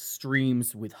holding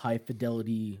streams with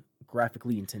high-fidelity,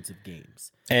 graphically intensive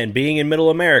games. And being in Middle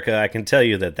America, I can tell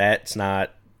you that that's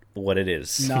not what it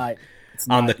is. It's not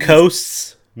on the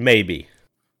coasts, maybe.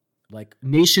 Like,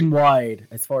 nationwide,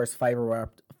 as far as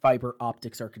fiber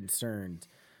optics are concerned,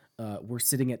 we're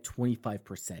sitting at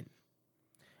 25%.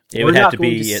 It would have to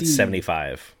be at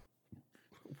 75.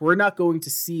 We're not going to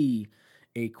see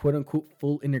a quote-unquote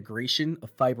full integration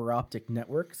of fiber optic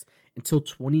networks until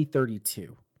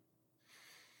 2032.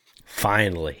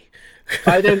 Finally.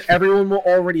 By then, everyone will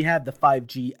already have the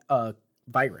 5G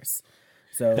virus.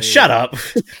 So shut up.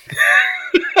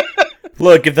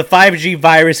 Look, if the 5G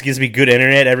virus gives me good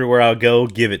internet everywhere I'll go,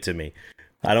 give it to me.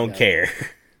 I don't care.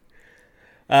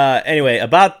 Anyway,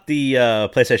 about the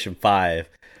PlayStation 5.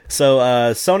 So,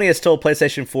 Sony has told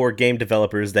PlayStation 4 game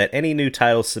developers that any new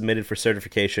titles submitted for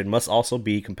certification must also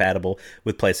be compatible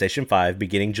with PlayStation 5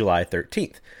 beginning July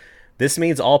 13th. This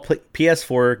means all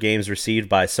PS4 games received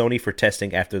by Sony for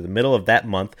testing after the middle of that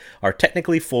month are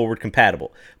technically forward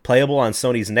compatible, playable on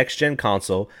Sony's next-gen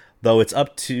console, though it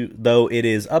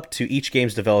is up to each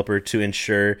game's developer to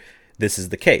ensure this is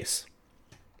the case.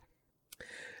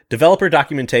 Developer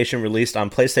documentation released on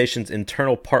PlayStation's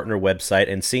internal partner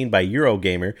website and seen by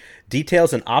Eurogamer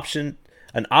details an option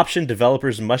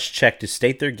developers must check to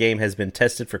state their game has been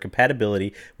tested for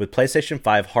compatibility with PlayStation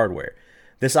 5 hardware.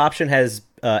 This option was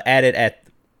added at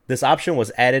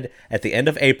the end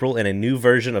of April in a new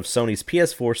version of Sony's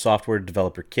PS4 software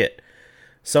developer kit.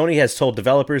 Sony has told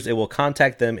developers it will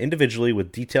contact them individually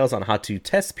with details on how to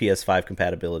test PS5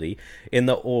 compatibility in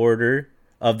the order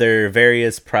of their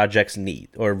various projects' need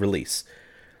or release.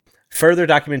 Further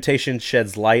documentation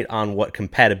sheds light on what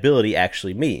compatibility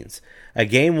actually means. A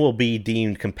game will be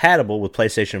deemed compatible with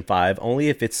PlayStation 5 only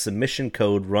if its submission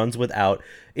code runs without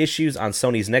issues on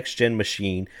Sony's next-gen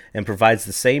machine and provides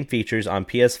the same features on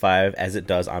PS5 as it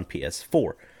does on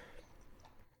PS4.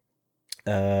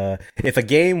 If a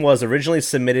game was originally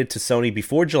submitted to Sony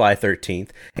before July 13th,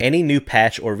 any new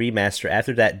patch or remaster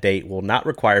after that date will not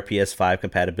require PS5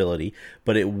 compatibility,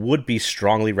 but it would be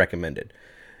strongly recommended.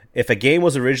 If a game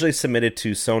was originally submitted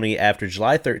to Sony after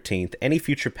July 13th, any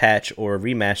future patch or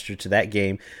remaster to that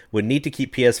game would need to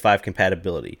keep PS5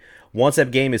 compatibility. Once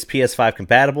that game is PS5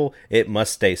 compatible, it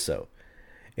must stay so.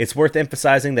 It's worth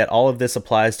emphasizing that all of this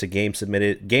applies to games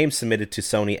submitted to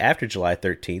Sony after July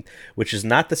 13th, which is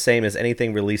not the same as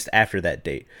anything released after that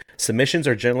date. Submissions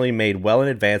are generally made well in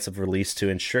advance of release to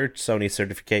ensure Sony's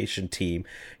certification team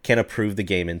can approve the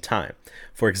game in time.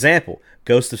 For example,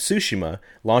 Ghost of Tsushima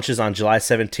launches on July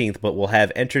 17th but will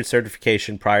have entered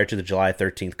certification prior to the July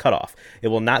 13th cutoff. It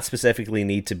will not specifically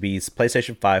need to be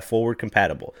PlayStation 5 forward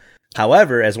compatible.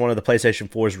 However, as one of the PlayStation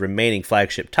 4's remaining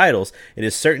flagship titles, it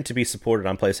is certain to be supported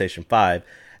on PlayStation 5,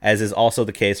 as is also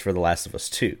the case for The Last of Us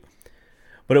 2.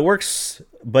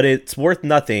 But it's worth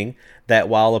noting that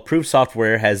while approved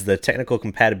software has the technical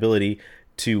compatibility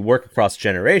to work across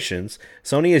generations,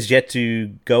 Sony is yet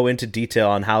to go into detail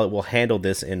on how it will handle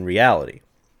this in reality.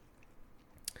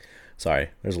 Sorry,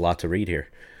 there's a lot to read here.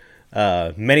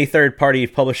 Many third-party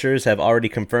publishers have already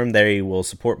confirmed they will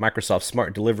support Microsoft's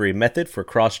smart delivery method for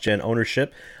cross-gen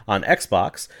ownership on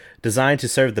Xbox, designed to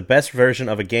serve the best version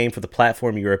of a game for the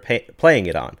platform you are playing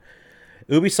it on.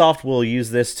 Ubisoft will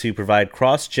use this to provide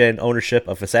cross-gen ownership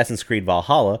of Assassin's Creed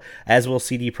Valhalla, as will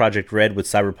CD Projekt Red with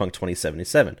Cyberpunk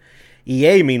 2077.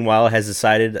 EA, meanwhile, has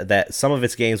decided that some of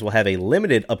its games will have a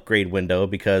limited upgrade window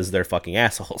because they're fucking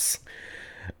assholes.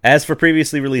 As for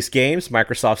previously released games,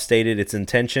 Microsoft stated its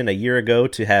intention a year ago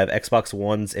to have Xbox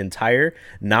One's entire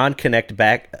non-Kinect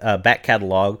back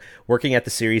catalog working at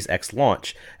the Series X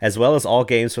launch, as well as all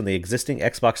games from the existing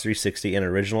Xbox 360 and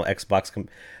original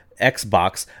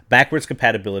Xbox backwards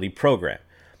compatibility program.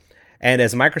 And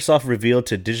as Microsoft revealed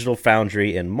to Digital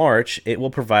Foundry in March, it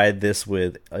will provide this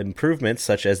with improvements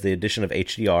such as the addition of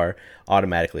HDR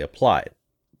automatically applied.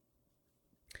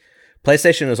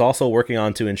 PlayStation is also working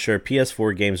on to ensure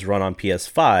PS4 games run on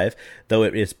PS5, though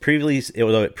it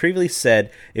previously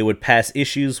said it would pass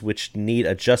issues which need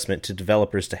adjustment to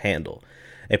developers to handle.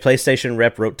 A PlayStation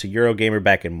rep wrote to Eurogamer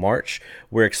back in March,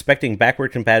 "We're expecting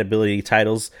backward compatibility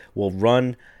titles will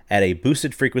run at a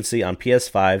boosted frequency on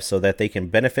PS5 so that they can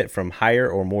benefit from higher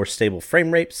or more stable frame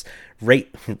rates.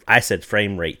 Rapes.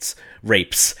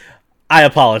 I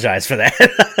apologize for that.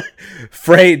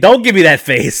 Don't give me that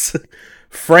face.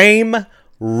 Frame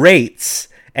rates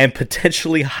and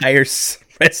potentially higher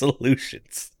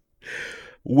resolutions.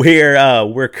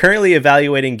 We're currently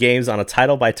evaluating games on a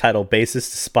title-by-title basis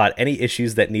to spot any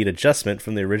issues that need adjustment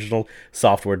from the original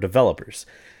software developers."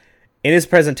 In his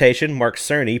presentation, Mark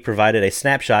Cerny provided a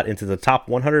snapshot into the top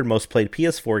 100 most played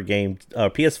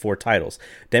PS4 titles,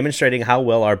 demonstrating how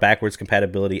well our backwards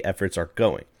compatibility efforts are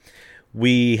going.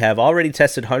 "We have already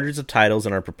tested hundreds of titles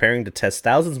and are preparing to test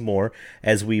thousands more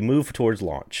as we move towards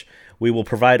launch. We will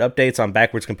provide updates on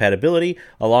backwards compatibility,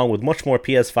 along with much more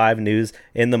PS5 news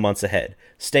in the months ahead.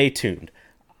 Stay tuned."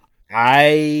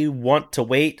 I want to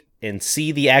wait and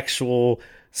see the actual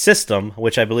system,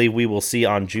 which I believe we will see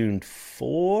on June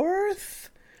 4th?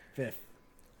 5th.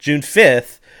 June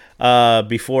 5th,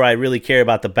 before I really care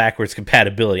about the backwards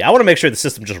compatibility. I want to make sure the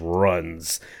system just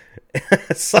runs.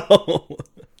 So...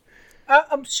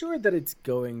 I'm sure that it's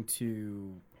going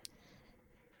to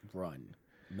run.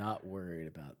 Not worried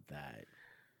about that.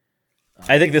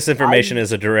 I think this information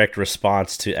is a direct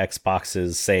response to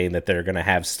Xbox's saying that they're going to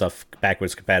have stuff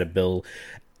backwards compatible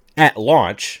at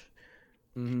launch.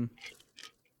 Mm-hmm.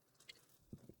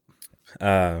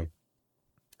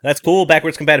 That's cool.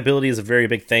 Backwards compatibility is a very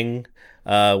big thing.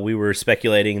 We were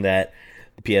speculating that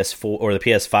the PS4 or the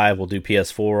PS5 will do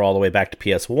PS4 all the way back to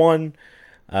PS1.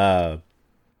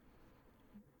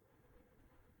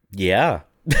 Yeah.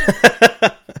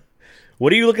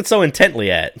 What are you looking so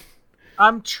intently at?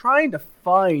 I'm trying to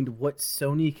find what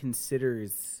Sony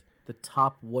considers the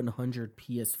top 100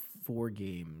 PS4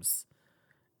 games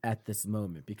at this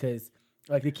moment, because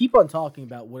like they keep on talking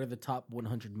about what are the top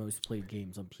 100 most played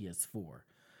games on PS4,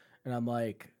 and I'm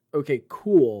like, okay,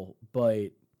 cool,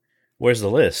 but where's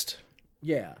the list?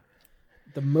 Yeah,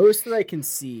 the most that I can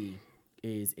see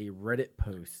is a Reddit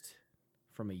post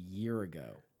from a year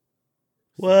ago.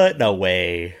 What? No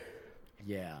way.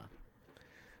 Yeah.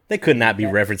 They could not be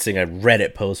referencing a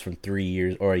Reddit post from 3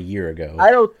 years or a year ago.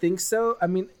 I don't think so. I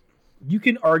mean, you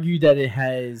can argue that it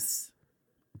has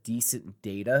decent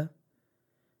data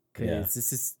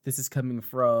because this is coming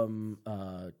from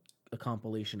a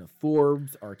compilation of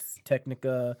Forbes, Ars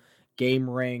Technica, Game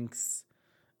Ranks,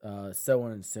 so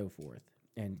on and so forth,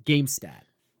 and GameStat.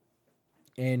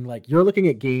 And like you're looking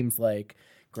at games like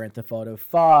Grand Theft Auto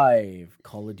 5,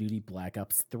 Call of Duty Black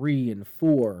Ops 3 and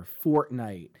 4,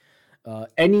 Fortnite,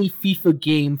 any FIFA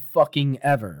game fucking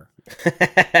ever,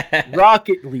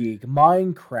 Rocket League,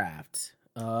 Minecraft,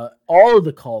 all of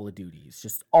the Call of Duties,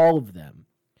 just all of them,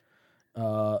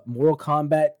 Mortal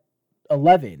Kombat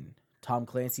 11, Tom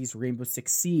Clancy's Rainbow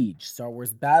Six Siege, Star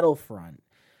Wars Battlefront.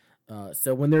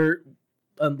 So when they're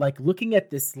like looking at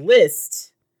this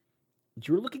list,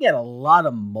 you're looking at a lot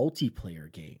of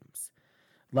multiplayer games.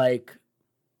 Like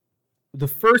the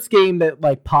first game that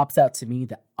like pops out to me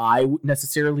that I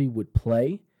necessarily would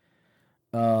play,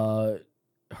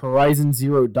 Horizon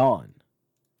Zero Dawn.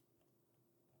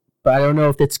 But I don't know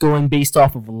if it's going based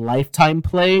off of lifetime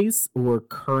plays or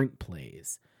current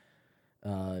plays.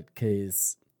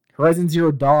 Because Horizon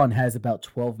Zero Dawn has about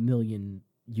 12 million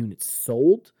units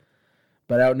sold,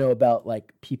 but I don't know about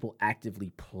like people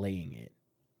actively playing it.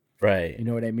 Right. You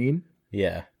know what I mean?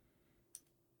 Yeah.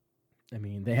 I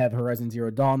mean, they have Horizon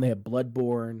Zero Dawn, they have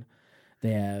Bloodborne,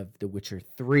 they have The Witcher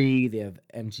 3, they have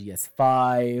MGS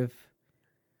 5.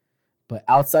 But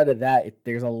outside of that,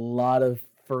 there's a lot of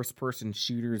first-person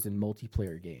shooters and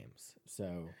multiplayer games.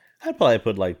 So I'd probably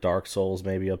put like Dark Souls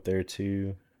maybe up there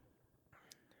too.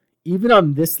 Even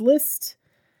on this list,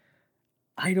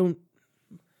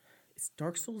 is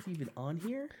Dark Souls even on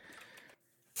here?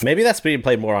 Maybe that's being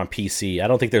played more on PC. I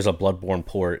don't think there's a Bloodborne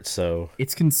port, so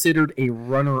it's considered a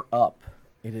runner-up.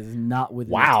 It is not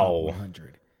within the top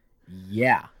 100.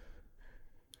 Yeah.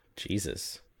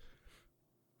 Jesus.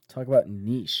 Talk about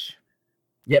niche.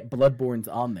 Yet Bloodborne's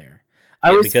on there. I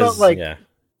always felt like yeah.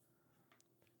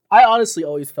 I honestly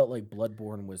always felt like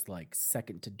Bloodborne was like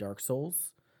second to Dark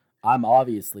Souls. I'm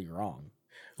obviously wrong.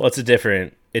 Well,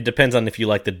 it depends on if you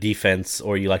like the defense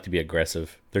or you like to be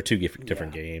aggressive. They're two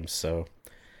different games, so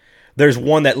there's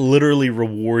one that literally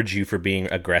rewards you for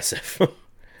being aggressive.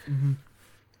 Mm-hmm.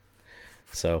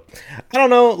 So, I don't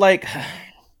know, like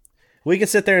we can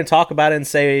sit there and talk about it and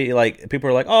say like people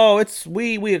are like, "Oh,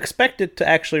 we expect it to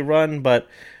actually run," but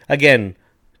again,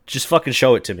 just fucking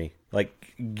show it to me.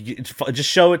 Like just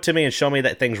show it to me and show me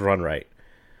that things run right.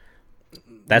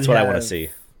 That's what I want to see.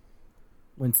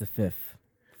 When's the 5th?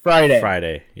 Friday.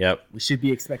 Friday. Yep. We should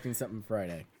be expecting something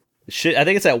Friday. I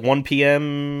think it's at 1 p.m.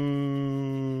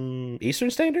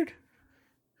 Eastern Standard?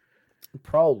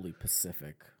 Probably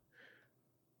Pacific.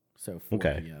 So 4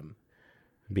 p.m.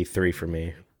 Be 3 for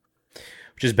me.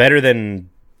 Which is better than...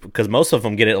 Because most of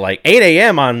them get it like 8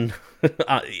 a.m. on... 8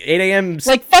 a.m.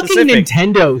 Like fucking Pacific.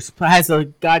 Nintendo has a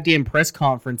goddamn press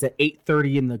conference at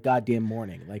 8:30 in the goddamn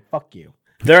morning. Like, fuck you.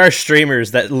 There are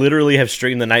streamers that literally have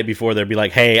streamed the night before. They'll be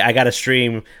like, "Hey, I got to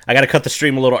cut the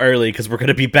stream a little early because we're going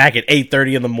to be back at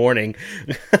 8:30 in the morning."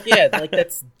 Yeah, like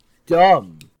that's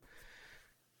dumb.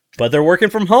 But they're working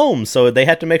from home, so they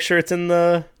have to make sure it's in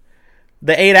the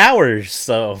 8 hours.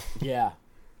 So yeah.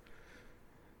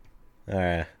 All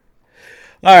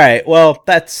right. Well,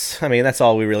 that's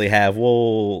all we really have.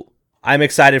 I'm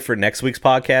excited for next week's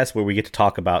podcast where we get to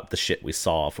talk about the shit we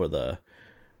saw for the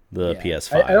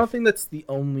PS5. I don't think that's the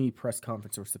only press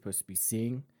conference we're supposed to be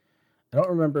seeing. I don't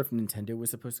remember if Nintendo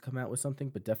was supposed to come out with something,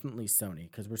 but definitely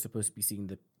Sony, because we're supposed to be seeing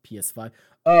the PS5.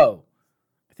 Oh,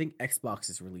 I think Xbox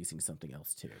is releasing something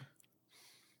else too.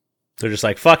 They're just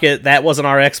like, fuck it, that wasn't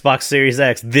our Xbox Series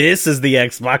X. This is the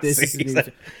Xbox Series X.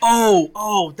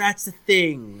 Oh, that's the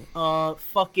thing.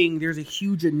 There's a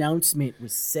huge announcement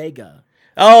with Sega.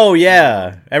 Oh,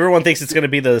 yeah. Everyone thinks it's going to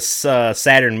be the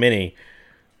Saturn Mini.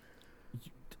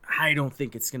 I don't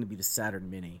think it's going to be the Saturn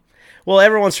Mini. Well,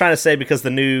 everyone's trying to say because the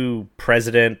new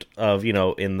president of, I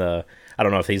don't know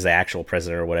if he's the actual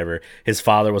president or whatever, his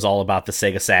father was all about the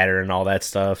Sega Saturn and all that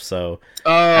stuff, so...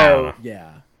 Oh,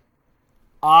 yeah.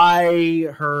 I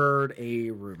heard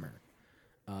a rumor,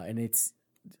 and it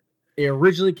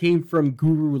originally came from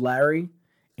Guru Larry,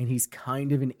 and he's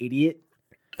kind of an idiot.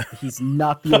 He's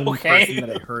not the only person that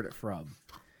I heard it from.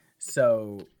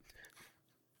 So...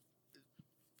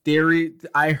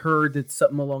 I heard that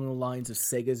something along the lines of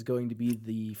Sega is going to be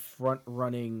the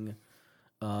front-running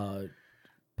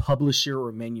publisher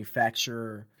or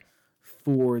manufacturer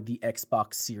for the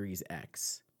Xbox Series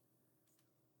X.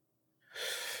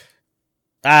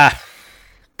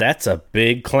 That's a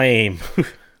big claim.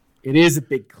 It is a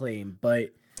big claim, but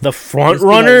the front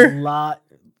runner.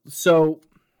 So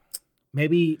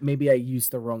maybe I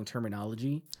used the wrong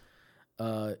terminology.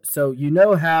 So you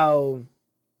know how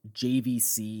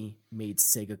JVC made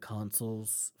Sega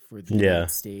consoles for the United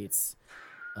States,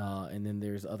 and then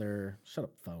there's other. Shut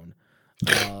up, phone.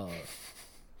 And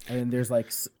then there's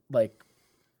like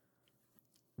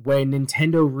when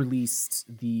Nintendo released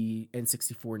the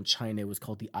N64 in China, it was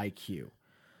called the iQ.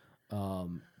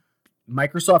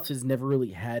 Microsoft has never really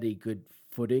had a good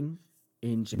footing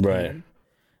in Japan, right?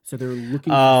 So they're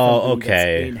looking for somebody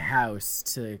that's in-house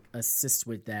to assist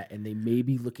with that, and they may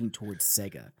be looking towards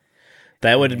Sega.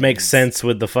 That would make sense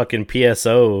with the fucking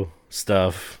PSO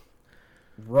stuff.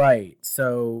 Right.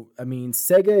 So, I mean,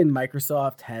 Sega and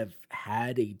Microsoft have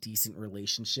had a decent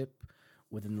relationship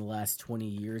within the last 20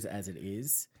 years as it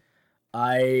is.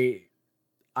 I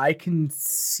can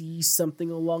see something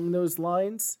along those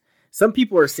lines. Some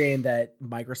people are saying that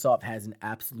Microsoft has an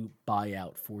absolute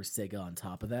buyout for Sega on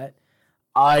top of that.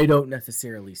 I don't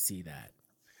necessarily see that.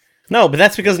 No, but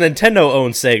that's because Nintendo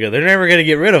owns Sega. They're never going to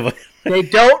get rid of it. They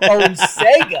don't own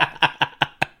Sega.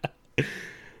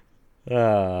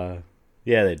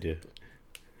 Yeah, they do.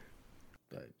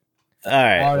 But, all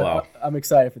right, well. I'm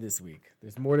excited for this week.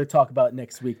 There's more to talk about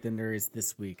next week than there is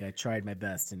this week. I tried my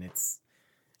best, and it's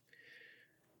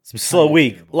a slow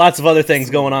week. Terrible. Lots of other things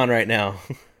going on right now.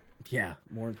 Yeah,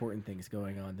 more important things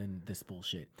going on than this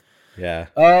bullshit. Yeah.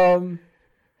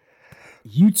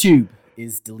 YouTube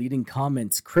is deleting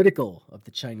comments critical of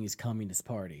the Chinese Communist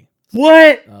Party.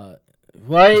 What?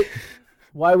 What?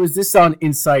 Why was this on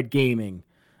Inside Gaming?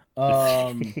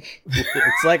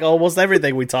 It's like almost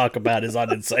everything we talk about is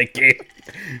on Inside Gaming.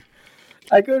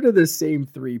 I go to the same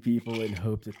three people and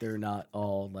hope that they're not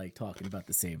all like talking about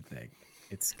the same thing.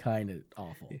 It's kind of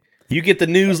awful. You get the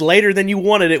news later than you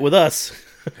wanted it with us.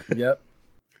 Yep.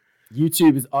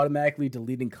 YouTube is automatically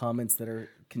deleting comments that are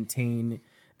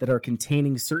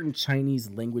containing certain Chinese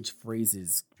language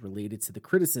phrases related to the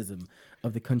criticism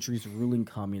of the country's ruling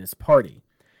Communist Party.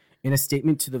 In a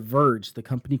statement to The Verge, the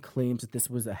company claims that this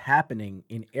was a happening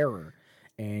in error,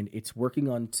 and it's working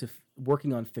on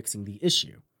fixing the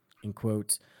issue. In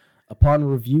quote, upon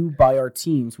review by our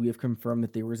teams, we have confirmed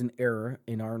that there was an error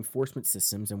in our enforcement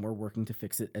systems, and we're working to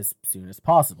fix it as soon as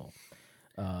possible,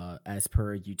 as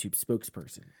per a YouTube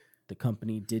spokesperson. The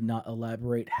company did not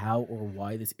elaborate how or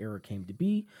why this error came to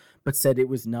be, but said it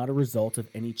was not a result of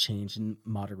any change in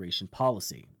moderation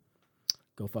policy.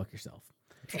 Go fuck yourself.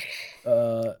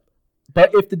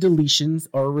 But if the deletions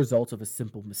are a result of a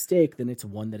simple mistake, then it's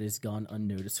one that has gone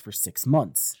unnoticed for 6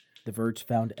 months. The Verge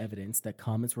found evidence that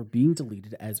comments were being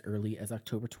deleted as early as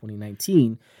October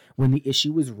 2019, when the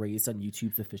issue was raised on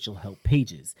YouTube's official help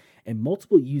pages, and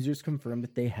multiple users confirmed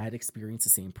that they had experienced the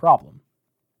same problem.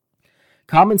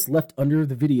 Comments left under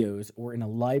the videos or in a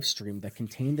live stream that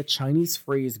contained the Chinese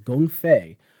phrase Gong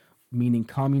Fei, meaning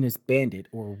communist bandit,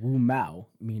 or Wu Mao,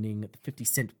 meaning the 50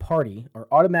 Cent Party, are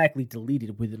automatically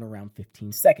deleted within around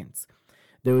 15 seconds,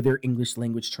 though their English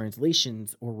language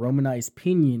translations or Romanized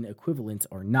pinyin equivalents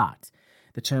are not.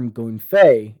 The term Gong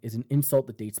Fei is an insult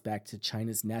that dates back to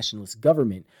China's nationalist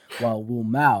government, while Wu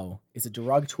Mao is a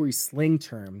derogatory slang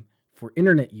term for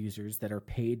internet users that are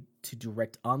paid to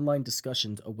direct online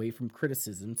discussions away from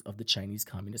criticisms of the Chinese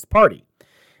Communist Party.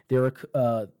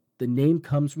 The name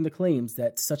comes from the claims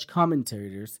that such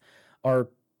commentators are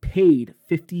paid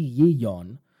 50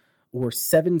 yuan, or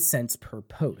 7 cents per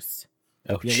post.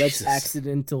 Oh, the alleged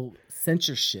accidental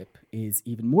censorship is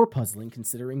even more puzzling,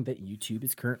 considering that YouTube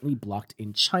is currently blocked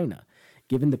in China,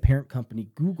 giving the parent company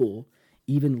Google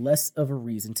even less of a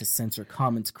reason to censor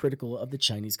comments critical of the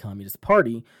Chinese Communist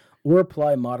Party or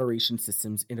apply moderation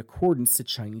systems in accordance to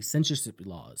Chinese censorship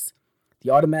laws. The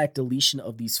automatic deletion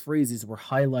of these phrases were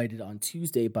highlighted on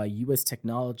Tuesday by U.S.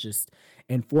 technologist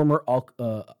and former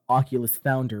Oculus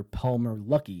founder Palmer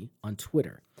Luckey on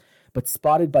Twitter, but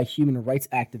spotted by human rights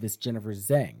activist Jennifer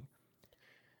Zhang.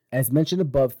 As mentioned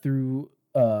above, through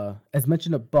The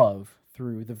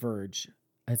Verge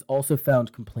has also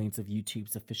found complaints of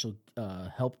YouTube's official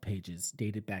help pages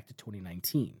dated back to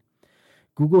 2019.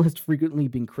 Google has frequently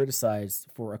been criticized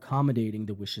for accommodating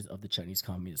the wishes of the Chinese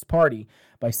Communist Party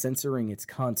by censoring its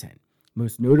content.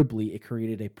 Most notably, it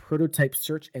created a prototype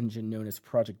search engine known as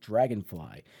Project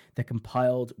Dragonfly that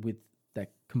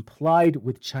complied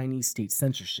with Chinese state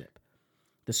censorship.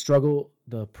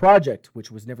 The project,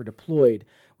 which was never deployed,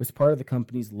 was part of the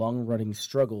company's long-running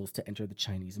struggles to enter the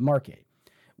Chinese market.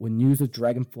 When news of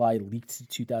Dragonfly leaked in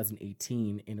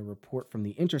 2018 in a report from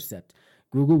The Intercept,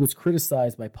 Google was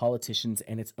criticized by politicians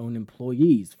and its own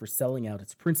employees for selling out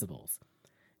its principles.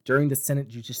 During the Senate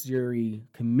Judiciary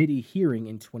Committee hearing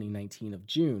in 2019 of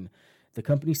June, the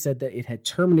company said that it had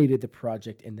terminated the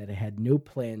project and that it had no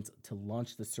plans to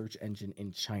launch the search engine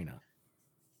in China.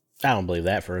 I don't believe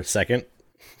that for a second.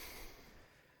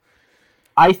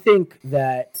 I think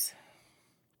that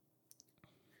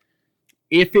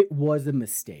if it was a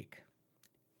mistake,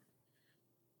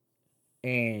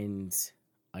 and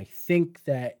I think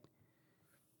that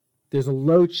there's a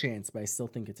low chance, but I still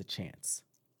think it's a chance,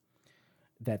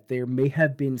 that there may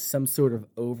have been some sort of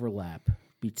overlap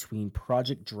between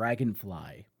Project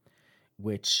Dragonfly,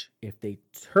 which, if they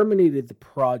terminated the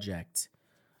project,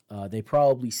 they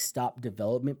probably stopped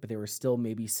development, but there were still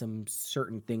maybe some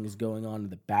certain things going on in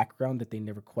the background that they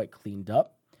never quite cleaned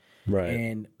up. Right.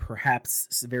 And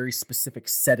perhaps very specific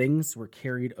settings were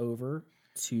carried over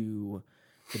to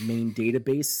the main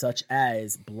database, such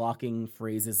as blocking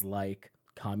phrases like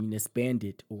communist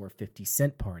bandit or 50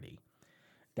 Cent Party.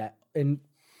 And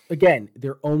again,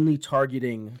 they're only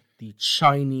targeting the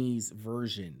Chinese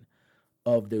version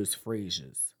of those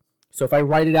phrases. So if I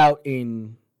write it out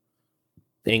in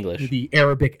English, the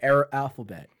Arabic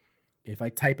alphabet, if I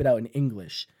type it out in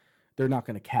English, they're not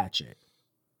going to catch it.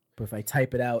 But if I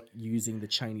type it out using the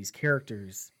Chinese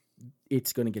characters,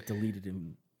 it's going to get deleted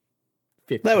in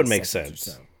 50 that would make seconds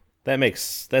sense. or so.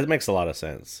 That makes a lot of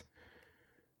sense.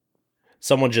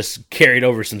 Someone just carried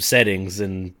over some settings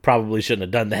and probably shouldn't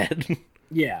have done that.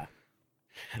 Yeah.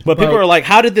 But people are like,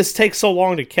 how did this take so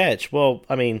long to catch? Well,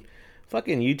 I mean,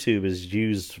 fucking YouTube has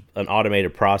used an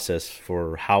automated process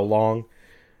for how long?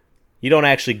 You don't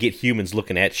actually get humans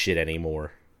looking at shit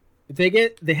anymore.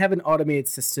 They have an automated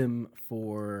system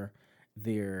for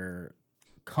their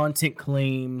content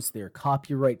claims, their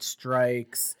copyright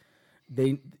strikes.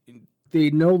 They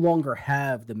no longer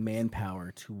have the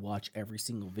manpower to watch every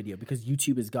single video because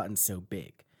YouTube has gotten so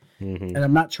big. Mm-hmm. And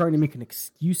I'm not trying to make an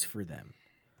excuse for them,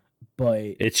 but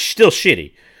it's still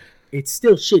shitty. It's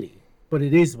still shitty, but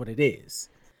it is what it is.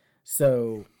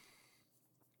 So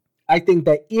I think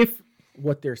that if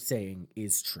what they're saying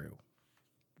is true,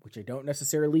 which I don't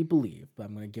necessarily believe, but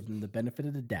I'm going to give them the benefit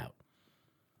of the doubt.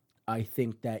 I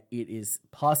think that it is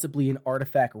possibly an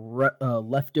artifact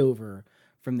left over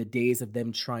from the days of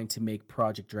them trying to make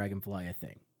Project Dragonfly a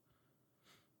thing.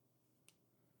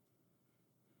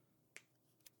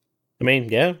 I mean,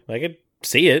 yeah, I could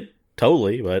see it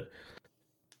totally,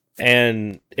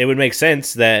 and it would make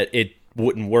sense that it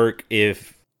wouldn't work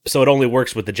if. So it only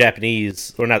works with the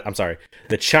Japanese, or not, I'm sorry,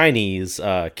 the Chinese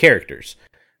characters.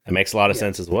 That makes a lot of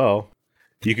sense as well.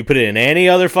 You could put it in any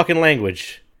other fucking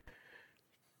language.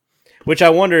 Which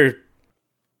I wonder,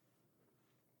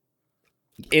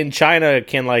 in China,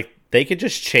 they could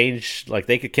just change,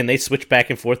 can they switch back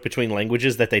and forth between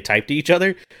languages that they type to each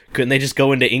other? Couldn't they just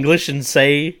go into English and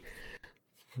say,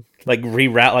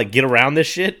 reroute, get around this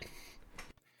shit?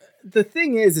 The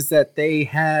thing is that they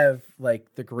have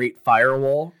the Great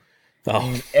Firewall,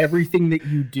 and everything that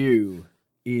you do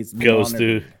is goes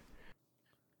through.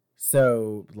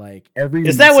 So every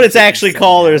is that what it's actually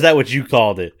called, or is that what you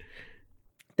called it?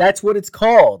 That's what it's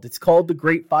called. It's called the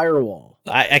Great Firewall.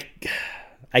 I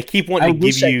keep wanting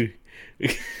to give you.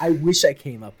 I wish I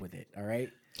came up with it. All right.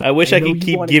 I wish I could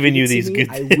keep giving you these good.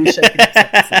 I wish I could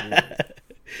accept this.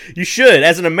 You should,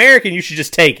 as an American, you should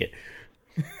just take it.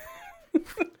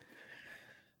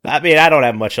 I mean, I don't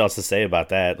have much else to say about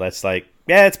that. That's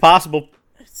yeah, it's possible.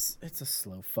 It's a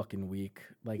slow fucking week.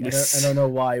 I don't know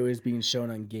why it was being shown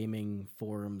on gaming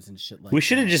forums and shit we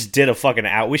should have just did a fucking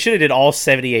out. We should have did all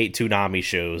 78 Toonami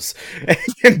shows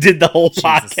and did the whole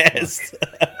podcast.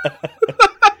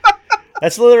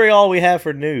 That's literally all we have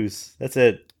for news. That's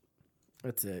it.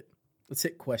 Let's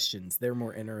hit questions. They're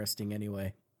more interesting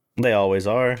anyway. They always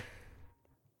are.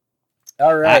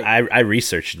 All right. I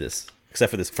researched this. Except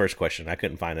for this first question. I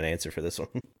couldn't find an answer for this one.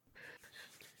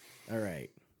 All right.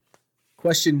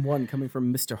 Question 1 coming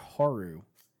from Mr. Haru.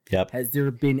 Yep. Has there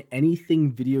been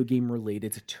anything video game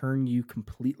related to turn you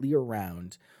completely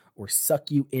around or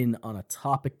suck you in on a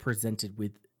topic presented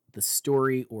with the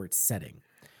story or its setting?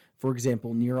 For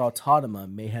example, Nier Automata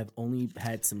may have only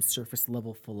had some surface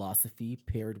level philosophy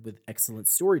paired with excellent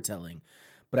storytelling,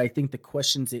 but I think the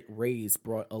questions it raised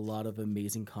brought a lot of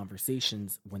amazing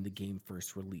conversations when the game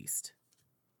first released.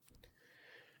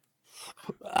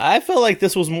 I felt like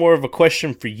this was more of a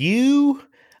question for you.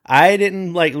 I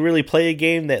didn't really play a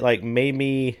game that made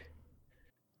me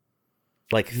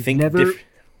think different.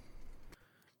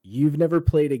 You've never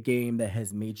played a game that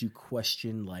has made you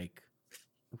question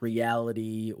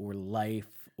reality or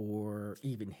life or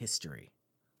even history.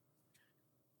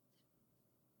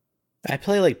 I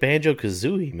play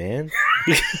Banjo-Kazooie, man.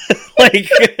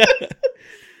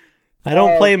 I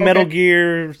don't play Metal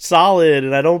Gear Solid,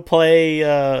 and I don't play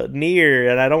Nier,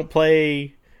 and I don't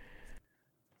play...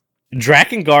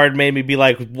 Drakengard made me be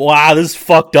like, wow, this is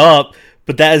fucked up,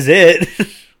 but that is it.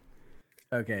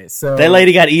 Okay, so... That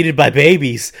lady got eaten by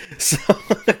babies.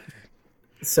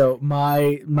 So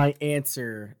my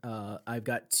answer, I've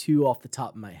got 2 off the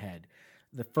top of my head.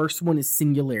 The first one is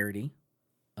Singularity.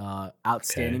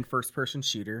 Outstanding first-person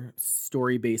shooter,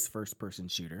 story-based first-person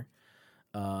shooter.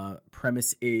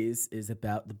 Premise is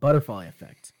about the butterfly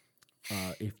effect.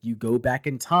 If you go back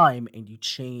in time and you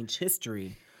change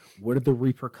history, what are the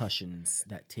repercussions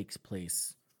that takes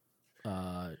place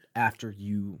after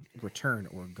you return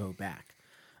or go back?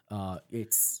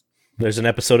 There's an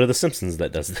episode of The Simpsons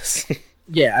that does this.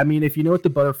 Yeah, I mean, if you know what the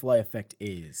butterfly effect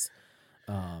is,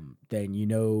 then you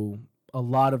know a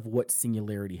lot of what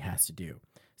Singularity has to do.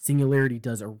 Singularity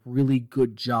does a really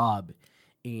good job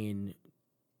in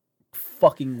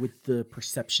fucking with the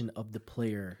perception of the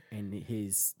player and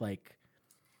his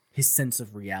sense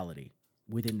of reality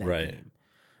within that game.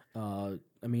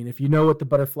 I mean, if you know what the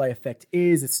butterfly effect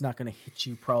is, it's not going to hit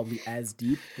you probably as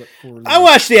deep. But I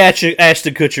watched the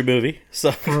Ashton Kutcher movie,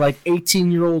 so for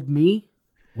 18-year-old me,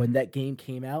 when that game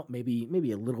came out,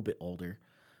 maybe a little bit older,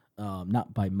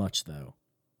 not by much though.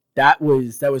 That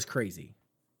was crazy,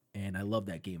 and I love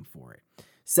that game for it.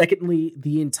 Secondly,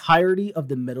 the entirety of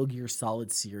the Metal Gear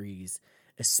Solid series,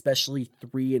 especially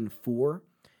 3 and 4,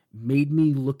 made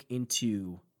me look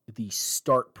into the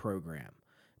START program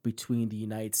between the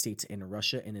United States and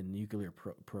Russia and a nuclear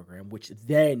program, which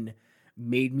then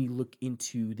made me look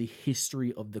into the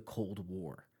history of the Cold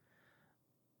War.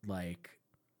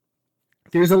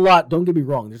 There's a lot, don't get me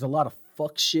wrong, there's a lot of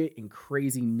fuck shit and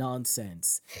crazy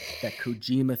nonsense that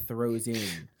Kojima throws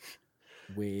in.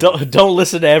 Don't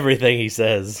listen to everything he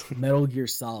says. Metal Gear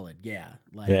Solid, yeah.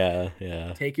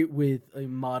 Yeah. Take it with a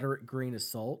moderate grain of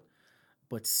salt,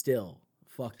 but still,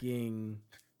 fucking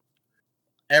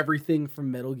everything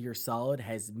from Metal Gear Solid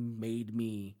has made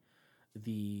me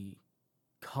the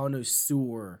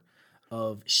connoisseur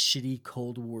of shitty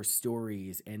Cold War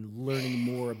stories and learning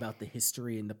more about the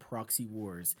history and the proxy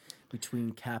wars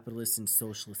between capitalist and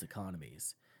socialist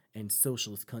economies and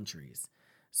socialist countries.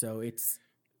 So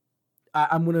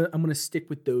I'm gonna stick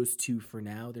with those two for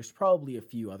now. There's probably a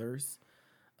few others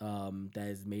that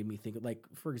has made me think. Like,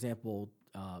 for example,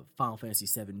 Final Fantasy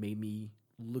VII made me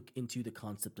look into the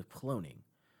concept of cloning.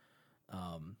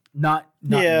 Not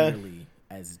nearly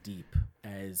as deep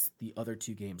as the other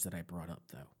two games that I brought up,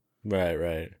 though.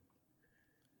 Right.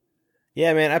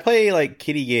 Yeah, man, I play like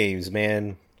kiddie games,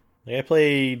 man. Like, I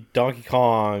play Donkey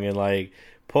Kong and like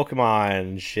Pokemon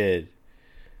and shit.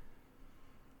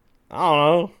 I don't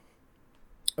know.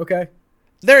 Okay.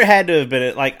 There had to have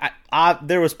been like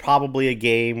there was probably a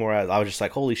game where I was just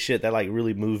like, holy shit, that like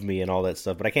really moved me and all that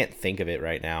stuff, but I can't think of it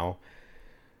right now.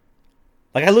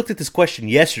 Like, I looked at this question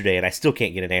yesterday and I still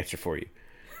can't get an answer for you.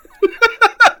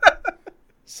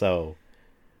 So,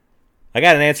 I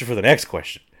got an answer for the next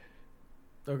question.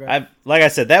 Okay. Like I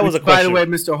said, that was a question. By the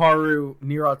way, Mr. Haru,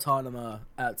 Nier Automata,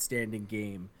 outstanding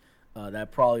game.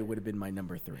 That probably would have been my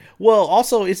number 3. Well,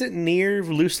 also, isn't Nier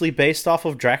loosely based off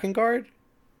of Drakengard?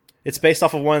 It's based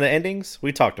off of one of the endings?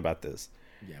 We talked about this.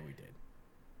 Yeah, we did.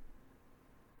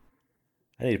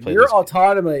 I need to play Nier this.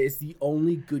 Automata is the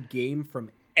only good game from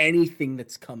anything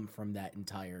that's come from that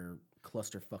entire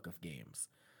clusterfuck of games.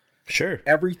 Sure.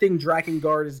 Everything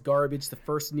Drakengard is garbage. The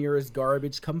first Nier is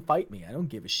garbage. Come fight me. I don't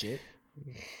give a shit.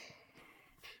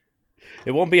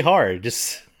 It won't be hard.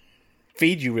 Just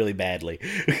feed you really badly.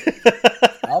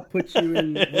 I'll put you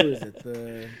in. What is it?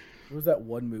 What was that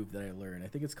one move that I learned? I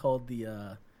think it's called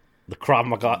the Krav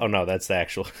Maga. Oh no, that's the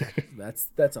actual. that's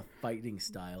a fighting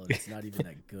style. And it's not even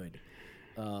that good.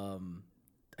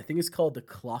 I think it's called the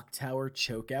Clock Tower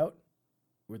Chokeout,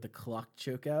 or the Clock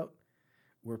Chokeout,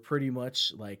 where pretty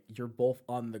much like you're both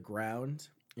on the ground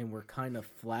and we're kind of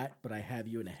flat, but I have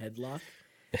you in a headlock.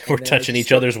 We're touching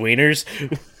each other's wieners.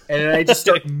 And then I just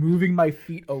start moving my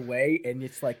feet away, and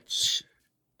it's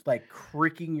like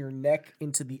cricking your neck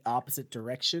into the opposite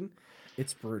direction.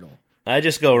 It's brutal. I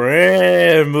just go,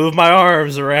 move my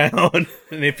arms around,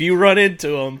 and if you run into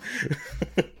them...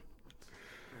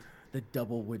 The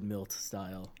double windmill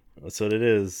style. That's what it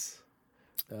is.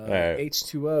 Right.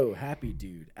 H2O, Happy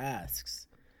Dude, asks,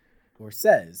 or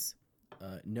says,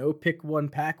 no pick one,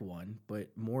 pack one, but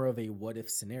more of a what-if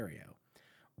scenario.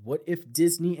 What if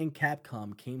Disney and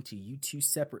Capcom came to you two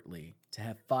separately to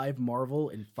have 5 Marvel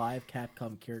and 5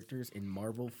 Capcom characters in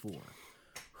Marvel 4?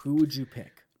 Who would you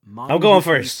pick? I'm going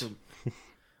first.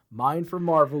 Mine for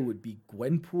Marvel would be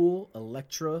Gwenpool,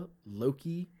 Elektra,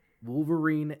 Loki,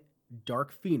 Wolverine,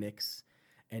 Dark Phoenix,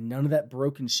 and none of that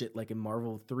broken shit like in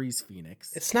Marvel 3's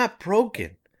Phoenix. It's not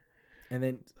broken. And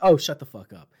then, shut the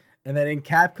fuck up. And then in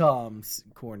Capcom's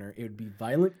corner, it would be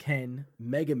Violent Ken,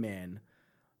 Mega Man,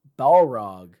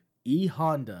 Balrog, E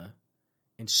Honda,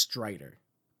 and Strider.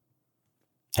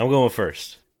 I'm going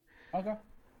first. Okay.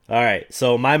 All right.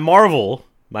 So my Marvel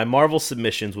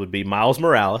submissions would be Miles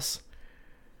Morales.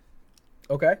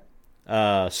 Okay.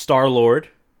 Star-Lord,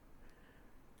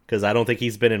 because I don't think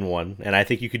he's been in one, and I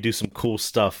think you could do some cool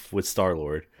stuff with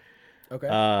Star-Lord. Okay.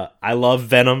 I love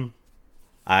Venom.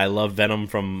 I love Venom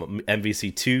from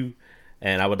MVC2,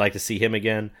 and I would like to see him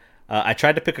again. I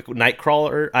tried to pick a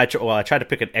Nightcrawler. I tried to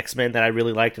pick an X-Men that I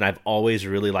really liked, and I've always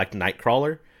really liked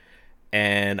Nightcrawler.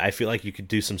 And I feel like you could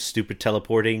do some stupid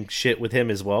teleporting shit with him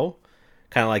as well,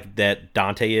 kind of like that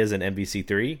Dante is in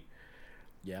MVC3.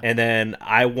 Yeah. And then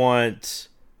I want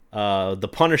the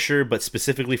Punisher, but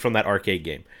specifically from that arcade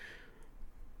game.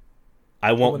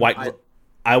 I want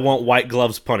White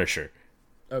Gloves Punisher.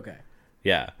 Okay.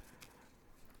 Yeah.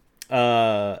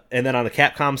 And then on the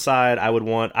Capcom side, I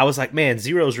was like, man,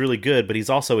 Zero's really good, but he's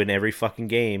also in every fucking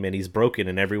game, and he's broken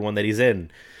in every one that he's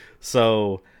in.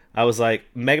 So I was like,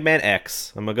 Mega Man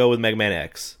X. I'm going to go with Mega Man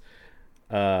X.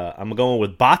 I'm going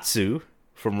with Batsu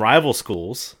from Rival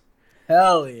Schools.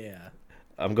 Hell yeah.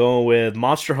 I'm going with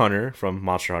Monster Hunter from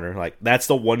Monster Hunter. Like, that's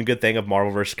the one good thing of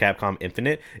Marvel vs. Capcom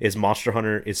Infinite, is Monster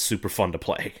Hunter is super fun to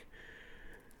play.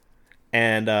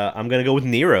 And I'm going to go with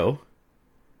Nero,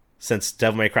 since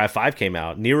Devil May Cry 5 came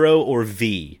out. Nero or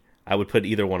V. I would put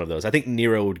either one of those. I think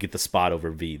Nero would get the spot over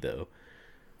V, though.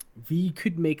 V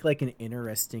could make like an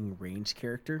interesting range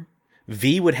character.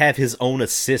 V would have his own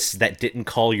assists that didn't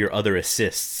call your other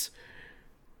assists.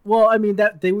 Well, I mean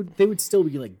that they would still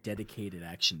be like dedicated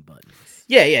action buttons.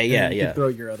 Yeah. You could throw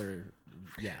your other,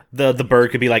 The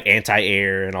bird could be like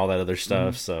anti-air and all that other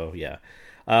stuff. So yeah.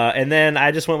 And then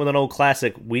I just went with an old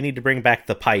classic. We need to bring back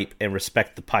the pipe and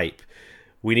respect the pipe.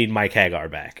 We need Mike Hagar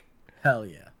back. Hell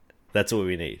yeah. That's what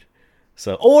we need.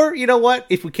 So, or you know what?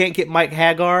 If we can't get Mike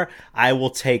Hagar, I will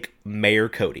take Mayor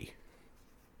Cody.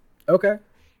 Okay.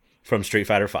 from Street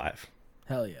Fighter V.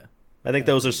 Hell yeah. I think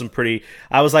those are some pretty.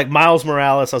 I was like Miles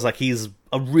Morales. I was like, he's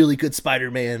a really good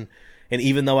Spider-Man, and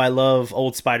even though I love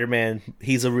old Spider-Man,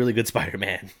 he's a really good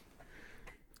Spider-Man.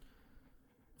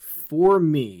 For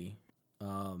me,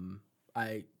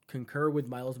 I concur with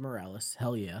Miles Morales.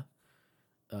 Hell yeah.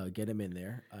 Get him in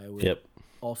there. I would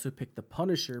also pick the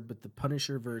Punisher, but the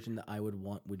Punisher version that I would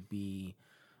want would be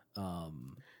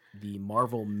the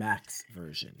Marvel Max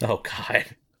version. Oh God.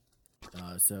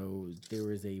 So there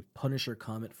was a Punisher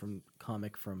comic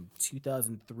from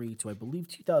 2003 to I believe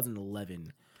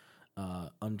 2011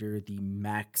 under the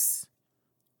Max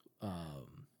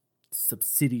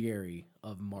subsidiary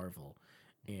of Marvel,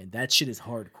 and that shit is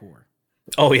hardcore.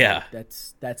 Oh yeah,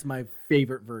 that's my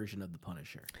favorite version of the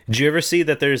Punisher. Did you ever see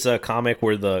that there's a comic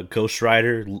where the Ghost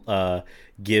Rider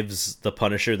gives the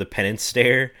Punisher the penance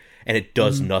stare and it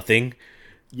does nothing?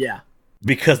 Yeah.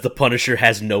 Because the Punisher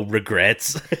has no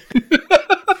regrets.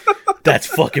 That's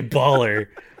fucking baller.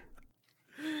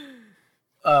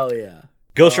 Oh yeah.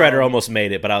 Ghost Rider almost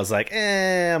made it, but I was like,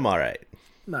 I'm alright.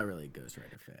 Not really a Ghost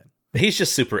Rider fan. He's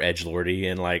just super edgelordy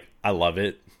and like I love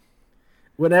it.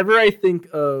 Whenever I think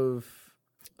of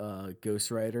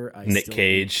Ghost Rider, I Nick still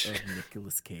Cage. think of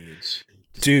Nicolas Cage.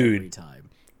 Dude. Every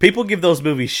time. People give those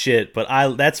movies shit, but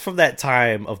that's from that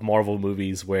time of Marvel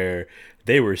movies where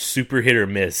they were super hit or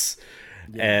miss.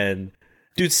 Yeah. And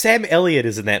dude, Sam Elliott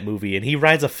is in that movie, and he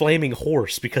rides a flaming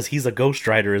horse because he's a Ghost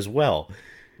Rider as well.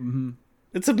 Mm-hmm.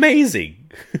 It's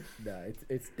amazing. No,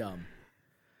 it's dumb.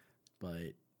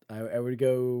 But I would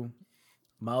go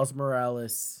Miles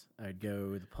Morales. I'd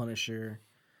go the Punisher.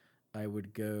 I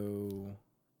would go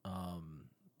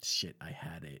shit, I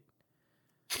had it.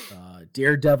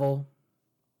 Daredevil.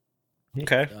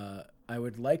 Okay. I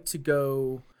would like to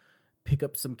go pick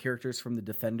up some characters from the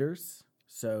Defenders.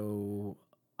 So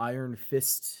Iron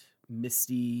Fist,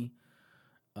 Misty.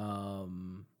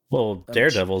 Well,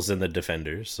 Daredevil's in the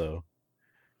Defenders, so.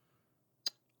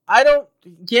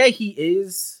 Yeah, he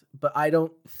is, but I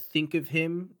don't think of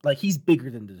him like he's bigger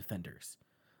than the Defenders.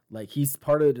 Like he's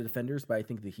part of the Defenders, but I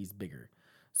think that he's bigger.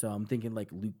 So I'm thinking like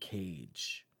Luke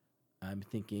Cage. I'm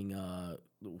thinking,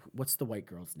 what's the white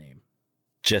girl's name?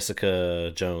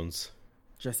 Jessica Jones.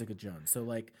 Jessica Jones. So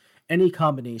like any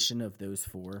combination of those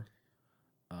four,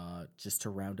 just to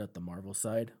round out the Marvel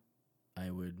side, I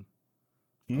would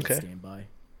stand by.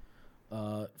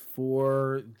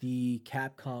 For the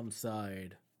Capcom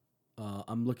side,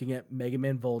 I'm looking at Mega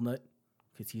Man Volnut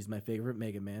because he's my favorite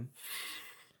Mega Man.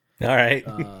 All right.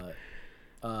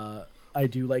 I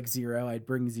do like Zero. I'd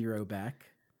bring Zero back.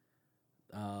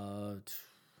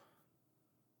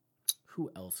 Who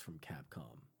else from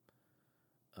Capcom?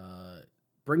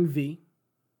 Bring V.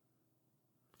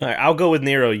 All right, I'll go with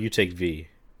Nero. You take V.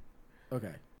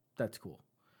 Okay, that's cool.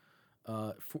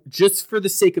 Just for the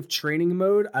sake of training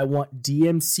mode, I want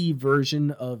DMC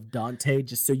version of Dante,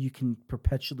 just so you can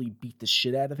perpetually beat the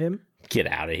shit out of him. Get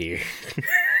out of here.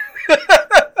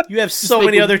 You have so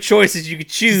many other choices you could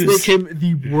choose. Just make him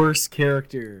the worst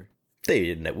character.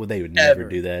 They would never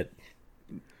do that.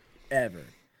 Ever.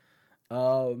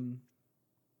 From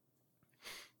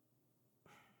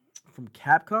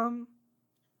Capcom?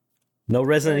 No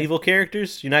Resident Evil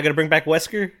characters? You're not going to bring back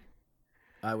Wesker?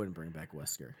 I wouldn't bring back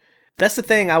Wesker. That's the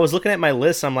thing. I was looking at my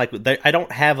list. I'm like, I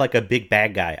don't have like a big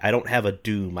bad guy. I don't have a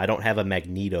Doom. I don't have a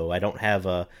Magneto. I don't have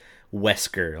a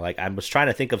Wesker. Like, I was trying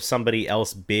to think of somebody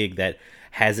else big that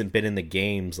hasn't been in the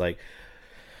games. Like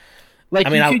I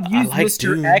mean, you could use like Mr.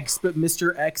 Doom. X, but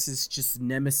Mr. X is just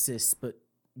Nemesis, but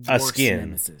A worse skin.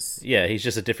 Nemesis. Yeah, he's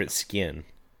just a different skin.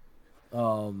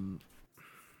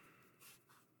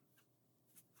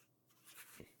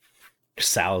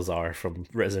 Salazar from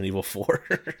Resident Evil 4.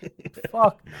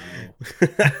 Fuck no.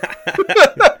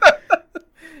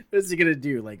 What is he gonna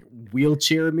do? Like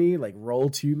wheelchair me? Like roll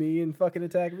to me and fucking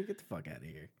attack me? Get the fuck out of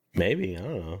here. Maybe, I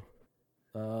don't know.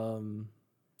 I'm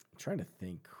trying to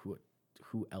think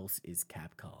who else is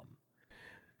Capcom.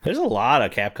 There's a lot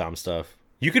of Capcom stuff.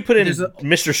 You could put in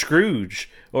Mr. Scrooge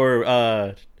or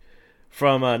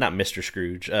from not Mr.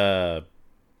 Scrooge.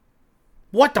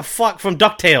 What the fuck from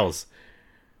DuckTales?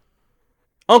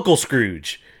 Uncle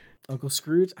Scrooge. Uncle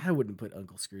Scrooge? I wouldn't put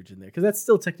Uncle Scrooge in there because that's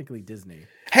still technically Disney.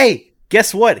 Hey,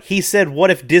 guess what? He said,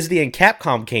 "What if Disney and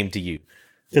Capcom came to you?"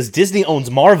 Because Disney owns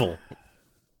Marvel.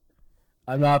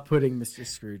 I'm not putting Mr.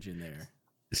 Scrooge in there.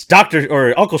 It's Doctor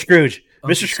or Uncle Scrooge.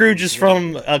 Mr. Scrooge is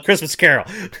from Christmas Carol.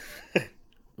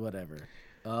 Whatever.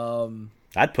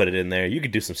 I'd put it in there. You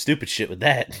could do some stupid shit with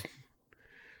that.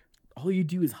 All you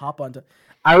do is hop onto.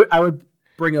 I would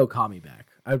bring Okami back.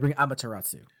 I would bring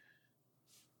Amaterasu.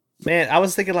 Man, I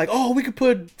was thinking like, oh, we could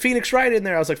put Phoenix Wright in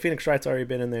there. I was like, Phoenix Wright's already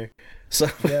been in there. So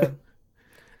Yeah.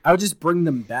 I would just bring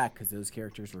them back because those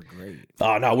characters were great.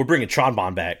 Oh no, we're bringing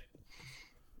Tronbon back.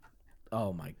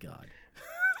 Oh my god.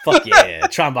 Fuck yeah,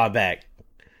 Tronbon back.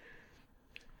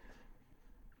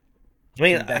 I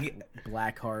mean,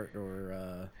 Blackheart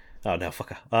or oh no,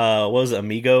 fuck. What was it,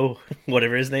 Amigo?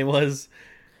 Whatever his name was.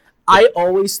 I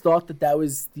always thought that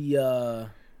was the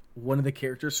one of the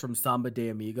characters from Samba de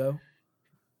Amigo.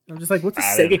 I'm just like, what's a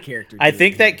Sega character? I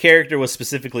think that character was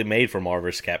specifically made for Marvel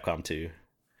vs. Capcom 2.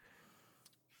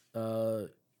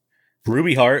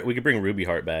 Ruby Heart. We could bring Ruby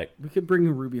Heart back. We could bring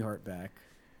Ruby Heart back.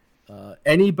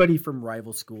 Anybody from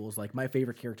rival schools. Like, my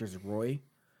favorite character is Roy.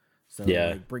 So, yeah.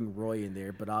 like, bring Roy in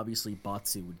there. But obviously,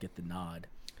 Batsu would get the nod.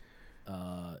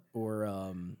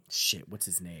 Shit, what's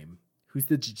his name? Who's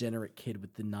the degenerate kid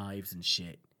with the knives and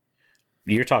shit?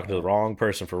 You're talking to the wrong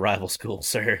person for rival school,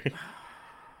 sir.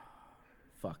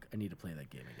 Fuck, I need to play that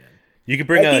game again. You could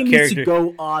bring that a game character. Needs to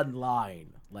go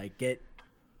online. Like, get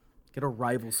a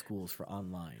rival schools for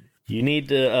online. You need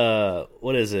to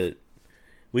what is it?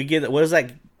 We get what is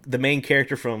that? The main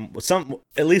character from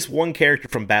at least one character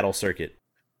from Battle Circuit.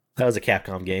 That was a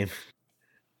Capcom game.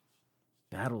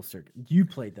 Battle Circuit. You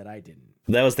played that, I didn't.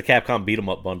 That was the Capcom beat 'em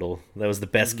up bundle. That was the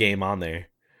best game on there.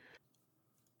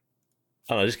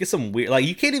 I don't know, just get some weird. Like,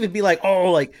 you can't even be like,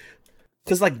 oh, like,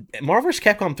 because like Marvel vs.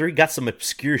 Capcom 3 got some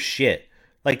obscure shit.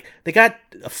 Like, they got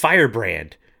a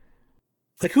Firebrand.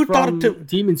 Like, who thought to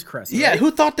Demon's Crest? Yeah, right?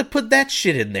 who thought to put that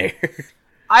shit in there?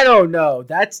 I don't know.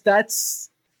 That's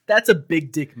a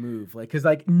big dick move. Like, because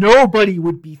like nobody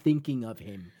would be thinking of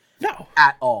him. No,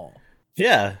 at all.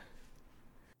 Yeah.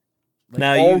 Like,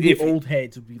 now all the old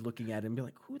heads would be looking at him and be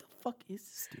like, "Who the fuck is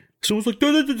this dude?" So it's like,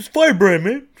 that's Firebrand,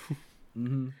 man.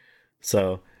 Mm-hmm.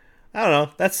 So, I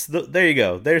don't know. There you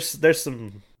go. There's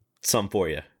some for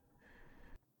you.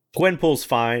 Gwenpool's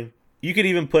fine. You could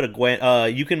even put a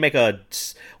Gwen. You can make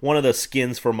one of the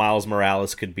skins for Miles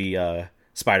Morales could be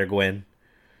Spider Gwen.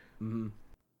 Mm-hmm.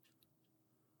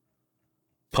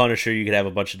 Punisher, you could have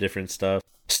a bunch of different stuff.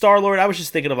 Star-Lord, I was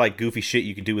just thinking of like goofy shit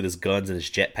you could do with his guns and his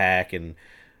jetpack, and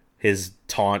his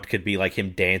taunt could be like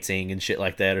him dancing and shit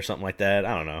like that, or something like that.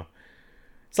 I don't know.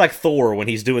 It's like Thor when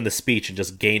he's doing the speech and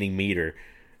just gaining meter.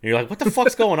 And you're like, what the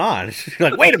fuck's going on? You're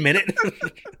like, wait a minute.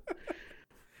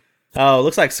 Oh, it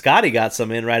looks like Scotty got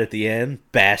some in right at the end.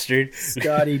 Bastard.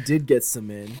 Scotty did get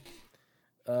some in.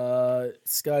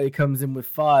 Scotty comes in with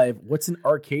 5. What's an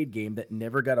arcade game that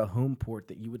never got a home port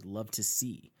that you would love to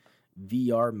see?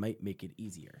 VR might make it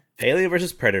easier. Alien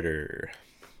vs. Predator.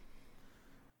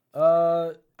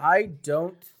 I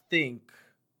don't think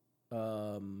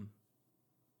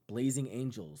Blazing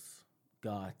Angels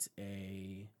got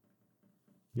a...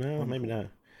 No, maybe not.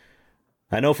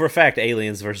 I know for a fact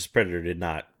Aliens vs. Predator did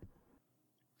not.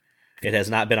 It has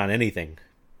not been on anything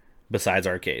besides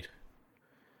arcade.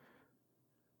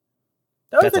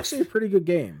 That was actually a pretty good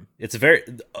game. It's let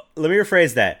me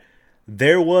rephrase that.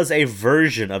 There was a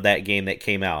version of that game that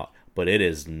came out, but it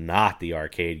is not the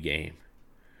arcade game.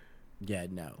 Yeah,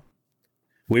 no.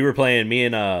 We were playing, me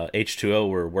and H2O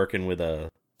were working with a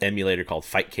emulator called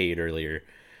Fightcade earlier,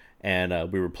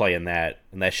 and we were playing that,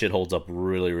 and that shit holds up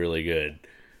really, really good.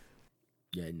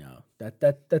 Yeah, no.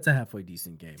 That's a halfway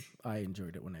decent game. I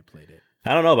enjoyed it when I played it.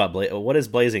 I don't know about what is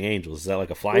Blazing Angels? Is that like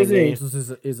a flying Blazing game? Angels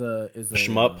is a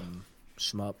shmup.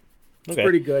 Shmup. It's Okay.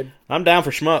 pretty good. I'm down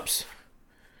for shmups.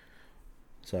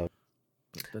 So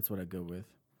that's what I go with.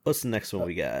 What's the next one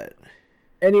we got?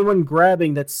 Anyone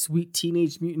grabbing that sweet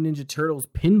Teenage Mutant Ninja Turtles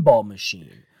pinball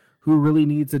machine? Who really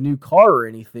needs a new car or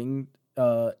anything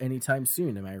anytime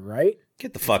soon? Am I right?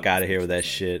 Get the fuck out of here with that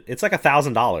shit. It's like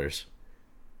 $1,000.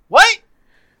 What?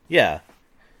 Yeah.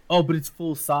 Oh, but it's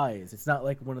full size. It's not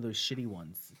like one of those shitty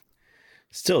ones.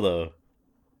 Still though.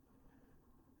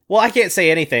 Well, I can't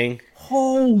say anything.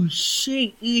 Holy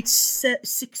shit! It's set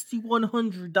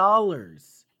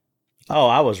 $6,100. Oh,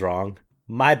 I was wrong.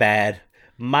 My bad.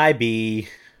 My B.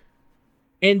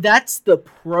 And that's the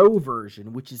pro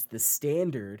version, which is the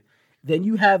standard. Then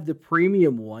you have the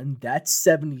premium one. That's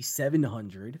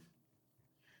 $7,700.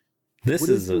 This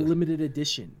is a limited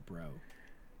edition, bro.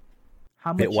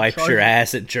 How much? It wipes your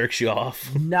ass. It jerks you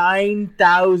off.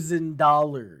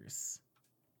 $9,000.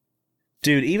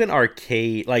 Dude, even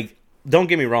arcade, like, don't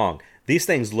get me wrong. These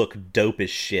things look dope as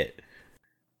shit.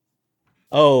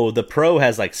 Oh, the Pro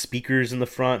has, like, speakers in the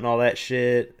front and all that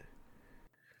shit.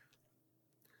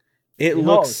 It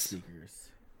looks...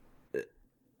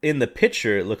 In the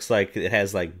picture, it looks like it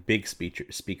has, like, big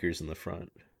speakers in the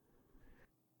front.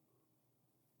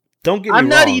 Don't get me wrong. I'm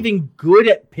not even good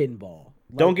at pinball.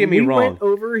 Don't get me wrong. We went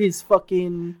over his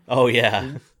fucking... Oh,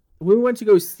 yeah. when we went to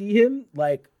go see him,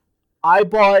 like I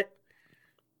bought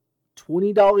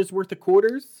 $20 worth of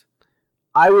quarters.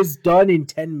 I was done in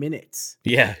 10 minutes.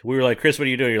 Yeah, we were like, Chris, what are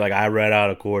you doing? You're like, I ran out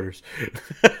of quarters.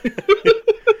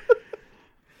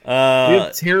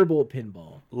 We're terrible at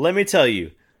pinball. Let me tell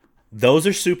you, those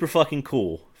are super fucking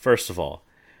cool. First of all,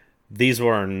 these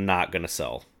were not gonna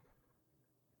sell.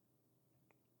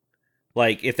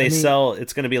 Like, if they sell,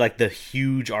 it's gonna be like the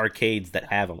huge arcades that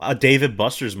have them. David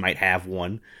Buster's might have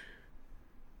one.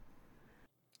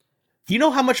 You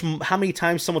know how many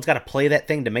times someone's got to play that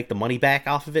thing to make the money back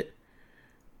off of it?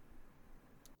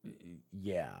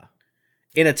 Yeah.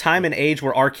 In a time and age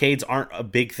where arcades aren't a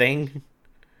big thing,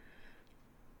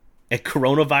 and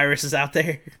coronavirus is out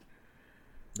there.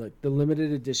 Look, the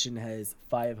limited edition has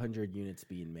 500 units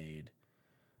being made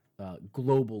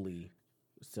globally.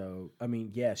 So, I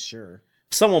mean, yeah, sure.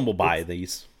 Someone will buy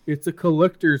these. It's a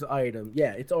collector's item.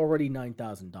 Yeah, it's already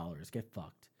 $9,000. Get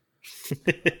fucked.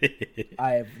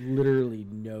 I have literally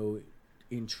no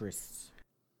interest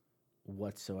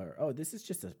whatsoever. Oh, this is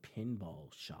just a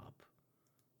pinball shop.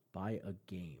 Buy a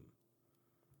game.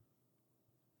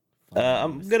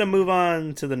 I'm going to move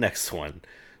on to the next one.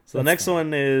 So the next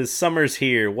one is Summer's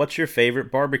Here. What's your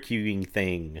favorite barbecuing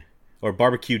thing? Or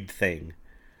barbecued thing?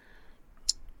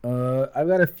 I've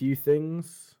got a few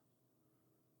things.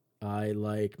 I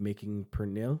like making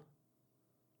pernil.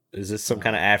 Is this some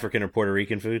kind of African or Puerto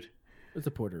Rican food? It's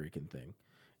a Puerto Rican thing.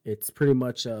 It's pretty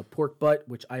much a pork butt,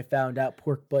 which I found out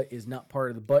pork butt is not part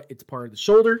of the butt. It's part of the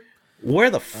shoulder. Where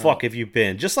the fuck have you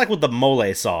been? Just like with the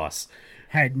mole sauce.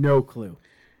 Had no clue.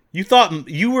 You thought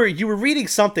you were reading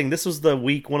something. This was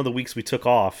one of the weeks we took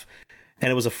off, and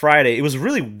it was a Friday. It was a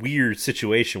really weird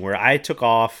situation where I took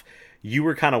off, you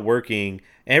were kind of working,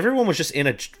 and everyone was just in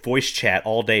a voice chat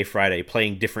all day Friday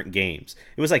playing different games.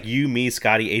 It was like you, me,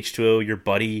 Scotty, H2O, your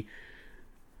buddy.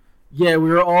 Yeah, we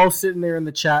were all sitting there in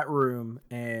the chat room,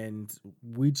 and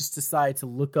we just decided to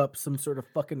look up some sort of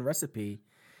fucking recipe,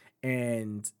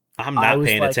 and I'm not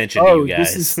paying attention to you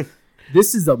guys.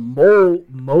 This is a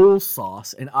mole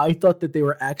sauce, and I thought that they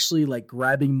were actually like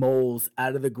grabbing moles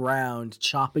out of the ground,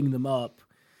 chopping them up,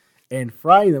 and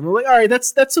frying them. I'm like, all right,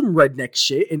 that's some redneck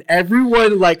shit, and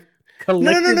everyone like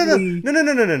collectively.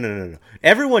 No.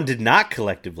 Everyone did not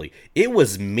collectively. It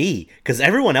was me, because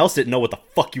everyone else didn't know what the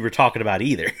fuck you were talking about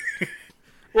either.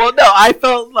 Well, no, I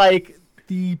felt like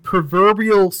the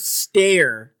proverbial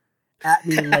stare at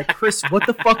me, like, Chris, what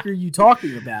the fuck are you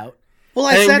talking about?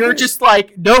 Well, you're just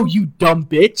like, no, you dumb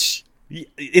bitch.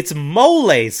 It's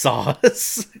mole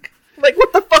sauce. Like,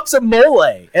 what the fuck's a mole?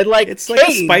 And like, it's Kane, like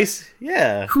a spice.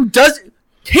 Yeah.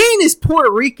 Kane is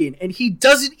Puerto Rican, and he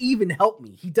doesn't even help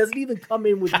me. He doesn't even come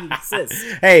in with me and assist.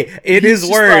 Hey, in his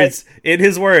words,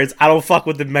 I don't fuck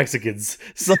with the Mexicans.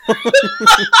 So.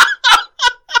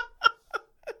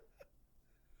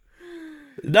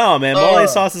 No, man, mole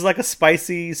sauce is like a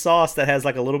spicy sauce that has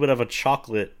like a little bit of a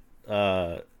chocolate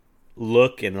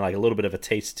look and like a little bit of a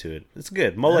taste to it. It's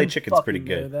good. Mole chicken's pretty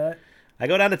good. That. I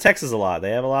go down to Texas a lot. They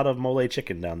have a lot of mole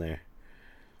chicken down there.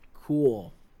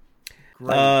 Cool.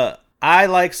 Great. I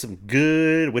like some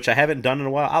good, which I haven't done in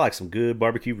a while. I like some good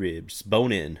barbecue ribs,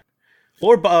 bone in,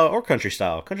 or country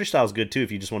style. Country style is good too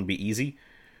if you just want to be easy.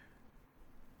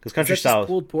 Because country style,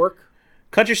 pulled pork.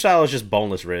 Country style is just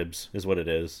boneless ribs, is what it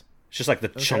is. It's just like the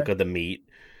chunk of the meat.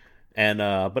 And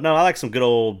but no, I like some good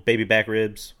old baby back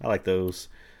ribs. I like those.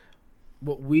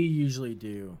 What we usually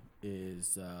do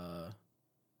is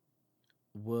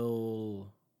we'll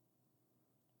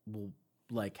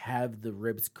like have the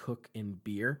ribs cook in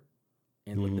beer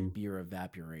and let the beer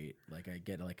evaporate. Like I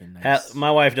get like a nice.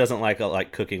 My wife doesn't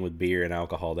like cooking with beer and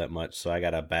alcohol that much, so I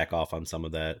gotta back off on some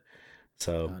of that.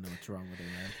 So I don't know what's wrong with her,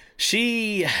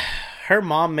 man. Her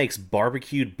mom makes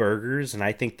barbecued burgers, and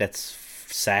I think that's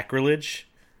sacrilege.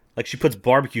 Like she puts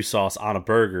barbecue sauce on a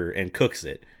burger and cooks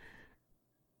it.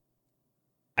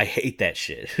 I hate that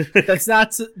shit. That's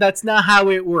not how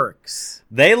it works.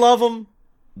 They love them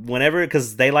whenever,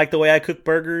 because they like the way I cook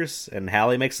burgers, and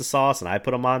Hallie makes the sauce, and I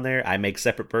put them on there. I make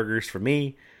separate burgers for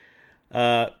me.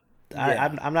 I'm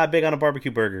not big on a barbecue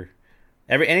burger.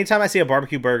 Anytime I see a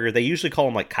barbecue burger, they usually call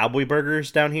them like cowboy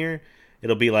burgers down here.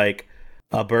 It'll be like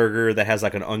a burger that has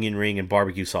like an onion ring and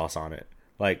barbecue sauce on it.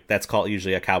 Like that's called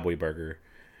usually a cowboy burger.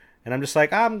 And I'm just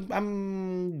like,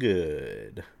 I'm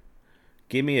good.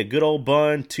 Give me a good old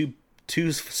bun, two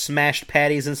smashed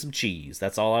patties, and some cheese.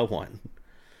 That's all I want.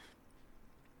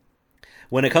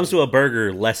 When it comes to a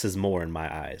burger, less is more in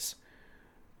my eyes.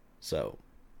 So,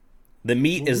 the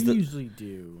meat is the... we usually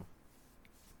do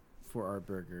for our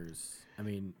burgers. I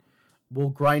mean, we'll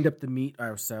grind up the meat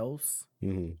ourselves,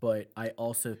 but I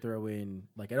also throw in,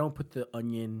 like, I don't put the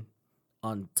onion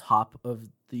on top of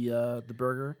the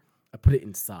burger. I put it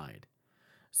inside.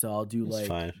 So I'll do That's like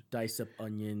fine. dice up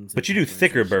onions. But and you do peppers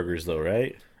thicker and shit burgers, like though, that.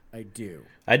 right? I do.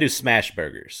 I do smash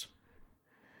burgers.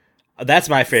 That's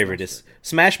my favorite. Smash Is burger.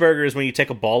 smash burgers when you take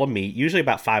a ball of meat, usually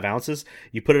about 5 ounces,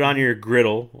 you put it on your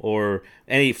griddle or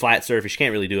any flat surface. You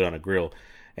can't really do it on a grill,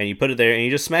 and you put it there and you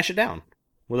just smash it down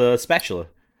with a spatula.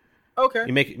 Okay.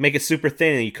 You make it super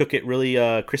thin and you cook it really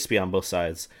crispy on both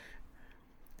sides.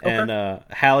 Okay. And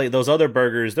Hallie, those other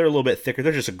burgers, they're a little bit thicker.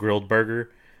 They're just a grilled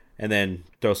burger, and then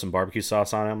throw some barbecue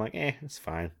sauce on it. I'm like, it's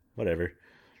fine, whatever.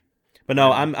 But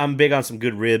no, I'm big on some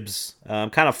good ribs.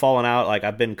 I'm kind of falling out. Like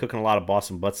I've been cooking a lot of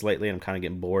Boston butts lately, and I'm kind of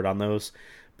getting bored on those.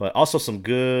 But also some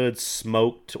good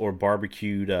smoked or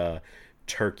barbecued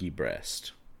turkey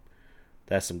breast.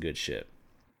 That's some good shit.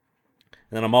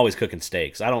 And then I'm always cooking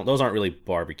steaks. Those aren't really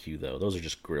barbecue though. Those are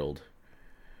just grilled.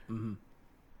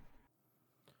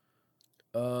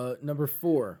 Number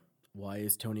 4. Why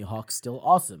is Tony Hawk still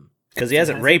awesome? Because he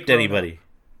hasn't raped grown anybody.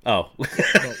 Oh. Well,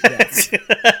 yes,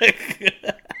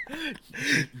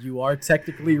 you are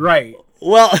technically right.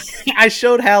 Well, I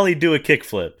showed Hallie do a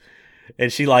kickflip,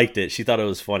 and she liked it. She thought it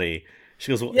was funny.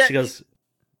 She goes, Yeah, she goes,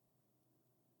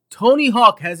 Tony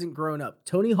Hawk hasn't grown up.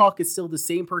 Tony Hawk is still the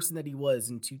same person that he was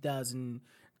in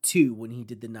 2002 when he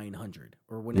did the 900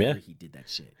 or whenever Yeah. he did that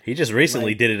shit. he just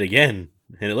recently Like- did it again,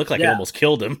 and it looked like it Yeah. almost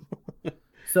killed him.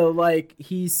 So like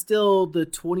he's still the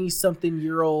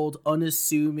 20-something-year-old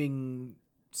unassuming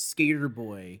skater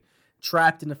boy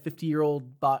trapped in a 50-year-old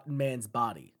man's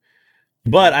body.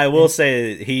 But I will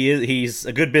say he's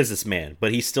a good businessman,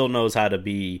 but he still knows how to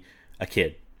be a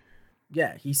kid.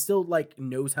 Yeah, he still like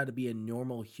knows how to be a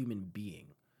normal human being.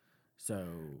 So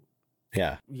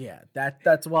Yeah. yeah,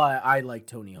 that's why I like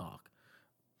Tony Hawk.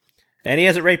 And he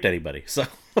hasn't raped anybody. So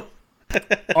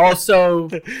Also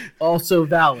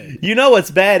valid. you know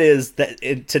what's bad is that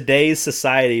in today's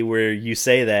society where you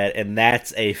say that and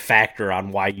that's a factor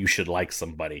on why you should like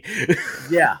somebody.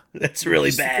 Yeah. That's really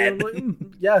Just bad.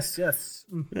 Yes.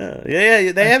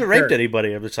 Yeah, they haven't raped Sure.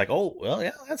 anybody. I'm just like, oh, well,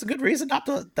 yeah, that's a good reason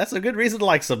to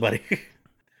like somebody.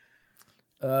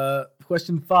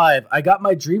 Question 5. I got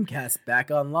my Dreamcast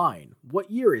back online. What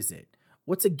year is it?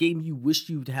 What's a game you wish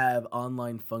you'd have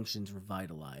online functions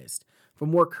revitalized? For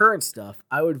more current stuff,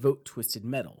 I would vote Twisted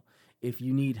Metal. If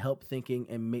you need help thinking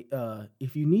of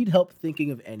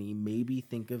any, maybe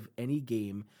think of any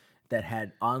game that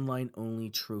had online only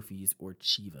trophies or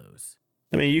chivos.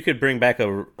 I mean, you could bring back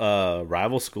a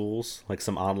rival schools, like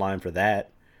some online for that.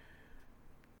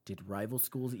 Did rival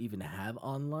schools even have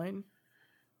online?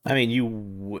 I mean,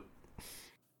 you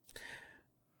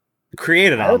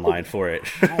create an I don't online think- for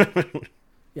it.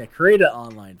 Yeah, create an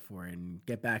online for it and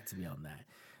get back to me on that.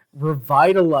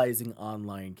 Revitalizing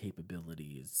online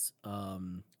capabilities.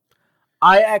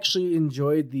 I actually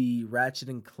enjoyed the Ratchet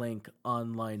and Clank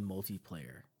online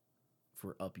multiplayer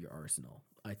for Up Your Arsenal.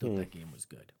 I thought that game was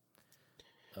good.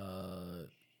 I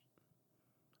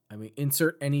mean,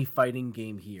 insert any fighting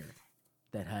game here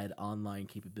that had online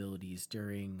capabilities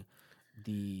during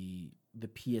the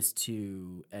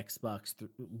PS2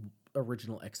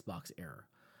 original Xbox era.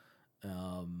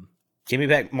 Give me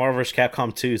back Marvel vs.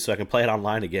 Capcom 2 so I can play it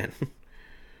online again.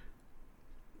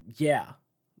 Yeah,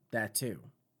 that too.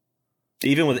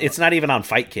 Even with it's not even on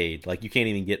Fightcade. Like you can't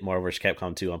even get Marvel vs.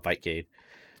 Capcom 2 on Fightcade.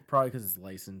 Probably because it's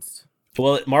licensed.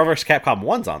 Well, Marvel vs. Capcom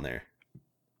 1's on there.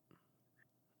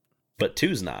 But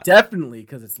 2's not. Definitely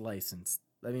because it's licensed.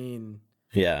 I mean,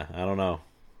 Yeah, I don't know.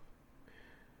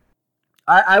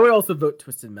 I would also vote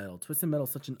Twisted Metal. Twisted Metal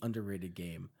is such an underrated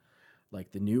game.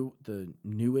 Like the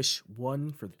newish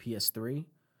one for the PS3.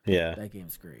 Yeah. That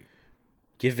game's great.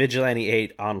 Give Vigilante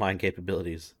 8 online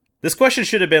capabilities. This question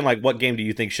should have been like, what game do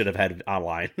you think should have had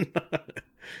online?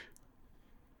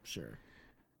 Sure.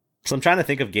 So I'm trying to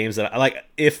think of games that I like.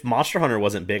 If Monster Hunter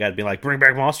wasn't big, I'd be like, bring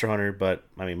back Monster Hunter. But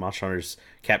I mean, Monster Hunter's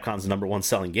Capcom's #1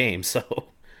 selling game, so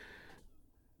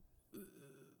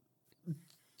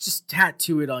Just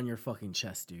tattoo it on your fucking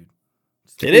chest, dude.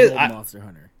 Just It is- old Monster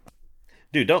Hunter.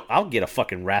 dude, I'll get a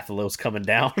fucking Rathalos coming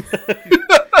down.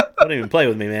 Don't even play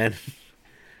with me, man.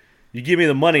 You give me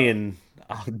the money and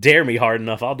dare me hard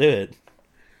enough, I'll do it.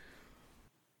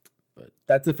 But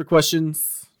that's it for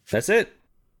questions. That's it.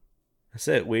 That's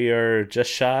it. We are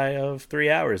just shy of 3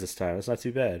 hours this time. That's not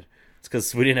too bad. It's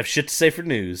because we didn't have shit to say for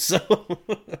news. So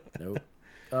Nope.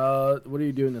 What are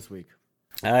you doing this week?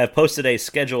 I've posted a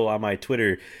schedule on my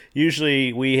Twitter.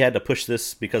 Usually we had to push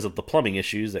this because of the plumbing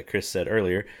issues that Chris said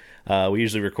earlier. We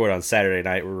usually record on Saturday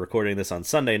night. We're recording this on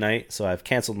Sunday night, so I've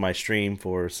canceled my stream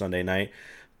for Sunday night.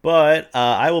 But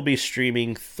I will be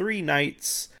streaming 3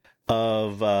 nights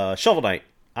of Shovel Knight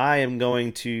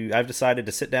I've decided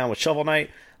to sit down with Shovel Knight.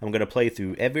 I'm going to play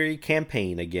through every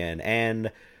campaign again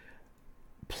and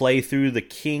play through the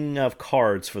King of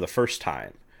Cards for the first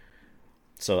time.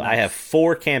 So nice. I have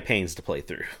 4 campaigns to play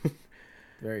through.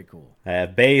 Very cool. I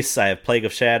have Base, I have Plague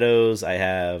of Shadows, I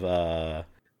have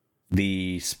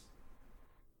the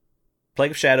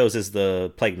Plague of Shadows is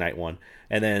the Plague Knight one,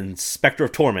 and then Spectre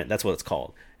of Torment, that's what it's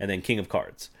called, and then King of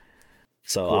Cards.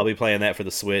 So cool. I'll be playing that for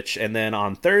the Switch. And then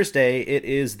on Thursday, it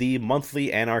is the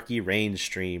monthly Anarchy Reigns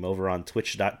stream over on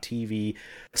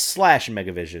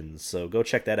twitch.tv/Megavisions. So go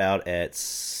check that out at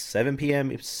 7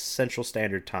 p.m. Central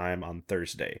Standard Time on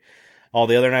Thursday. All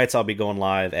the other nights, I'll be going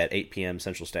live at 8 p.m.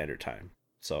 Central Standard Time.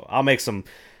 So I'll make some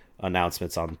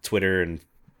announcements on Twitter and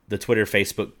the Twitter,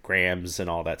 Facebook, Grams, and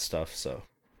all that stuff. So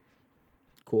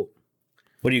cool.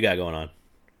 What do you got going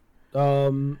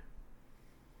on?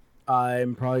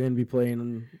 I'm probably going to be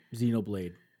playing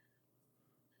Xenoblade.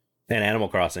 And Animal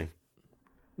Crossing.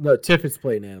 No, Tiff is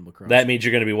playing Animal Crossing. That means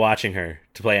you're going to be watching her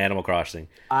to play Animal Crossing.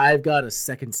 I've got a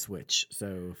second Switch,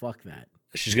 so fuck that.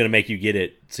 She's going to make you get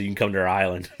it so you can come to her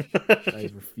island. I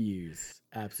refuse.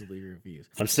 Absolutely refuse.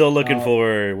 I'm still looking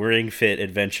for Ring Fit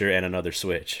Adventure and another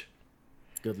Switch.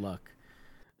 Good luck.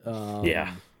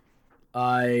 Yeah.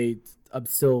 I'm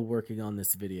still working on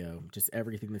this video. Just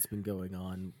everything that's been going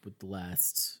on with the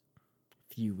last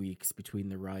few weeks between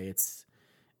the riots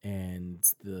and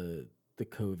the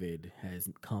COVID has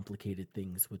complicated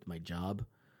things with my job.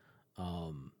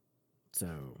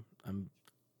 So I'm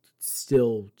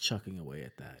still chucking away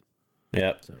at that.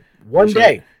 Yep. So one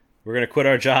day we're going to quit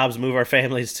our jobs, move our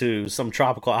families to some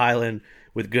tropical island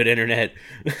with good internet.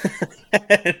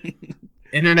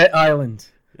 Internet island.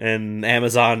 And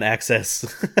Amazon access.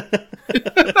 That's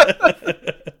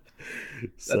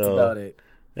about it.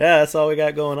 Yeah, that's all we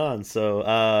got going on.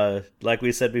 So, like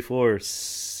we said before,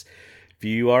 if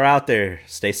you are out there,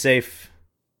 stay safe.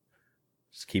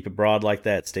 Just keep it broad like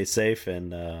that. Stay safe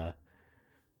and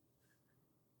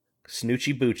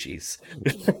snoochie boochies.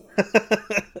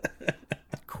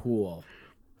 Cool.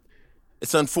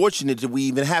 It's unfortunate that we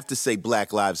even have to say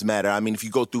Black Lives Matter. I mean, if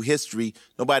you go through history,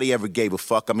 nobody ever gave a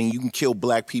fuck. I mean, you can kill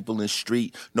black people in the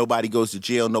street. Nobody goes to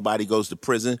jail. Nobody goes to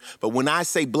prison. But when I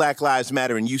say Black Lives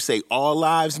Matter and you say all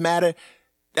lives matter,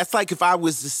 that's like if I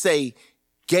was to say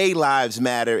gay lives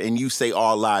matter and you say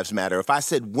all lives matter. If I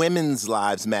said women's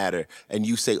lives matter and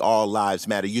you say all lives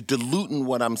matter, you're diluting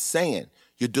what I'm saying.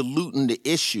 You're diluting the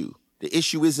issue. The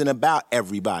issue isn't about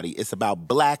everybody. It's about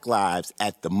black lives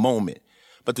at the moment.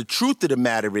 But the truth of the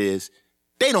matter is,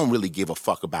 they don't really give a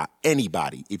fuck about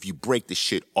anybody if you break the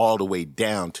shit all the way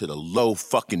down to the low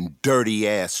fucking dirty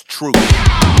ass truth. We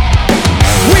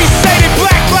say that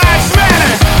Black Lives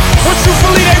Matter, but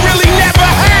truthfully they really never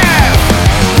have.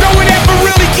 No one ever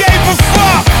really gave a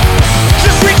fuck.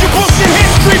 Just read your bullshit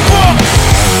history books.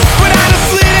 But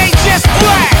honestly it ain't just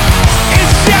black. It's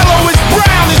yellow, it's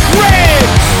brown, it's red.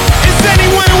 It's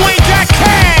anyone who ain't got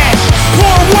cash.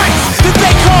 Poor whites that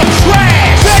they call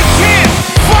trash. They can't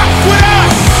fuck with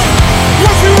us.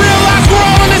 Once we realize we're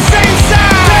all on the same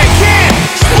side, they can't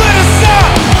split us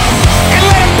up and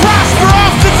let them prosper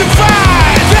off the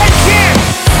divide. They can't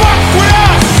fuck with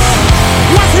us.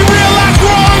 Once we realize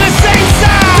we're all on the same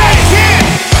side, they can't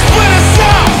split us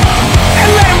up and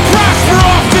let them prosper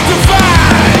off the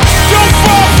divide. Don't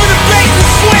fall for the bait and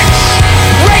switch.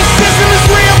 Racism is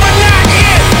real but not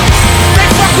it. They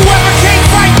fuck whoever can't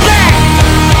fight back.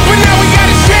 But now we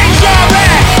gotta change all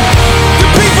that. The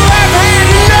people have had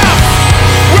enough.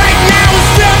 Right now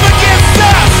it's them against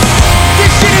us.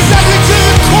 This shit is ugly to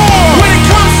the core. When it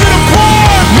comes to the poor,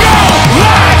 no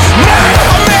lives matter.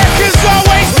 America's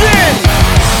always been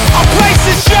a place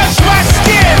that's judged by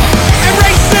skin. And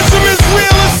racism is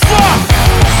real as fuck.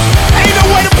 Ain't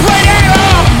no way to play that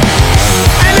up.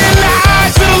 And in the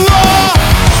eyes of the law,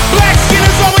 black skin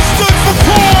has always stood for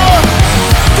poor.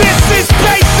 This is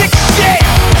basic shit.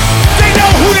 They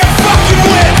know who they're fucking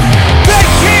with. They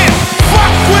can't fuck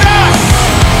with us.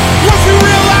 Once we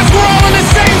realize we're all on the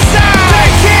same side, they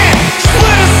can't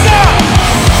split us up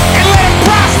and let them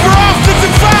prosper off the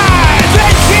divide.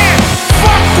 They can't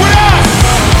fuck with us.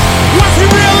 Once we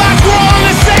realize we're all on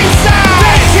the same side,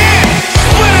 they can't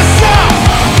split us up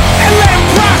and let them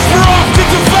prosper off the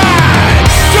divide.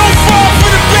 Don't fall for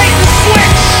the bait and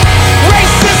switch.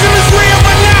 Racism is real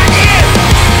but not it.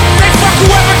 They fuck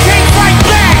whoever can't fight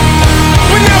back.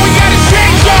 But now we gotta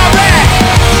change all that.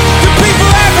 The people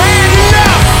have had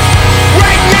enough.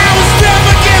 Right now it's them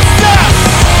against us.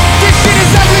 This shit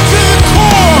is ugly to the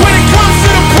core. When it comes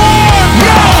to the poor,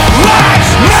 no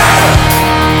lives matter.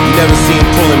 You never see them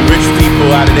pulling rich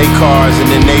people out of their cars in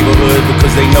their neighborhood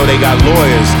because they know they got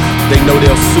lawyers. they know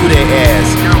they'll sue their ass.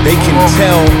 They can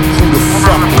tell who the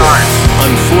fuck was.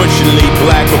 Unfortunately,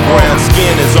 black or brown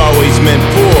skin has always meant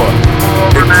poor.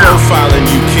 They profiling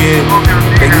you, kid.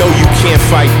 They know you can't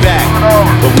fight back,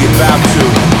 but we about to.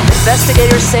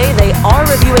 Investigators say they are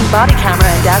reviewing body camera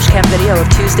and dashcam video of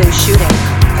Tuesday's shooting.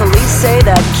 Police say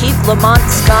that Keith Lamont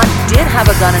Scott did have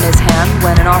a gun in his hand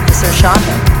when an officer shot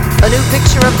him. A new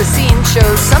picture of the scene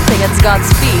shows something at Scott's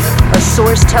feet. A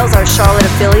source tells our Charlotte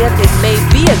affiliate it may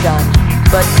be a gun,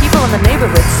 but people in the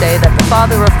neighborhood say that the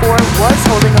father of four was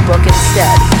holding a book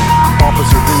instead.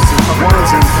 Officer Vincent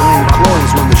Swanson claimed